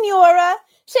 shake, senora.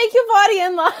 Shake your body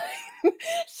in line.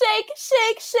 Shake,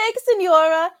 shake, shake,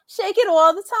 senora. Shake it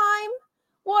all the time.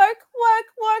 Work, work,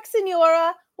 work,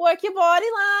 senora. Work your body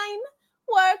line.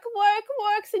 Work, work,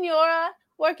 work, senora.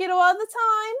 Work it all the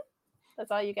time.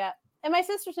 That's all you get. And my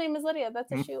sister's name is Lydia.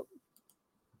 That's a shoot.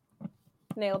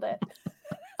 Nailed it.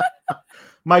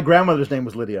 My grandmother's name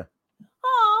was Lydia.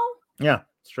 Oh. Yeah,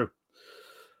 it's true.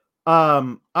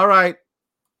 All right.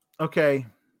 Okay.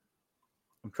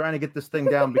 I'm trying to get this thing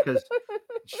down because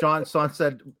Sean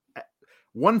said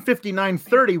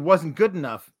 159.30 wasn't good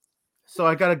enough. So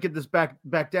I got to get this back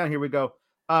down. Here we go.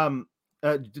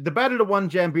 The Battle to One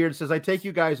Jam Beard says, I take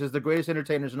you guys as the greatest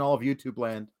entertainers in all of YouTube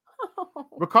land.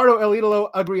 Ricardo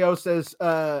Elito Agrio says,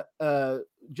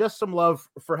 just some love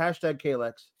for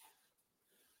 #Kalex.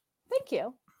 Thank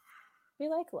you. We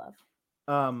like love.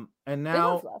 And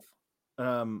now,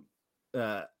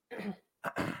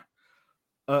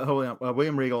 hold on,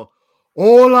 William Regal.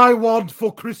 All I want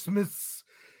for Christmas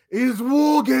is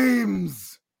war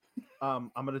games.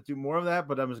 I'm going to do more of that,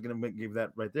 but I'm just going to give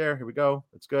that right there. Here we go.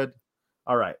 It's good.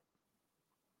 All right.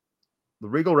 The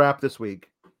Regal wrap this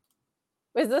week.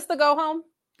 Is this the go home?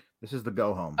 This is the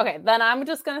go home. Okay, then I'm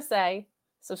just going to say,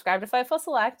 subscribe to Fightful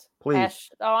Select. Please. Ask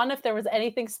on if there was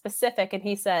anything specific. And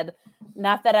he said,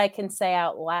 not that I can say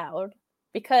out loud,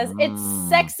 because it's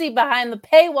sexy behind the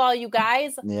paywall, you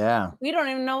guys. Yeah. We don't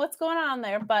even know what's going on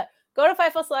there, but go to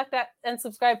Fightful Select and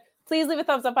subscribe. Please leave a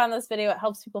thumbs up on this video. It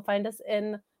helps people find us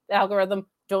in the algorithm.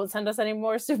 Don't send us any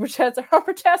more super chats or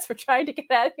upper chats. We're trying to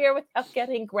get out of here without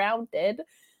getting grounded.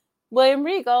 William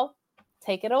Regal,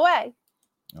 take it away.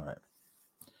 All right.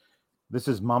 This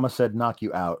is Mama Said Knock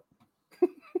You Out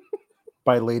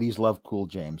by Ladies Love Cool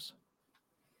James.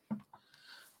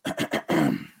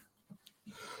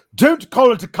 Don't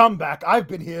call it a comeback. I've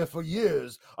been here for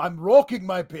years. I'm rocking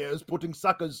my peers, putting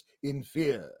suckers in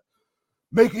fear.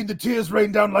 Making the tears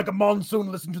rain down like a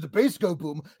monsoon. Listen to the bass go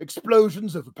boom.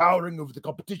 Explosions overpowering over the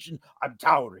competition. I'm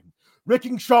towering.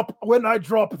 Wrecking shop when I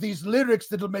drop these lyrics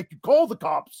that'll make you call the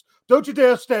cops. Don't you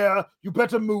dare stare. You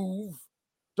better move.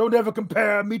 Don't ever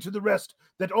compare me to the rest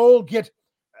that all get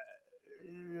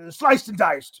sliced and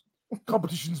diced.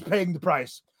 Competition's paying the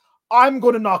price. I'm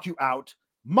going to knock you out.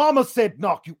 Mama said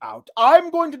knock you out. I'm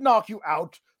going to knock you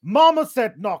out. Mama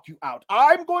said knock you out.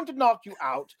 I'm going to knock you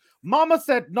out. Mama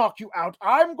said knock you out.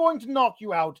 I'm going to knock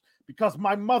you out because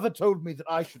my mother told me that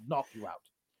I should knock you out.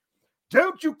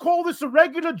 Don't you call this a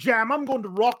regular jam? I'm going to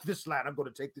rock this land. I'm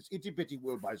going to take this itty-bitty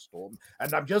world by storm.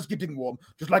 And I'm just getting warm.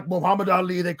 Just like Muhammad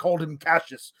Ali, they called him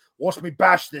Cassius. Watch me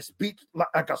bash this beat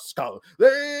like a skull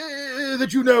that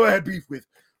you know I had beef with.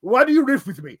 Why do you riff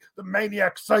with me? The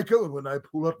maniac psycho. And when I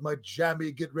pull out my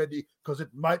jammy, get ready, because it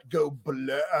might go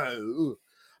blow.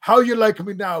 How you like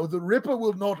me now? The Ripper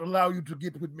will not allow you to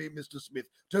get with me, Mr. Smith.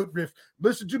 Don't riff.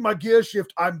 Listen to my gear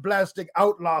shift. I'm blasting,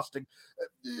 outlasting.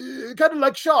 Kind of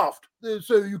like Shaft.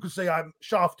 So you could say I'm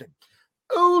shafting.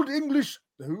 Old English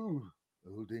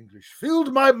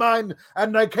filled my mind,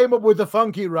 and I came up with a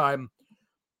funky rhyme.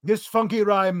 This funky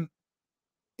rhyme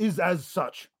is as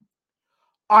such.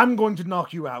 I'm going to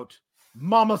knock you out.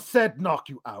 Mama said knock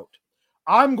you out.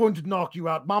 I'm going to knock you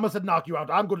out. Mama said knock you out.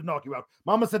 I'm going to knock you out.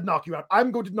 Mama said knock you out.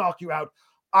 I'm going to knock you out.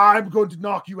 I'm going to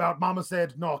knock you out. Mama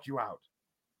said knock you out.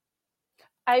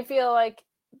 I feel like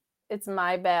it's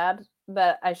my bad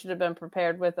that I should have been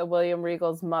prepared with a William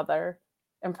Regal's mother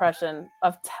impression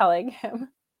of telling him,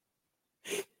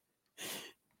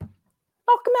 knock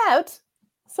him out.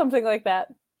 Something like that.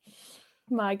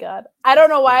 My God. I don't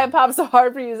know why I popped so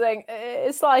hard for you saying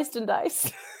it's sliced and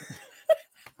diced.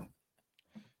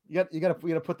 You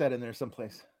gotta put that in there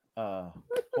someplace.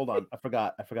 Hold on. I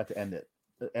forgot to end it.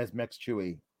 As Mex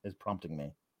Chewy is prompting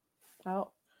me. Oh.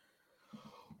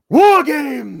 War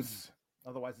games!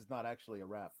 Otherwise, it's not actually a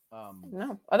rap.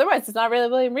 No. Otherwise, it's not really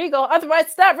William Regal. Otherwise,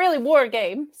 it's not really War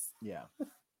Games. Yeah.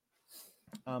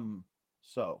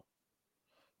 So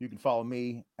you can follow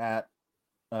me at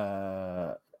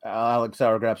Alex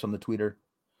Sourgraps on the Twitter.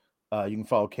 You can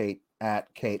follow Kate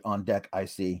at Kate on Deck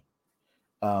IC.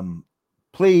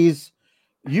 Please,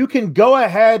 you can go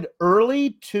ahead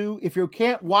early to, if you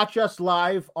can't watch us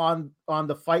live on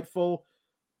the Fightful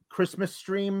Christmas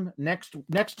stream next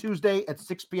Tuesday at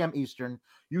 6 p.m. Eastern.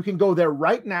 You can go there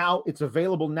right now. It's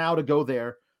available now to go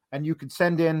there, and you can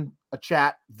send in a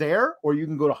chat there, or you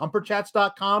can go to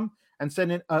humperchats.com and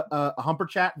send in a humper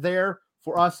chat there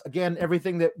for us. Again,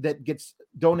 everything that gets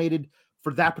donated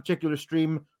for that particular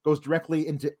stream goes directly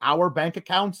into our bank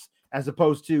accounts as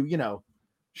opposed to,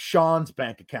 Sean's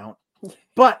bank account.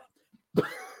 But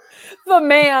the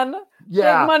man,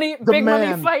 yeah, money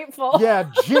Fightful.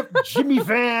 Yeah, Jimmy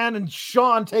Van and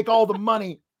Sean take all the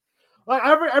money. Like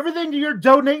everything you're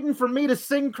donating for me to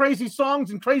sing crazy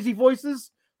songs and crazy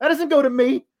voices, that doesn't go to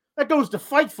me. That goes to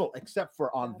Fightful, except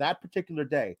for on that particular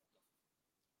day.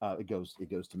 It goes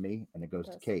to me and it goes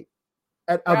to Kate.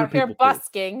 And other people here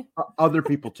busking. Other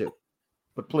people too.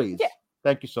 But please,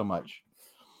 thank you so much.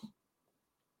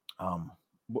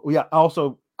 Yeah.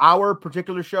 Also, our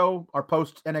particular show, our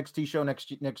post NXT show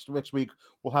next week,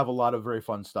 we'll have a lot of very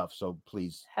fun stuff. So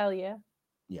please, hell yeah,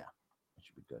 it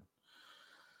should be good.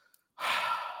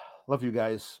 Love you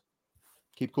guys.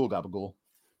 Keep cool, Gabagool.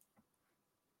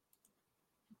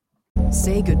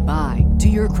 Say goodbye to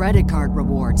your credit card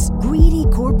rewards. Greedy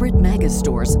corporate mega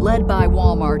stores, led by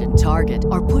Walmart and Target,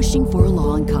 are pushing for a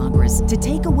law in Congress to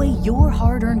take away your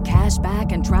hard-earned cash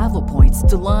back and travel points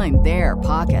to line their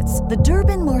pockets. The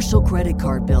Durbin-Marshall credit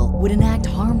card bill would enact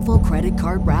harmful credit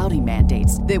card routing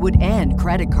mandates that would end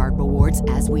credit card rewards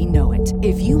as we know it.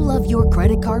 If you love your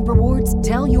credit card rewards,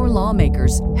 tell your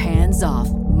lawmakers, hands off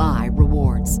my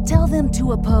rewards. Tell them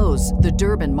to oppose the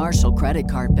Durbin-Marshall credit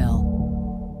card bill.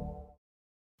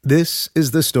 This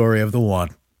is the story of the one.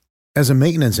 As a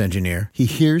maintenance engineer, he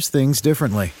hears things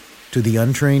differently. To the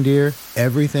untrained ear,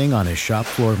 everything on his shop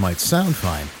floor might sound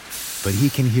fine, but he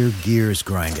can hear gears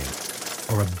grinding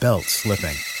or a belt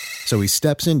slipping. So he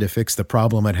steps in to fix the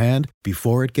problem at hand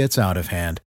before it gets out of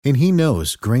hand. And he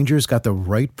knows Grainger's got the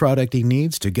right product he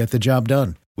needs to get the job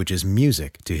done, which is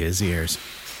music to his ears.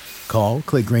 Call,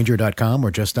 click Grainger.com,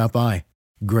 or just stop by.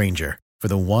 Grainger, for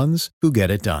the ones who get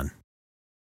it done.